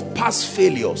grip of past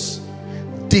failures.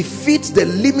 defeats the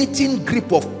limiting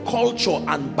grip of culture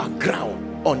and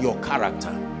background on your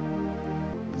character.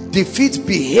 Defeats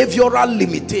behavioral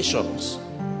limitations.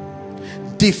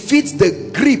 Defeats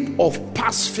the grip of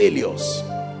past failures.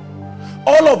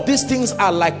 All of these things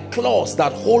are like claws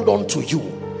that hold on to you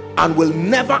and will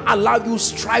never allow you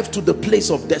strive to the place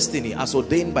of destiny as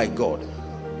ordained by God.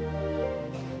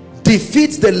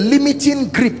 Defeats the limiting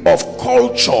grip of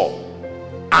culture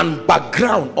and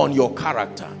background on your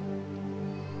character.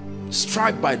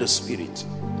 Strive by the Spirit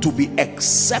to be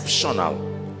exceptional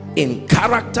in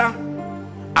character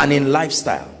and in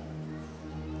lifestyle.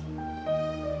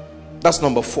 That's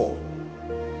number 4.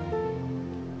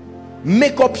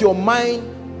 Make up your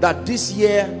mind that this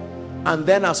year and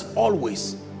then as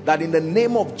always, that in the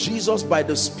name of Jesus, by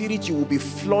the Spirit, you will be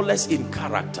flawless in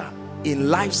character, in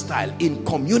lifestyle, in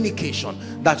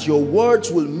communication, that your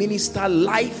words will minister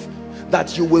life,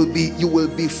 that you will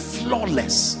be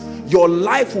flawless. Your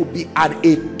life will be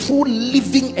a true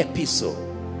living epistle.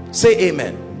 Say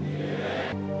amen.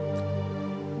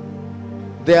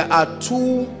 There are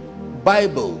 2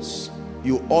 Bibles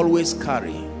you always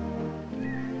carry.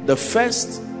 The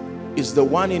first is the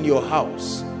one in your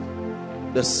house.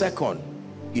 The second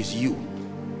is you.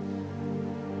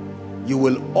 You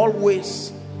will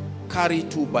always carry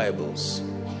 2 Bibles.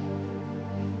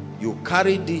 You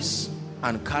carry this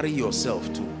and carry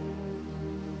yourself too.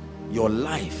 Your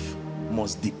life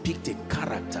must depict a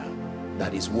character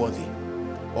that is worthy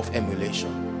of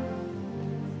emulation.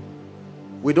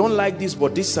 We don't like this,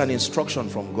 but this is an instruction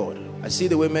from God. I see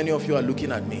the way many of you are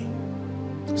looking at me.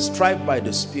 Strive by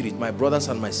the Spirit, my brothers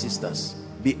and my sisters.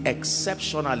 Be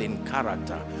exceptional in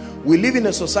character. We live in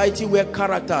a society where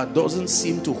character doesn't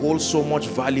seem to hold so much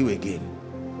value again.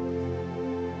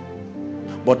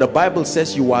 But the Bible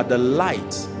says you are the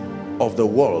light of the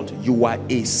world. You are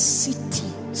a city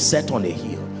set on a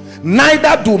hill.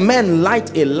 Neither do men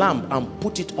light a lamp and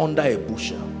put it under a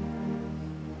bushel.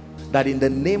 That in the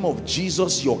name of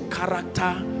Jesus, your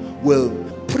character will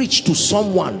preach to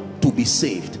someone to be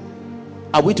saved.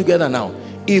 Are we together now?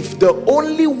 If the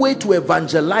only way to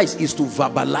evangelize is to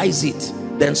verbalize it,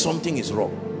 then something is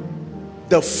wrong.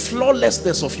 The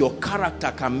flawlessness of your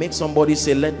character can make somebody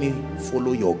say, let me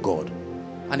follow your God.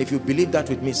 And if you believe that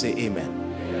with me, say amen.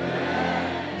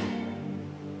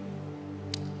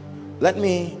 Let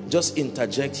me just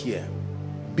interject here.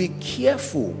 Be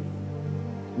careful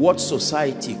what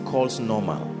society calls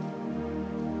normal.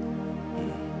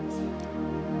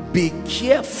 Be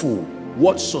careful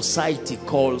what society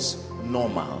calls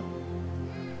normal.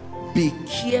 Be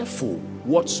careful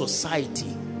what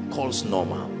society calls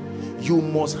normal. You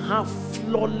must have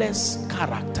flawless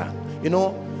character. You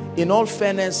know, in all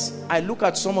fairness, I look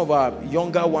at some of our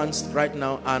younger ones right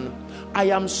now and I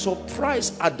am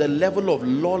surprised at the level of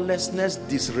lawlessness,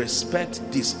 disrespect,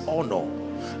 dishonor.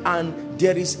 And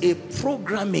there is a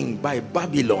programming by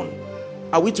Babylon.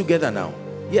 Are we together now?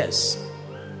 Yes.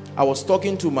 I was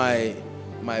talking to my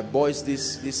boys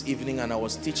this evening and I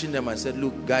was teaching them. I said,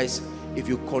 look guys, if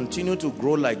you continue to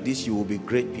grow like this, you will be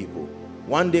great people.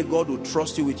 One day God will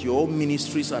trust you with your own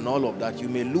ministries and all of that. You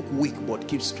may look weak, but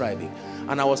keep striving.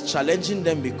 And I was challenging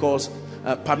them because,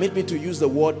 permit me to use the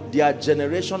word, their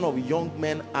generation of young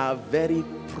men are very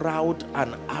proud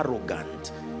and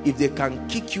arrogant. If they can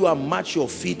kick you and match your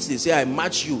feet, they say, I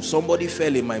match you. Somebody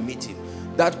fell in my meeting.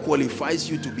 That qualifies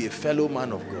you to be a fellow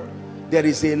man of God. There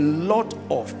is a lot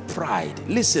of pride.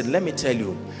 Listen, let me tell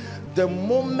you, the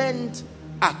moment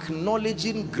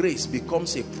acknowledging grace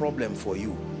becomes a problem for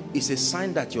you, it's a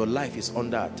sign that your life is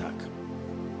under attack.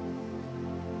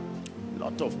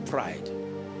 Lot of pride.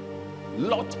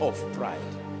 Lot of pride.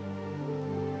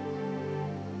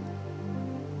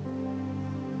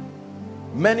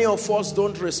 Many of us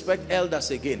don't respect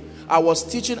elders again. I was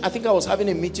teaching, I think I was having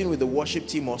a meeting with the worship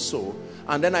team or so,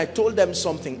 and then I told them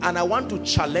something, and I want to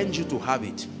challenge you to have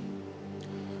it.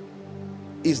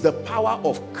 Is the power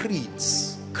of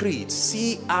creeds. Creed,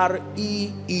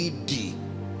 C-R-E-E-D.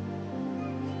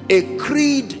 A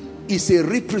creed is a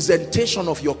representation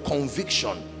of your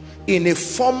conviction in a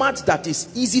format that is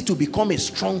easy to become a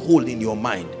stronghold in your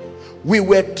mind. We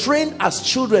were trained as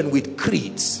children with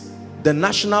creeds. The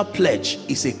national pledge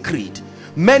is a creed.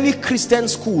 Many Christian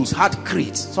schools had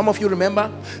creeds. Some of you remember?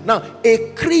 Now,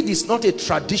 a creed is not a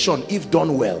tradition if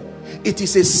done well. It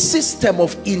is a system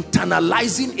of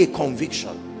internalizing a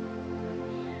conviction.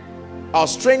 I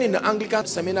was trained in the Anglican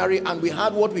seminary and we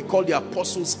had what we call the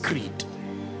Apostles' Creed.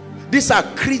 These are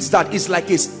creeds that is like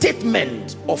a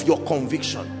statement of your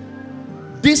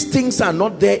conviction. These things are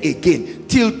not there again.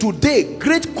 Till today,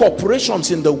 great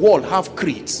corporations in the world have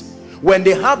creeds. When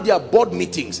they have their board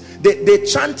meetings, they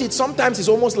chant it. Sometimes it's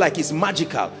almost like it's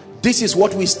magical. This is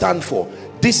what we stand for.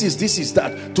 This is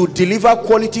that. To deliver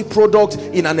quality products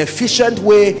in an efficient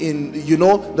way, in, you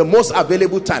know, the most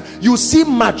available time. You see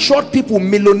matured people,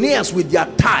 millionaires with their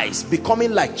ties,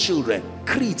 becoming like children.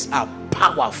 Creeds are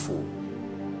powerful.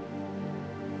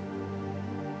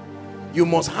 You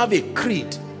must have a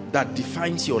creed that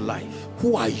defines your life.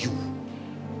 Who are you?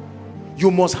 You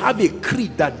must have a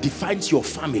creed that defines your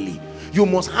family. You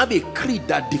must have a creed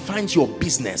that defines your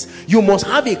business. You must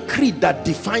have a creed that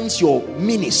defines your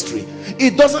ministry.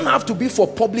 It doesn't have to be for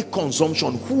public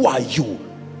consumption. Who are you?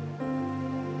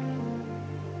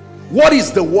 What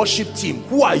is the worship team?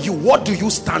 Who are you? What do you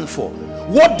stand for?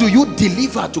 What do you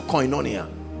deliver to Koinonia?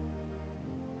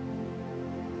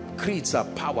 Creeds are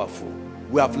powerful.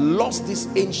 We have lost this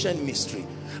ancient mystery,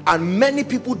 and many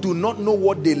people do not know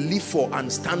what they live for and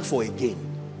stand for again.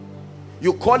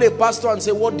 You call a pastor and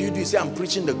say, what do you do? You say, I'm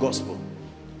preaching the gospel.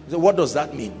 You say, what does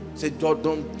that mean? You say,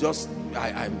 don't just,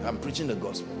 I'm preaching the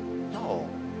gospel. No.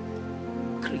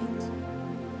 Creed.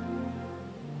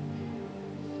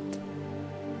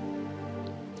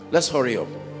 Let's hurry up.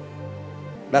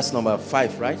 That's number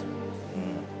 5, right?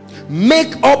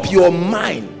 Make up your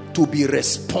mind to be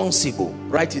responsible.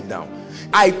 Write it down.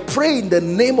 I pray in the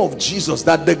name of Jesus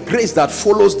that the grace that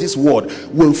follows this word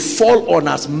will fall on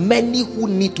as many who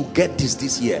need to get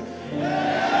this year.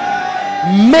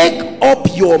 Make up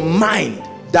your mind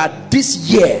that this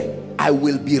year I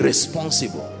will be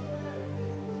responsible.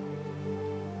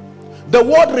 The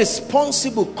word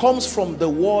responsible comes from the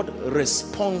word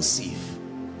responsive.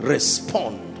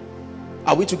 Respond.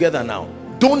 Are we together now?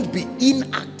 Don't be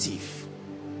inactive.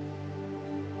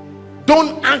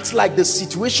 Don't act like the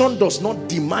situation does not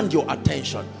demand your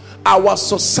attention. Our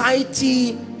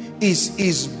society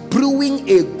is brewing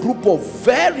a group of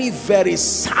very, very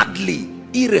sadly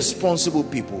irresponsible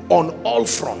people on all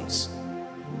fronts.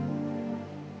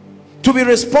 To be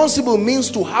responsible means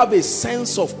to have a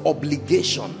sense of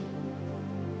obligation.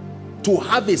 To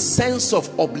have a sense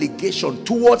of obligation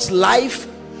towards life,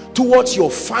 towards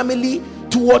your family,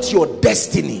 towards your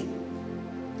destiny.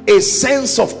 A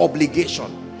sense of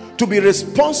obligation. To be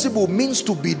responsible means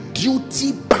to be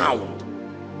duty bound.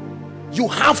 You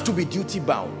have to be duty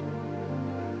bound.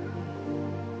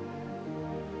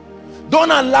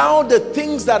 Don't allow the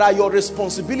things that are your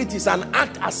responsibilities and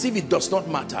act as if it does not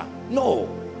matter. No.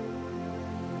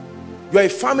 You're a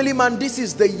family man. This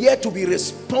is the year to be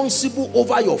responsible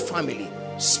over your family.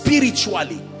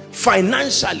 Spiritually,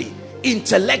 financially,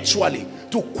 intellectually.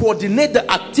 To coordinate the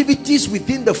activities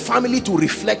within the family to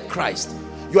reflect Christ.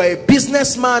 You are a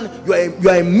businessman, you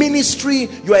are a ministry,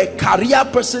 you are a career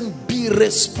person. Be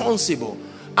responsible.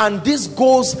 And this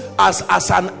goes as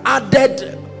an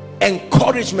added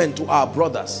encouragement to our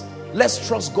brothers. Let's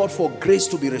trust God for grace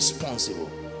to be responsible.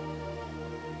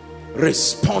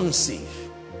 Responsive.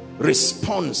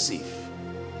 Responsive.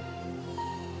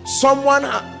 Someone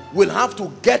will have to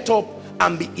get up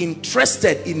and be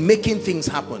interested in making things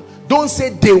happen. Don't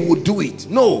say they will do it.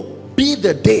 No, be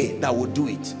the day that will do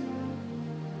it.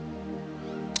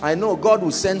 I know God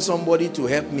will send somebody to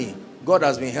help me. God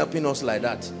has been helping us like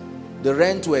that. The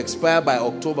rent will expire by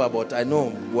October, but I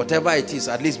know whatever it is,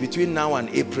 at least between now and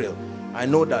April, I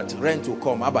know that rent will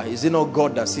come. Abba, is it not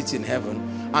God that sits in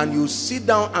heaven? And you sit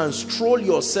down and stroll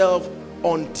yourself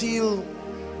until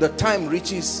the time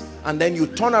reaches, and then you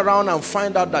turn around and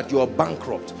find out that you are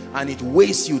bankrupt, and it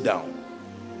weighs you down.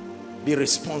 Be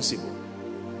responsible.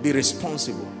 Be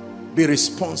responsible. Be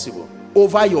responsible.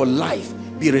 Over your life,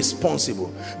 be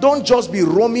responsible. Don't just be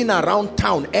roaming around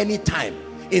town anytime.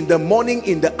 In the morning,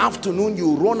 in the afternoon,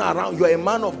 you run around. You are a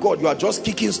man of God. You are just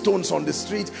kicking stones on the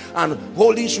street and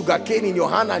holding sugar cane in your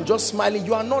hand and just smiling.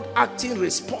 You are not acting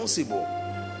responsible.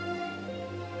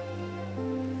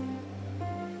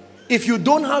 If you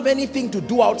don't have anything to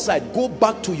do outside, go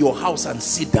back to your house and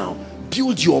sit down.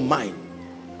 Build your mind.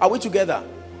 Are we together?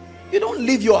 You don't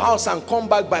leave your house and come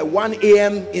back by 1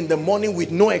 a.m. in the morning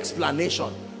with no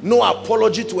explanation, no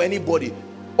apology to anybody.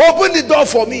 Open the door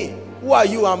for me. Who are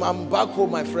you? I'm back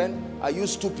home, my friend. Are you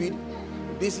stupid?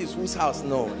 This is whose house?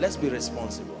 No, let's be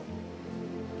responsible.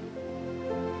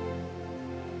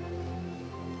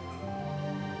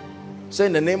 Say,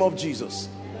 in the name of Jesus,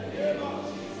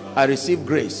 I receive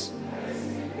grace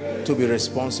to be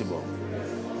responsible.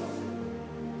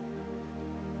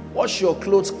 Wash your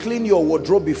clothes, clean your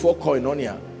wardrobe before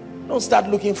Koinonia. Don't start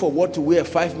looking for what to wear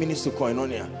 5 minutes to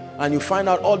Koinonia and you find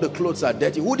out all the clothes are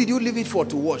dirty. Who did you leave it for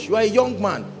to wash? You are a young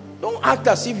man. Don't act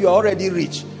as if you are already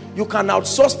rich. You can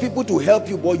outsource people to help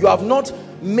you, but you have not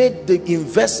made the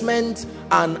investment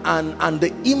and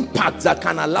the impact that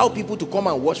can allow people to come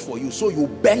and wash for you. So you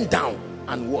bend down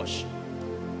and wash.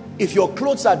 If your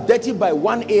clothes are dirty by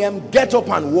 1 a.m., get up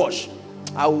and wash.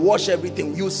 I'll wash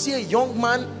everything. You see a young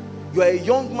man, you are a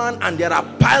young man and there are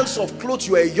piles of clothes.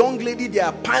 You are a young lady, there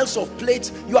are piles of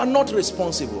plates. You are not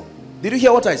responsible. Did you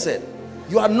hear what I said?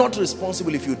 You are not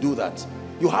responsible if you do that.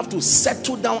 You have to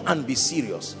settle down and be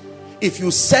serious. If you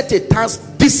set a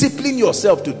task, discipline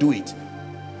yourself to do it.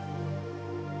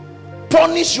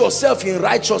 Punish yourself in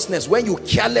righteousness when you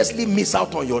carelessly miss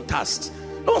out on your tasks.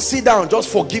 Don't sit down and just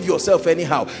forgive yourself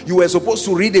anyhow. You were supposed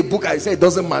to read a book and say it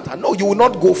doesn't matter. No, you will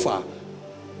not go far.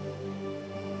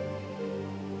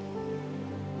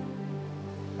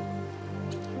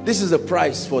 This is the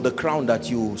price for the crown that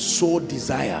you so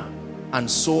desire and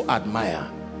so admire.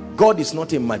 God is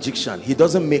not a magician. He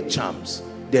doesn't make charms.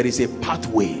 There is a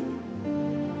pathway.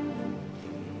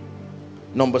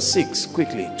 Number 6,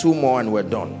 quickly, 2 more and we're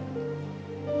done.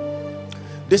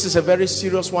 This is a very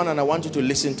serious one and I want you to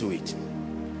listen to it.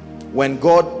 When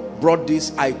God brought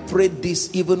this, I prayed this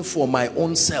even for my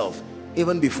own self,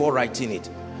 even before writing it.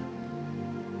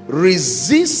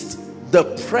 Resist the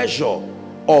pressure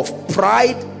of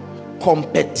pride,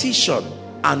 competition,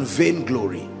 and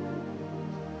vainglory.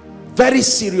 Very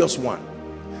serious one.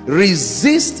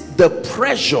 Resist the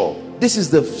pressure. This is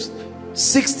the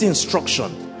 6th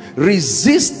instruction.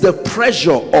 Resist the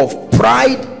pressure of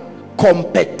pride,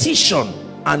 competition,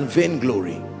 and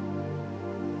vainglory.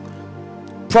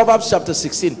 Proverbs chapter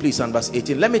 16, please, and verse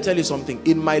 18. Let me tell you something.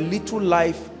 In my little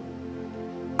life,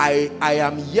 I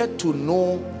am yet to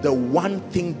know the one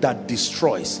thing that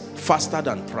destroys faster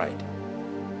than pride.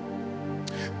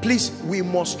 Please, we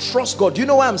must trust God. Do you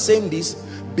know why I'm saying this?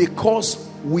 Because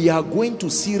we are going to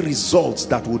see results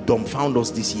that will dumbfound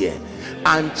us this year.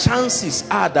 And chances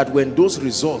are that when those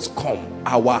results come,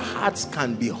 our hearts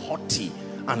can be haughty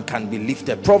and can be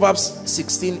lifted. Proverbs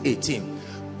 16:18.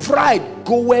 Pride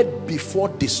goeth before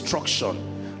destruction,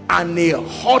 and a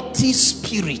haughty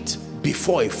spirit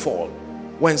before a fall.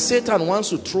 When Satan wants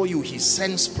to throw you, he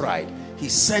sends pride. He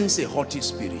sends a haughty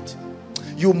spirit.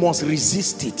 You must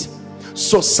resist it.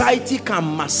 Society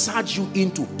can massage you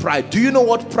into pride. Do you know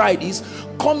what pride is?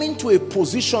 Coming to a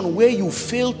position where you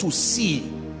fail to see,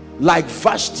 like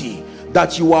Vashti,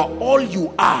 that you are all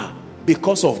you are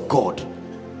because of God.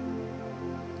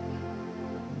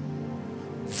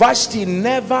 Vashti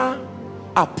never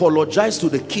apologized to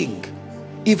the king,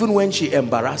 even when she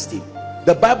embarrassed him.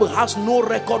 The Bible has no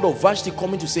record of Vashti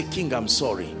coming to say, "King, I'm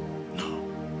sorry." No,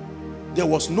 there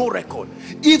was no record.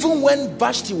 Even when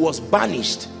Vashti was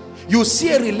banished, you see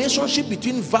a relationship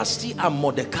between Vashti and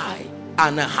Mordecai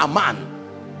and Haman.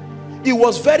 It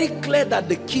was very clear that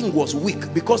the king was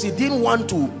weak because he didn't want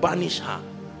to banish her.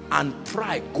 And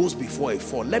pride goes before a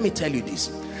fall. Let me tell you this.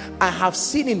 I have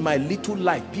seen in my little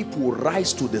life people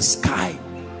rise to the sky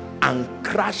and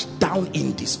crash down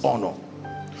in dishonor.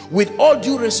 With all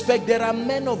due respect, there are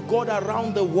men of God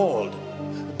around the world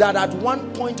that at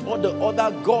one point or the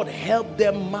other God helped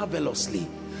them marvelously,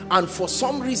 and for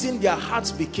some reason their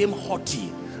hearts became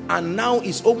haughty, and now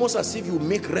it's almost as if you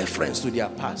make reference to their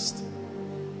past.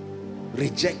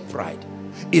 Reject pride.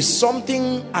 It's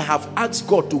something I have asked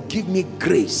God to give me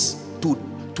grace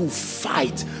to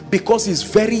fight, because it's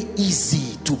very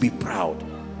easy to be proud.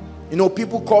 You know,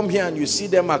 people come here and you see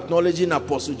them acknowledging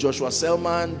Apostle Joshua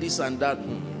Selman, this and that.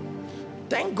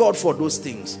 Thank God for those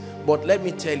things. But let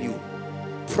me tell you,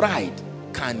 pride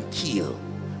can kill.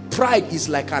 Pride is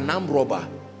like an armed robber.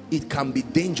 It can be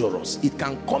dangerous. It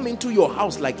can come into your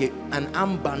house like an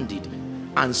armed bandit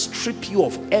and strip you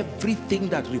of everything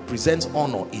that represents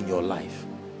honor in your life.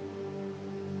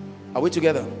 Are we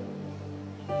together?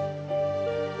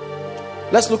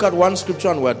 Let's look at one scripture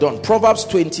and we're done. Proverbs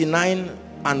 29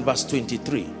 and verse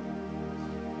 23.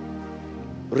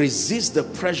 Resist the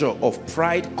pressure of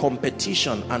pride,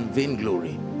 competition, and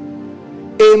vainglory.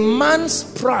 A man's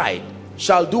pride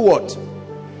shall do what?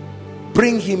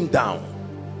 Bring him down.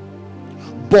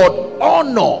 But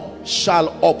honor shall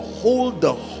uphold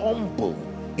the humble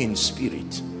in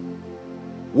spirit.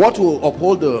 What will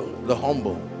uphold the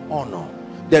humble? Honor.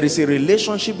 There is a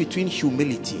relationship between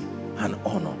humility and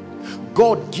honor.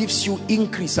 God gives you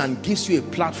increase and gives you a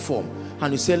platform,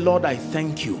 and you say, "Lord, I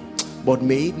thank you, but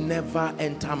may it never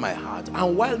enter my heart."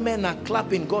 And while men are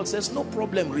clapping, God says, "No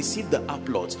problem, receive the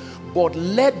applause, but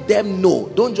let them know."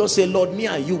 Don't just say, "Lord, me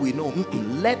and you, we know."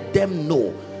 Let them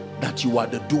know that you are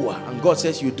the doer. And God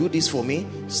says, "You do this for me,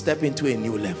 step into a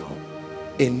new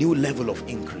level of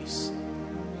increase."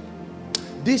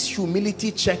 This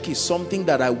humility check is something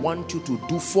that I want you to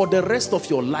do for the rest of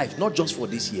your life, not just for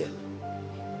this year.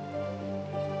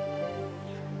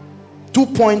 2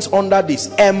 points under this.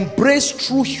 Embrace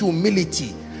true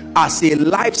humility as a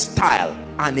lifestyle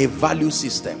and a value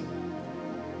system.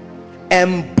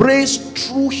 Embrace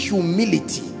true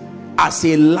humility as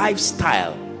a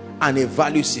lifestyle and a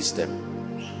value system.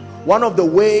 One of the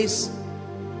ways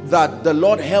that the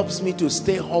Lord helps me to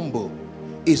stay humble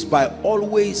is by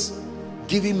always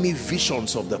giving me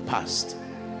visions of the past.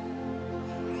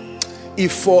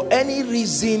 If for any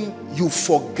reason you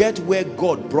forget where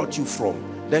God brought you from,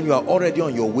 then you are already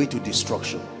on your way to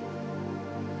destruction.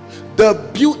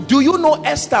 Do you know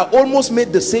Esther almost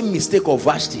made the same mistake of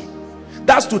Vashti?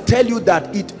 That's to tell you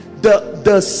that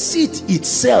the seat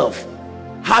itself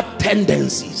had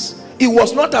tendencies. It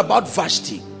was not about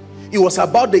Vashti. It was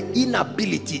about the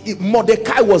inability.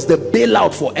 Mordecai was the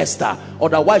bailout for Esther.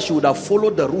 Otherwise, she would have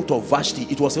followed the route of Vashti.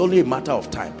 It was only a matter of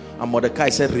time. And Mordecai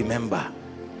said, remember,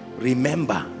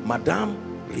 madam,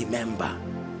 remember.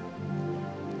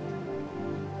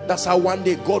 That's how one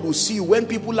day God will see you. When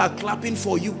people are clapping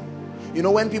for you, you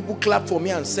know, when people clap for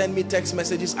me and send me text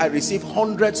messages, I receive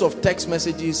hundreds of text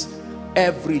messages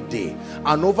every day,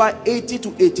 and over 80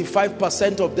 to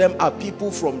 85% of them are people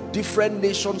from different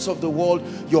nations of the world.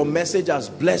 Your message has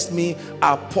blessed me.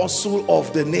 Apostle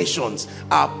of the nations,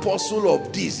 apostle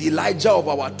of this, Elijah of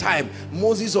our time,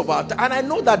 Moses of our time. And I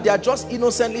know that they are just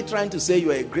innocently trying to say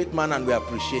you are a great man and we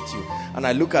appreciate you. And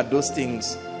I look at those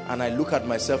things and I look at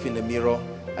myself in the mirror.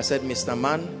 I said, Mr.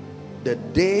 Man, the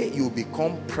day you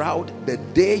become proud, the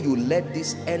day you let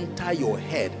this enter your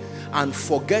head and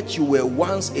forget you were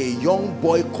once a young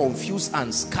boy, confused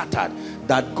and scattered,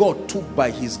 that God took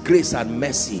by his grace and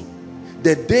mercy,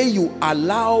 the day you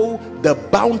allow the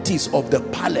bounties of the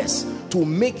palace to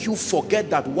make you forget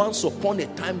that once upon a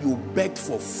time you begged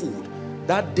for food,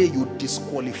 that day you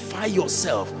disqualify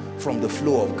yourself from the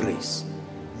flow of grace.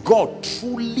 God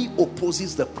truly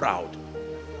opposes the proud.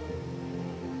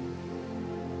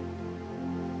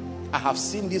 I have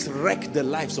seen this wreck the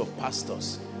lives of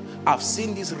pastors. I've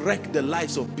seen this wreck the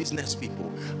lives of business people.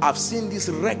 I've seen this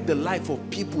wreck the life of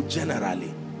people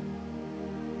generally.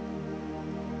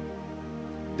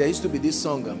 There used to be this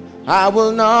song, I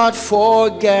will not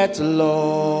forget,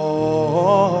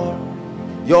 Lord,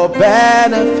 your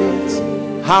benefits.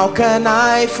 How can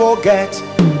I forget?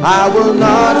 I will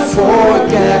not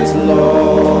forget,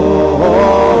 Lord,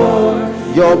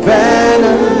 your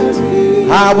benefits.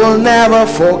 I will never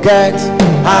forget.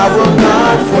 I will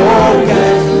not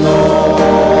forget, Lord,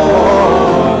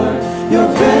 your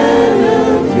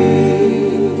benefit.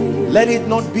 Let it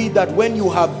not be that when you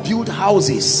have built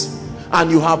houses and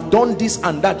you have done this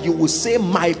and that, you will say,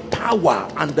 my power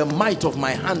and the might of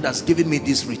my hand has given me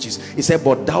these riches. He said,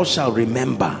 but thou shalt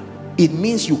remember. It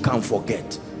means you can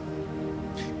forget.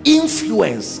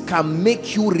 Influence can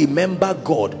make you remember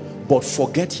God but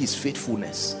forget his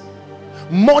faithfulness.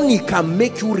 Money can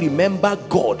make you remember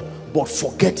God but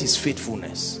forget his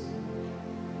faithfulness.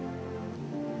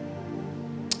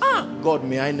 God,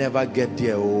 may I never get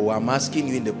there. Oh, I'm asking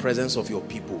you in the presence of your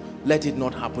people, let it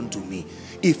not happen to me.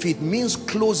 If it means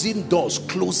closing doors,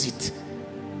 close it.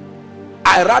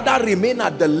 I rather remain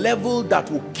at the level that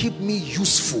will keep me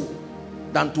useful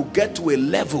than to get to a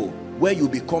level where you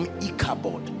become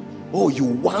Ichabod. Oh, you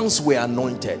once were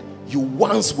anointed, you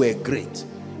once were great.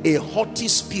 A haughty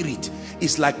spirit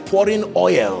is like pouring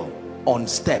oil on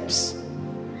steps.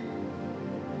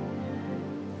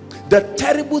 The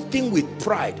terrible thing with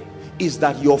pride is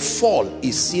that your fall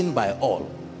is seen by all.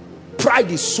 Pride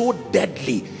is so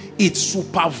deadly, it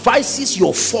supervises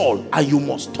your fall and you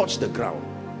must touch the ground.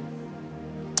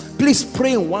 Please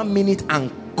pray in 1 minute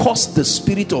and curse the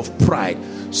spirit of pride.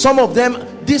 Some of them,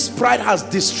 this pride has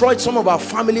destroyed some of our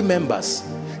family members.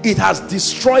 It has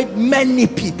destroyed many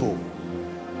people.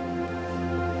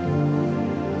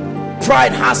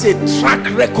 Pride has a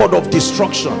track record of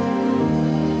destruction.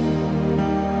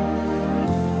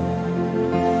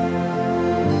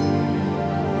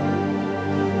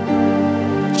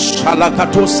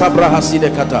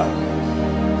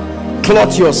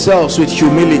 Clothe yourselves with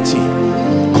humility.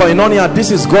 Koinonia, this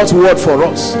is God's word for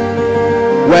us.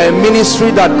 We're a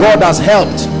ministry that God has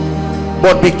helped,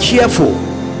 but be careful.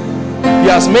 He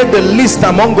has made the list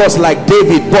among us like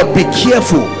David, but be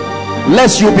careful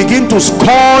lest you begin to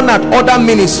scorn at other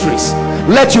ministries,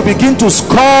 let you begin to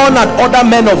scorn at other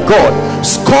men of God,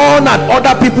 scorn at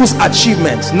other people's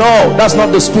achievements. No, that's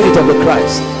not the spirit of the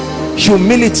Christ.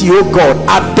 Humility, oh God,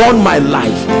 adorn my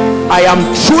life. I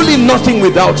am truly nothing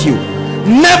without you.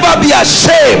 Never be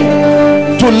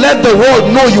ashamed to let the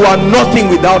world know you are nothing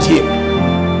without him.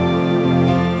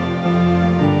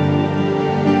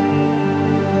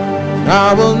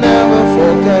 I will never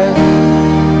forget.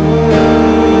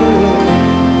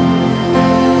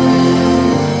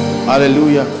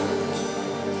 Hallelujah.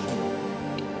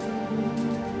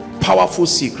 Powerful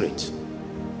secret.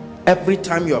 Every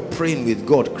time you are praying with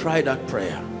God, cry that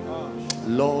prayer.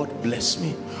 Lord, bless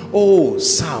me. Oh,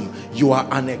 Sam, you are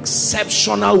an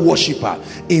exceptional worshiper.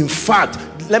 In fact,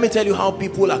 let me tell you how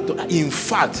people are. In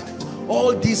fact,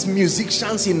 all these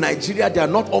musicians in Nigeria, they are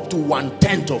not up to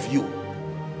 1/10 of you.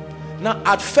 Now,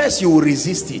 at first, you will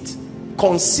resist it.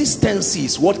 Consistency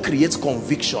is what creates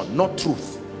conviction, not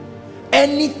truth.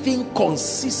 Anything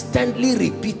consistently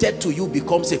repeated to you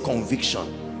becomes a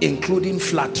conviction, including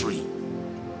flattery.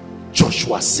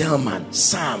 Joshua, Selman,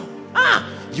 Sam,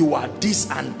 you are this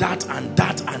and that and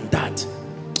that and that.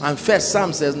 And first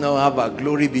Sam says, no, have a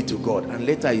glory be to God. And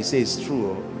later you say, it's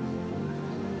true.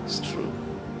 It's true.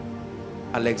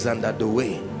 Alexander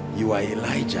Dewey, you are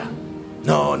Elijah.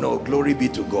 No, glory be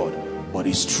to God. But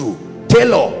it's true.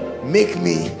 Taylor, make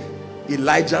me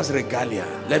Elijah's regalia.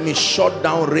 Let me shut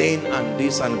down rain and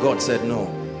this. And God said, no.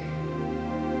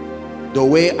 The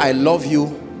way I love you,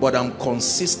 but I'm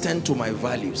consistent to my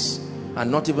values. And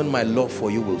not even my love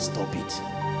for you will stop it.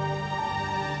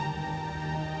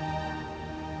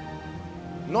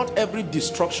 Not every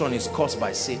destruction is caused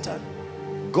by Satan.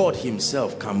 God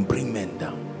himself can bring men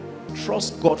down.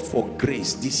 Trust God for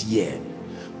grace this year.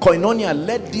 Koinonia,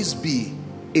 let this be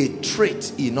a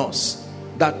trait in us,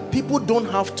 that people don't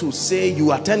have to say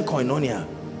you attend Koinonia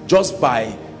just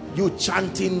by you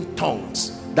chanting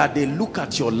tongues, that they look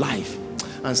at your life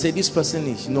and say, this person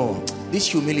is, no, this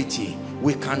humility,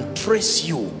 we can trace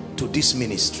you to this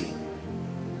ministry.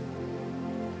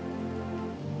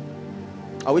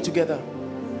 Are we together?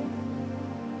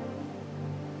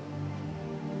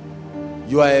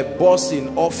 You are a boss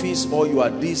in office, or you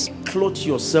are this, clothe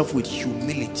yourself with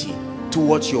humility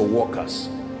towards your workers.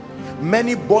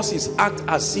 Many bosses act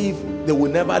as if they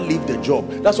will never leave the job.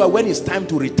 That's why when it's time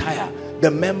to retire, the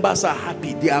members are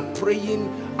happy, they are praying,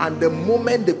 and the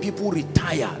moment the people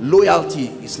retire, loyalty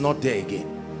is not there again.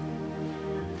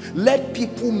 Let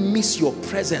people miss your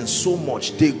presence so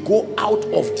much, they go out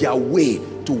of their way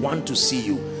to want to see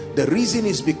you. The reason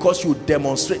is because you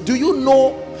demonstrate. Do you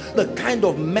know the kind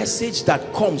of message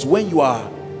that comes when you are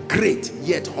great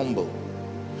yet humble?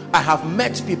 I have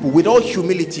met people, with all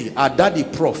humility, our daddy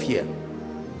prof here.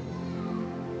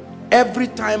 Every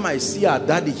time I see our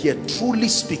daddy here, truly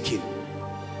speaking,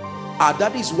 our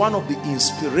daddy is one of the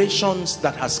inspirations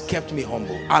that has kept me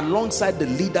humble, alongside the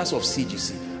leaders of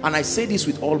CGC. And I say this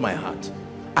with all my heart.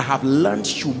 I have learned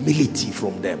humility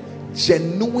from them.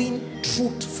 Genuine,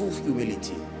 truthful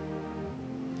humility.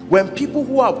 When people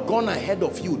who have gone ahead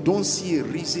of you don't see a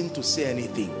reason to say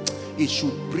anything, it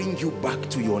should bring you back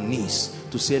to your knees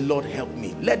to say, Lord, help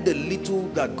me. Let the little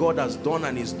that God has done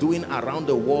and is doing around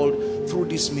the world through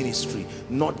this ministry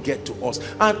not get to us.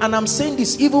 And I'm saying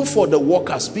this even for the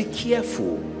workers. Be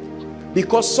careful,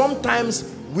 because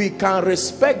sometimes we can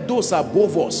respect those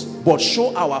above us but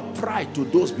show our pride to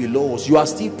those below us. You are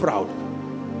still proud.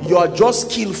 You are just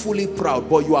skillfully proud,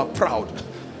 but you are proud.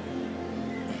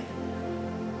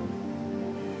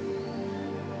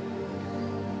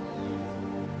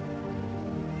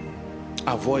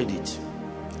 Avoid it.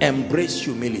 Embrace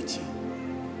humility.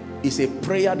 It's a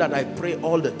prayer that I pray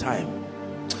all the time.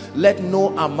 Let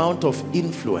no amount of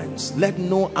influence, let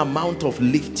no amount of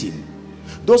lifting.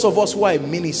 Those of us who are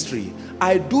in ministry,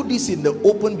 I do this in the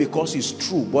open because it's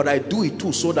true, but I do it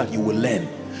too so that you will learn.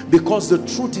 Because the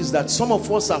truth is that some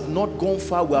of us have not gone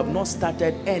far, we have not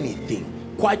started anything,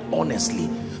 quite honestly.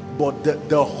 But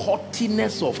the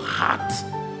haughtiness of heart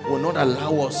will not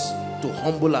allow us to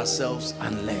humble ourselves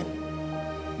and learn.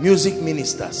 Music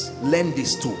ministers, learn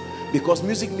this too, because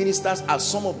music ministers are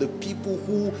some of the people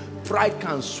who pride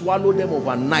can swallow them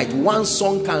overnight. One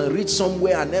song can reach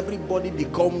somewhere and everybody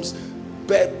becomes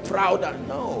proud. And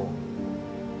no,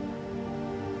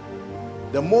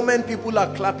 the moment people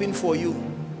are clapping for you,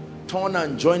 turn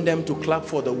and join them to clap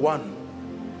for the one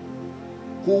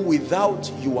who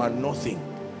without you are nothing.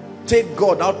 Take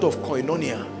God out of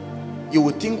Koinonia, you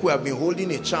would think we have been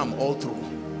holding a charm all through,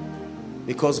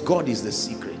 because God is the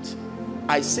secret.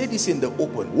 I say this in the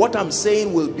open. What I'm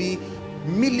saying will be,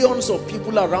 millions of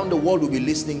people around the world will be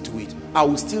listening to it. I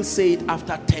will still say it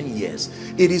after 10 years.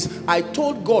 It is, I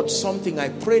told God something, I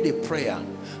prayed a prayer,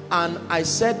 and I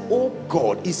said, oh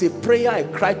God, it's a prayer I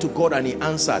cried to God and he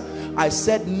answered. I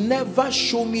said, never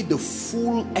show me the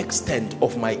full extent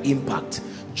of my impact.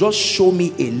 Just show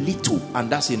me a little, and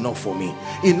that's enough for me.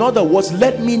 In other words,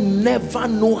 let me never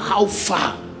know how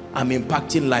far I'm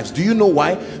impacting lives. Do you know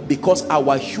why? Because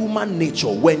our human nature,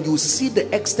 when you see the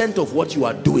extent of what you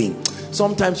are doing,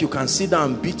 sometimes you can sit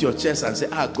down and beat your chest and say,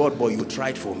 ah, God, boy, you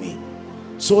tried for me.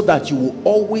 So that you will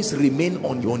always remain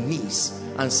on your knees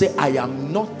and say, I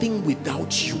am nothing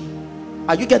without you.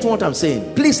 Are you getting what I'm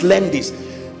saying? Please learn this.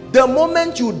 The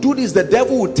moment you do this, the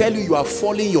devil will tell you you are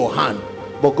falling your hand.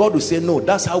 But God will say, no,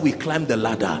 that's how we climb the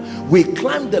ladder. We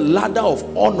climb the ladder of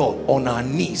honor on our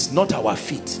knees, not our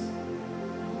feet.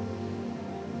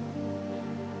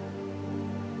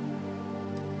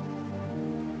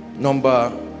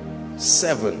 Number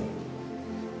 7.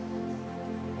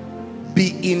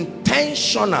 Be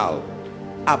intentional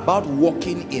about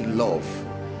walking in love.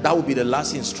 That will be the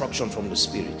last instruction from the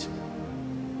Spirit.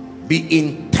 Be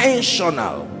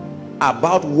intentional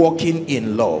about walking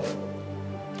in love.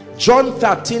 John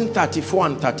 13, 34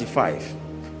 and 35.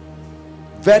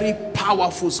 Very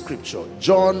powerful scripture.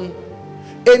 John,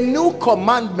 a new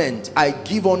commandment I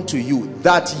give unto you,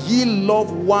 that ye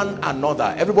love one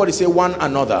another. Everybody say one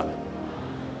another.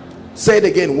 Say it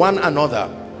again, one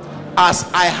another. As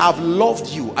I have loved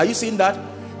you. Are you seeing that?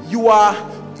 You are,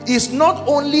 it's not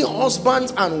only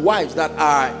husbands and wives that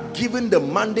are given the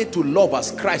mandate to love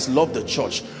as Christ loved the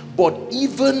church, but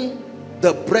even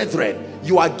the brethren.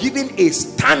 You are given a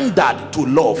standard to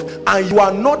love, and you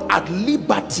are not at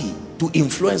liberty to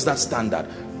influence that standard.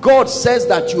 God says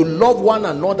that you love one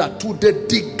another to the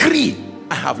degree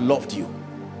I have loved you.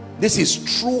 This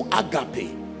is true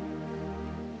agape.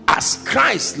 As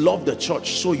Christ loved the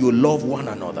church, so you love one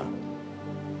another.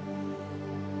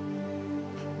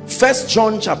 1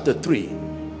 John chapter 3.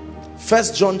 1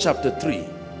 John chapter 3.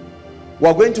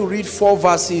 We're going to read 4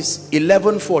 verses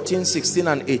 11, 14, 16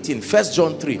 and 18. 1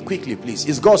 John 3, quickly please.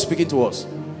 Is God speaking to us?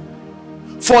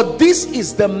 For this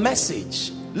is the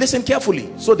message. Listen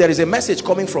carefully. So there is a message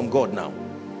coming from God now.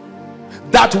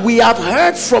 That we have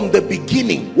heard from the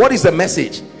beginning. What is the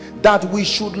message? That we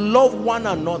should love one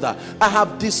another. I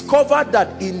have discovered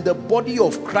that in the body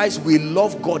of Christ we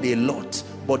love God a lot.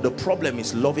 But the problem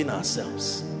is loving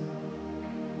ourselves.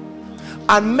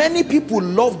 And many people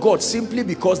love God simply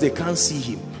because they can't see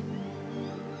him.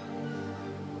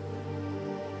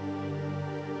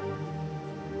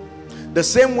 The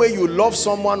same way you love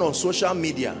someone on social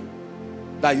media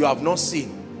that you have not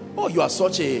seen. Oh, you are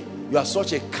such a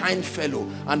kind fellow,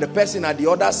 and the person at the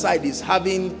other side is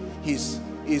having his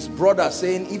brother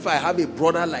saying, if I have a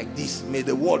brother like this, may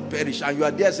the world perish. And you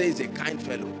are there saying he's a kind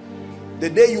fellow. The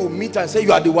day you meet and say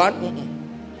you are the one.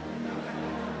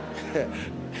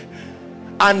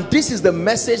 And this is the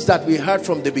message that we heard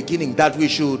from the beginning, that we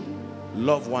should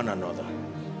love one another.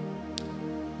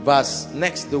 Verse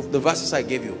next, the verses I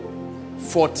gave you.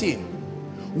 14.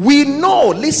 We know,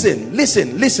 listen.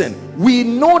 We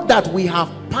know that we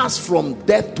have passed from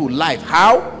death to life.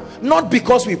 How? Not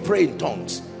because we pray in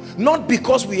tongues. Not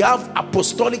because we have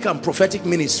apostolic and prophetic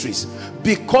ministries.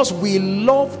 Because we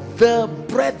love the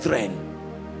brethren.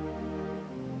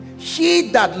 He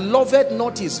that loveth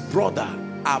not his brother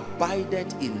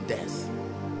abideth in death.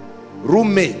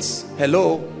 Roommates,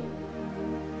 hello.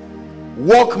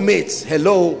 Workmates,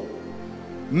 hello.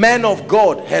 Men of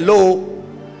God, hello.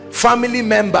 Family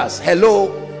members,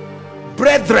 hello.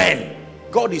 Brethren,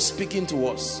 God is speaking to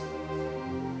us.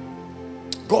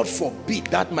 God forbid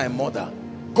that my mother,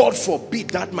 God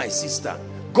forbid that my sister,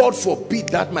 God forbid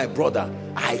that my brother.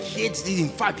 I hate this. In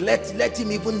fact, let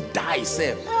him even die,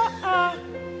 sir.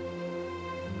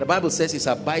 The Bible says he's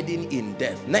abiding in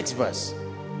death. Next verse.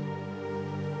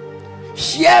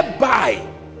 Hereby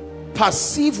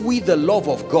perceive we the love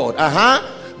of God.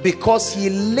 Because he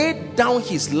laid down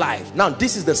his life. Now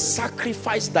this is the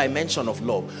sacrifice dimension of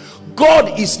love.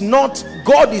 God is not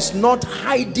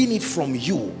hiding it from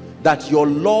you that your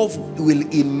love will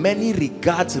in many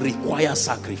regards require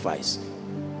sacrifice.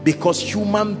 Because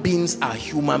human beings are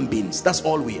human beings. That's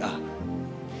all we are.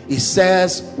 It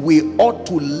says we ought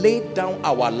to lay down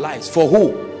our lives. For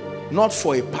who? Not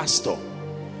for a pastor.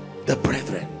 The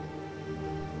brethren.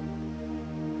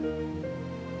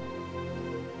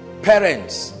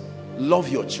 Parents, love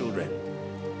your children.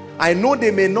 I know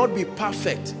they may not be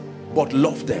perfect, but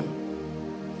love them.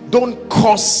 Don't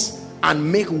curse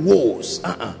and make wars.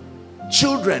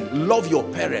 Children, love your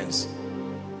parents.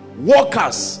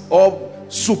 Workers or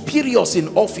superiors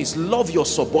in office, love your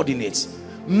subordinates.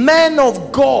 Men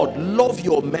of God, love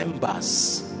your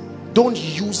members. Don't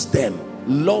use them.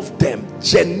 Love them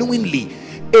genuinely,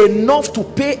 enough to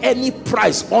pay any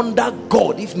price under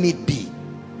God if need be,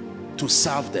 to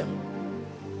serve them.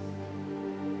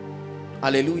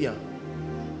 Hallelujah.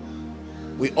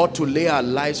 We ought to lay our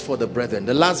lives for the brethren.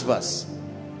 The last verse.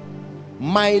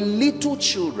 My little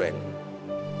children,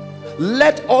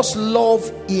 let us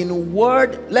love in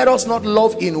word. Let us not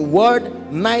love in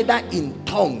word, neither in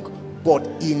tongue, but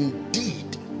in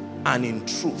deed and in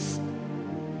truth.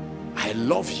 I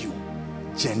love you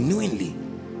genuinely,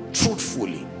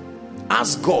 truthfully,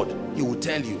 ask God, he will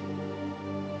tell you.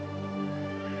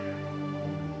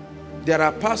 There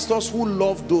are pastors who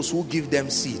love those who give them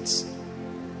seeds.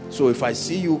 So if I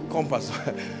see you, compass,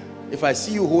 if I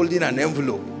see you holding an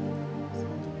envelope,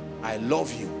 I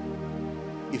love you.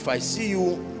 If I see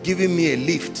you giving me a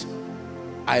lift,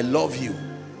 I love you.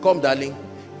 Come, darling.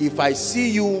 If I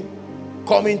see you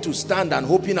coming to stand and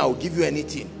hoping I will give you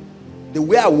anything, the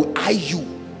way I will eye you,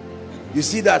 you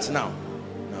see that now?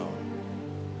 No.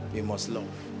 You must love.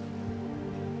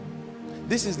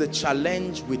 This is the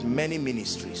challenge with many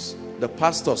ministries. The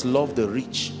pastors love the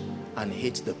rich and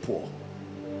hate the poor.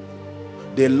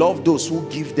 They love those who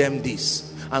give them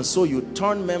this. And so you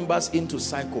turn members into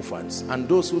sycophants, and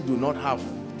those who do not have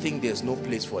think there's no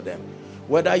place for them.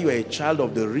 Whether you're a child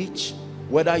of the rich,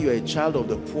 whether you're a child of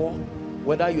the poor,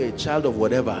 whether you're a child of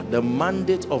whatever, the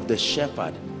mandate of the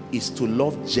shepherd is to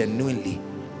love genuinely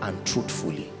and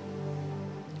truthfully.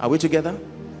 Are we together?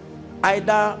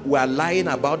 Either we are lying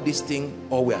about this thing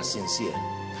or we are sincere.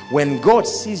 When God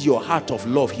sees your heart of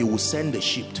love, he will send the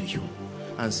sheep to you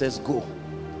and says, go,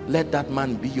 let that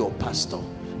man be your pastor.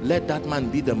 Let that man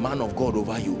be the man of God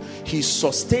over you. He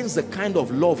sustains the kind of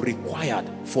love required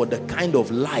for the kind of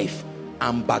life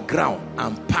and background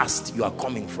and past you are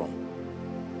coming from.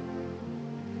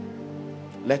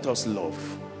 Let us love.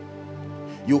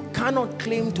 You cannot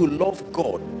claim to love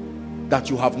God that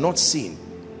you have not seen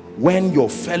when your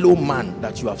fellow man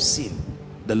that you have seen,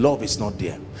 the love is not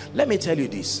there. Let me tell you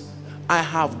this. I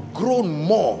have grown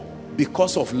more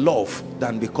because of love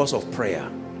than because of prayer.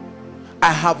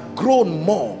 I have grown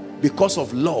more because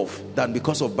of love than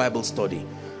because of Bible study.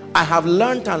 I have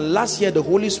learned, and last year the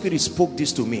Holy Spirit spoke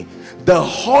this to me. The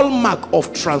hallmark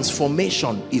of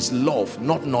transformation is love,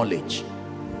 not knowledge.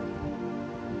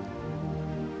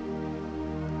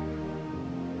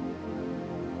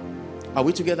 Are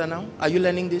we together now? Are you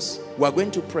learning this? We are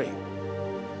going to pray.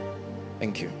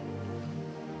 Thank you.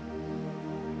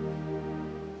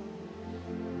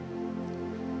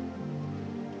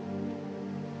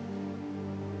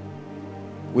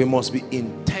 We must be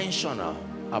intentional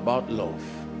about love.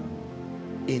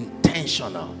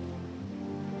 Intentional.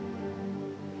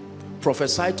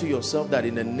 Prophesy to yourself that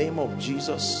in the name of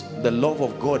Jesus, the love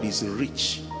of God is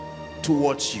rich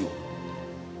towards you,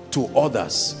 to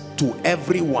others, to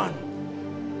everyone,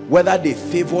 whether they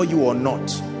favor you or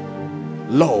not.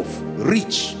 Love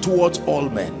rich towards all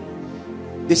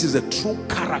men. This is the true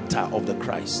character of the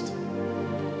Christ.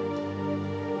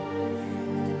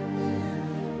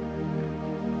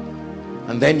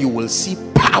 And then you will see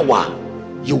power,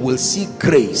 you will see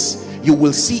grace, you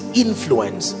will see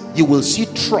influence, you will see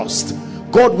trust.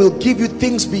 God will give you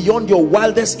things beyond your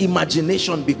wildest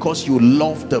imagination because you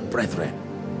love the brethren.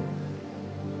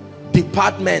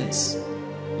 Departments,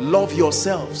 love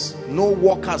yourselves. No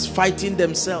workers fighting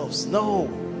themselves. No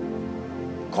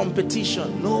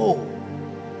competition. No.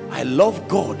 I love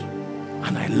God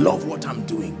and I love what I'm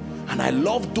doing, and I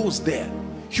love those there.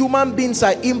 Human beings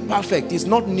are imperfect. It's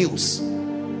not news.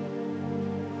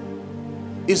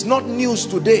 It's not news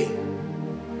today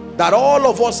that all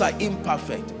of us are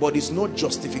imperfect, but it's no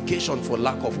justification for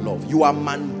lack of love. You are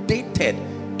mandated,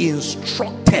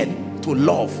 instructed to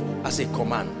love as a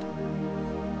command.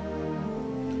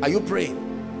 Are you praying?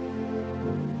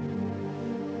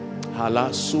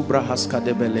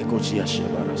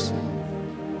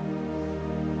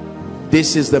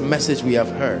 This is the message we have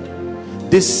heard.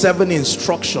 These 7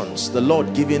 instructions the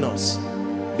Lord giving us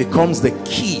becomes the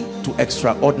key to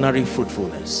extraordinary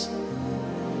fruitfulness.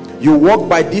 You walk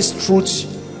by these truths,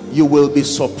 you will be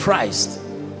surprised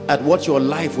at what your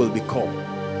life will become.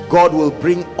 God will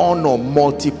bring honor,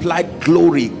 multiplied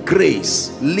glory,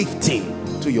 grace, lifting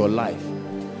to your life.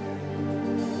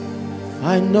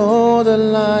 I know the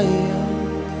Lion,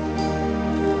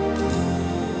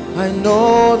 I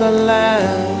know the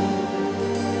Lamb.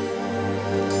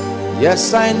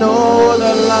 Yes, I know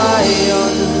the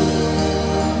Lion,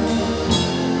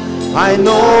 I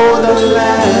know the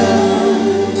Lamb.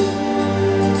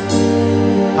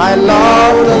 I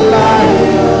love the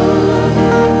Lion,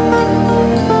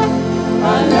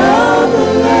 I love the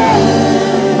Lamb.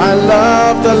 I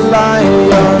love the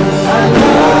Lion, I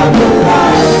love the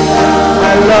Lion.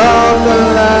 I love the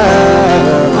Lamb,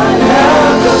 I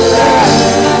love the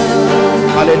Lamb.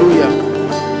 Hallelujah.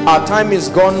 Our time is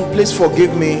gone. Please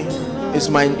forgive me. It's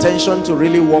my intention to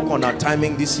really work on our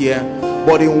timing this year.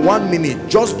 But in 1 minute,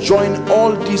 just join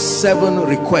all these 7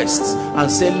 requests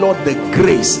and say, Lord, the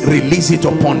grace, release it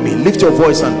upon me. Lift your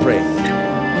voice and pray.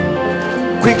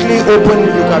 Quickly open,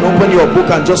 you can open your book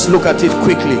and just look at it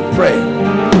quickly. Pray.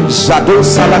 Zado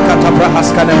salakata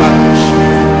brahaskanemakush.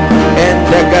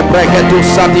 Endege bregetu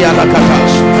sadia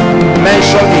lakatash.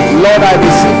 Mention it. Lord, I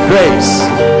receive grace.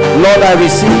 Lord, I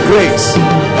receive grace.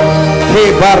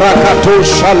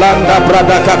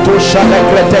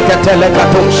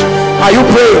 Are you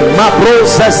praying? Mabro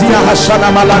Zazia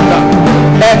Hashana Malanda.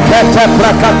 Ekete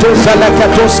Prakatuza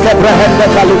Lekatuske Brehende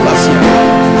Kalukasia.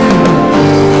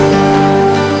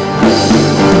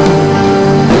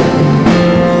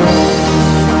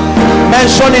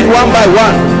 Mention it one by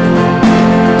one.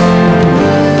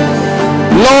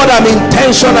 Lord, I'm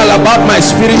intentional about my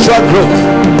spiritual growth.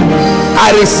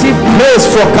 I receive grace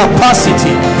for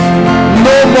capacity.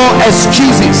 No more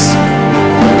excuses.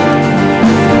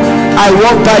 I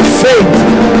walk by faith.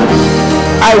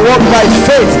 I walk by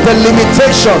faith. The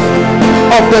limitation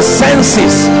of the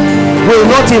senses will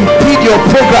not impede your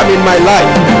program in my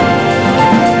life.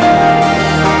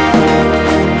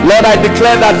 Lord, I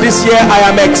declare that this year I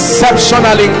am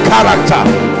exceptional in character.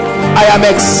 I am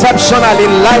exceptional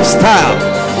in lifestyle,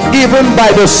 even by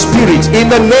the Spirit, in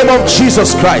the name of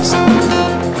Jesus Christ.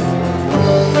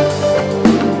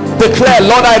 Declare,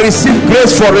 Lord, I receive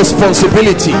grace for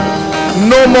responsibility.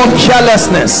 No more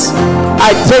carelessness.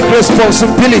 I take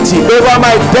responsibility over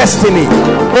my destiny,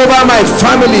 over my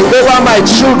family, over my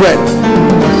children.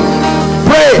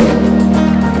 Pray.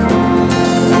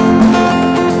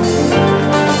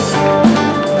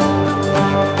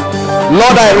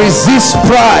 Lord, I resist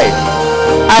pride.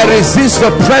 I resist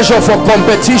the pressure for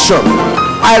competition.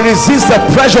 I resist the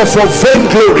pressure for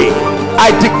vainglory.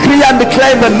 I decree and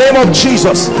declare in the name of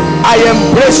Jesus, I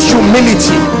embrace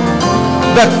humility,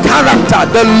 the character,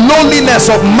 the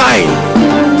lowliness of mind.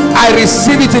 I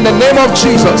receive it in the name of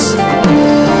Jesus.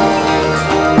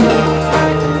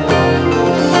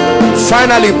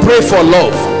 Finally, pray for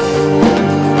love.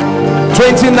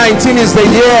 2019 is the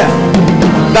year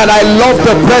that I love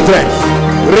the brethren,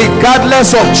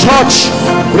 regardless of church,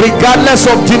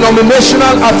 regardless of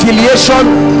denominational affiliation,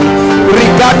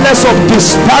 regardless of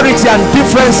disparity and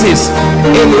differences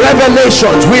in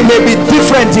revelations. We may be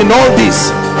different in all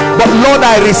this, but Lord,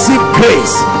 I receive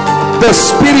grace. The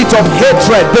spirit of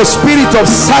hatred, the spirit of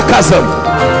sarcasm,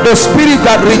 the spirit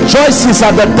that rejoices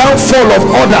at the downfall of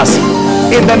others,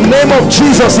 in the name of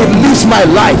Jesus, it leaves my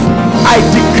life. I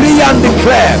decree and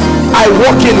declare, I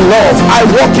walk in love. I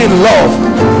walk in love.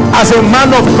 As a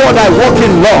man of God, I walk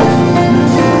in love.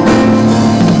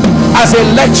 As a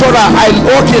lecturer, I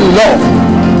walk in love.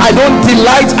 I don't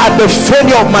delight at the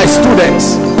failure of my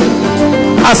students.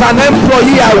 As an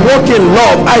employee, I walk in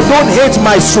love. I don't hate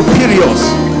my superiors.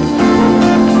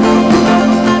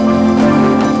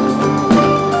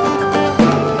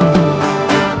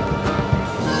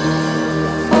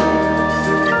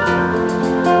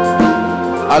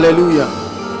 Hallelujah.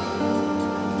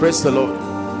 Praise the Lord.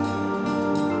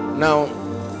 Now,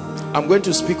 I'm going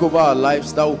to speak over our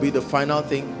lives. That will be the final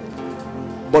thing.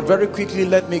 But very quickly,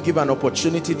 let me give an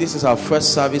opportunity. This is our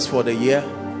first service for the year.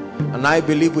 And I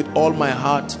believe with all my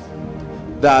heart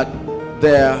that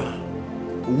there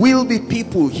will be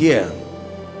people here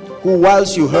who,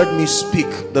 whilst you heard me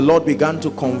speak, the Lord began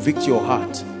to convict your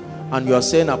heart. And you are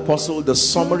saying, Apostle, the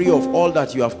summary of all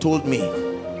that you have told me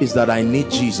is that I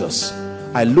need Jesus.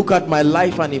 I look at my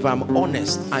life, and if I'm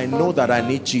honest, I know that I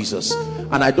need Jesus.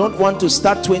 And I don't want to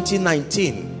start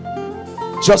 2019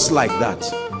 just like that.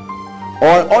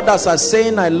 Or others are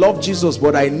saying, I love Jesus,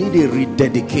 but I need a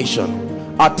rededication.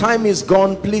 Our time is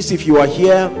gone. Please, if you are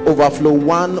here, overflow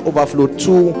 1, overflow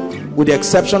 2, with the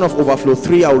exception of overflow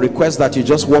 3, I will request that you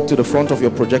just walk to the front of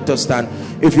your projector stand.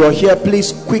 If you're here,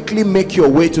 please quickly make your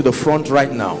way to the front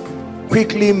right now.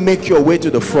 Quickly make your way to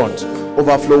the front.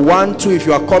 Overflow 1, 2, if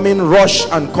you are coming, rush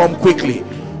and come quickly.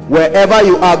 Wherever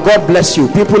you are, God bless you.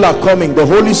 People are coming. The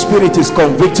Holy Spirit is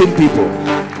convicting people.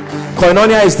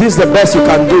 Koinonia, is this the best you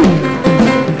can do?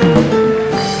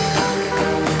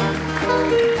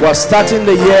 We're starting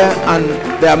the year, and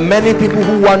there are many people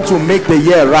who want to make the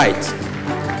year right.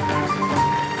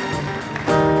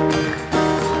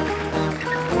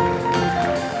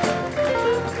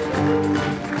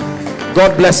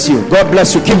 God bless you. God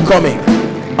bless you. Keep coming.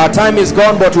 Our time is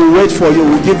gone, but we'll wait for you.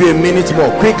 We'll give you a minute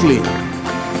more. Quickly.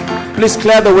 Please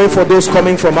clear the way for those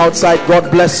coming from outside.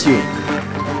 God bless you.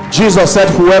 Jesus said,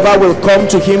 whoever will come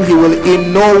to him, he will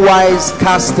in no wise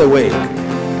cast away.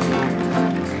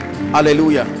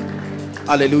 Hallelujah.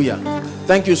 Hallelujah.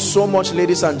 Thank you so much,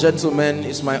 ladies and gentlemen.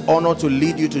 It's my honor to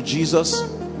lead you to Jesus,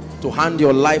 to hand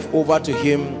your life over to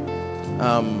him.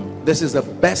 This is the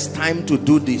best time to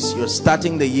do this. You're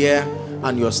starting the year,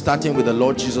 and you're starting with the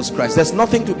Lord Jesus Christ. There's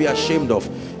nothing to be ashamed of.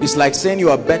 It's like saying you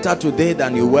are better today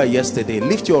than you were yesterday.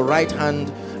 Lift your right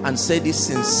hand and say this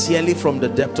sincerely from the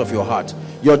depth of your heart.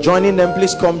 You're joining them.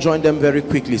 Please come join them very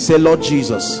quickly. Say, Lord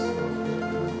Jesus,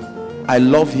 I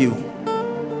love you.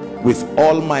 with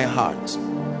all my heart.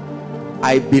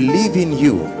 I believe in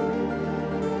you,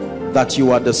 that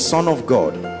you are the Son of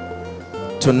God.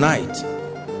 Tonight,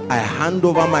 I hand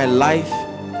over my life,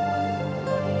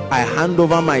 I hand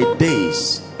over my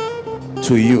days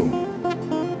to you.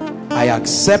 I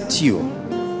accept you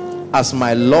as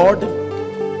my Lord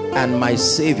and my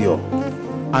Savior,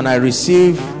 and I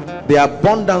receive the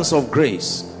abundance of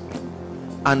grace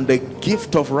and the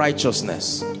gift of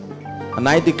righteousness, and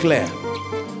I declare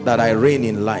that I reign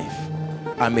in life.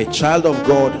 I'm a child of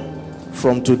God.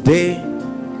 From today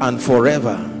and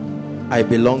forever I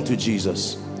belong to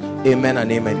Jesus. Amen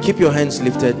and amen. Keep your hands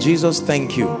lifted. Jesus,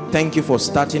 thank you for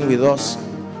starting with us.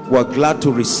 We're glad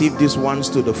to receive these ones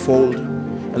to the fold,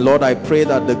 and Lord, I pray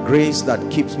that the grace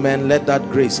that keeps men, let that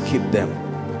grace keep them.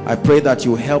 I pray that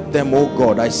you help them, oh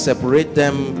God. I separate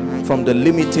them from the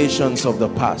limitations of the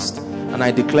past, and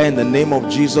I declare in the name of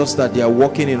Jesus that they are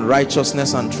walking in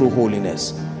righteousness and true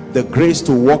holiness. The grace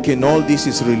to walk in all this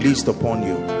is released upon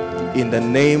you in the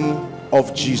name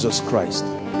of Jesus Christ.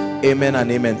 Amen and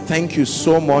amen. Thank you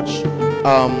so much.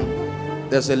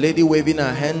 There's a lady waving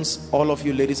her hands. All of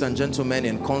you ladies and gentlemen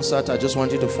in concert, I just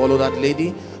want you to follow that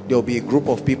lady. There will be a group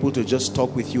of people to just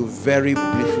talk with you very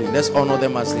briefly. Let's honor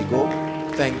them as they go.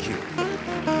 Thank you.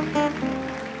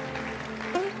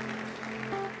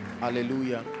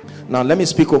 Hallelujah. Now let me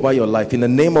speak over your life. In the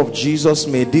name of Jesus,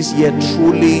 may this year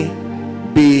truly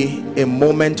be a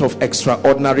moment of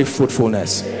extraordinary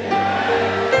fruitfulness.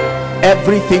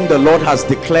 Everything the Lord has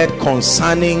declared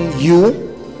concerning you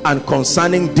and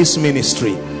concerning this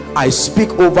ministry, I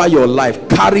speak over your life.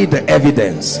 Carry the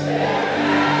evidence.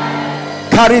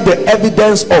 Carry the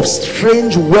evidence of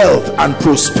strange wealth and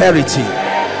prosperity.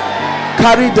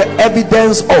 Carry the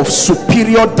evidence of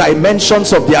superior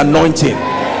dimensions of the anointing.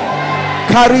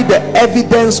 Carry the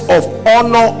evidence of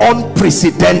honor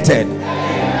unprecedented.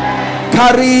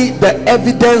 Carry the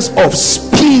evidence of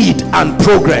speed and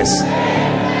progress.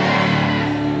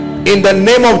 In the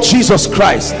name of Jesus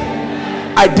Christ,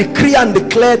 I decree and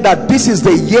declare that this is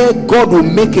the year God will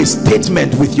make a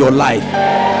statement with your life.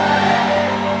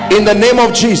 In the name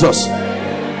of Jesus.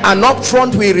 And up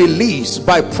front we release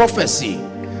by prophecy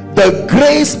the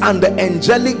grace and the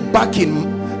angelic backing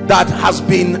that has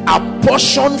been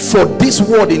apportioned for this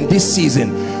word in this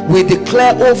season. We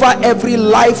declare over every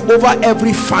life, over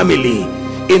every family,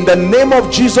 in the name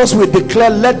of Jesus, we declare,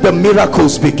 let the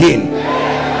miracles begin,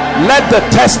 let the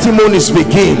testimonies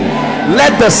begin,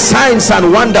 let the signs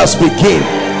and wonders begin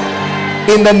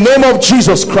in the name of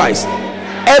Jesus Christ.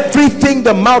 Everything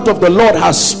the mouth of the Lord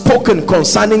has spoken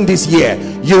concerning this year,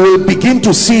 you will begin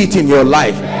to see it in your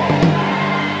life.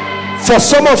 For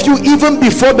some of you, even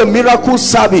before the miracle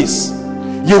service,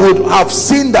 you would have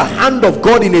seen the hand of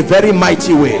God in a very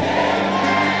mighty way.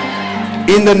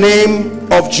 In the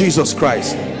name of Jesus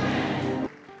Christ.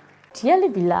 Dearly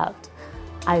beloved,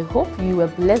 I hope you were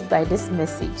blessed by this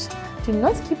message. Do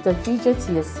not keep the video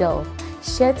to yourself.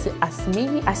 Share to as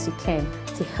many as you can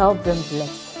to help them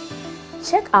bless.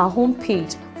 Check our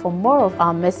homepage for more of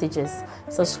our messages.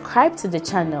 Subscribe to the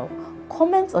channel,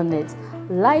 comment on it,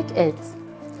 like it.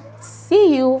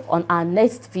 See you on our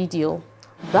next video.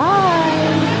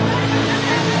 Bye.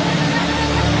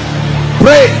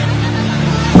 Pray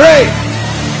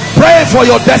for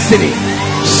your destiny.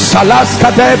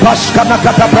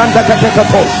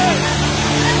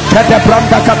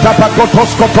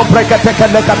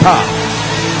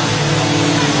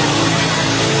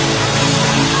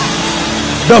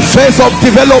 The phase of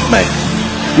development.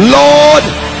 Lord,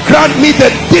 grant me the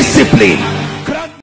discipline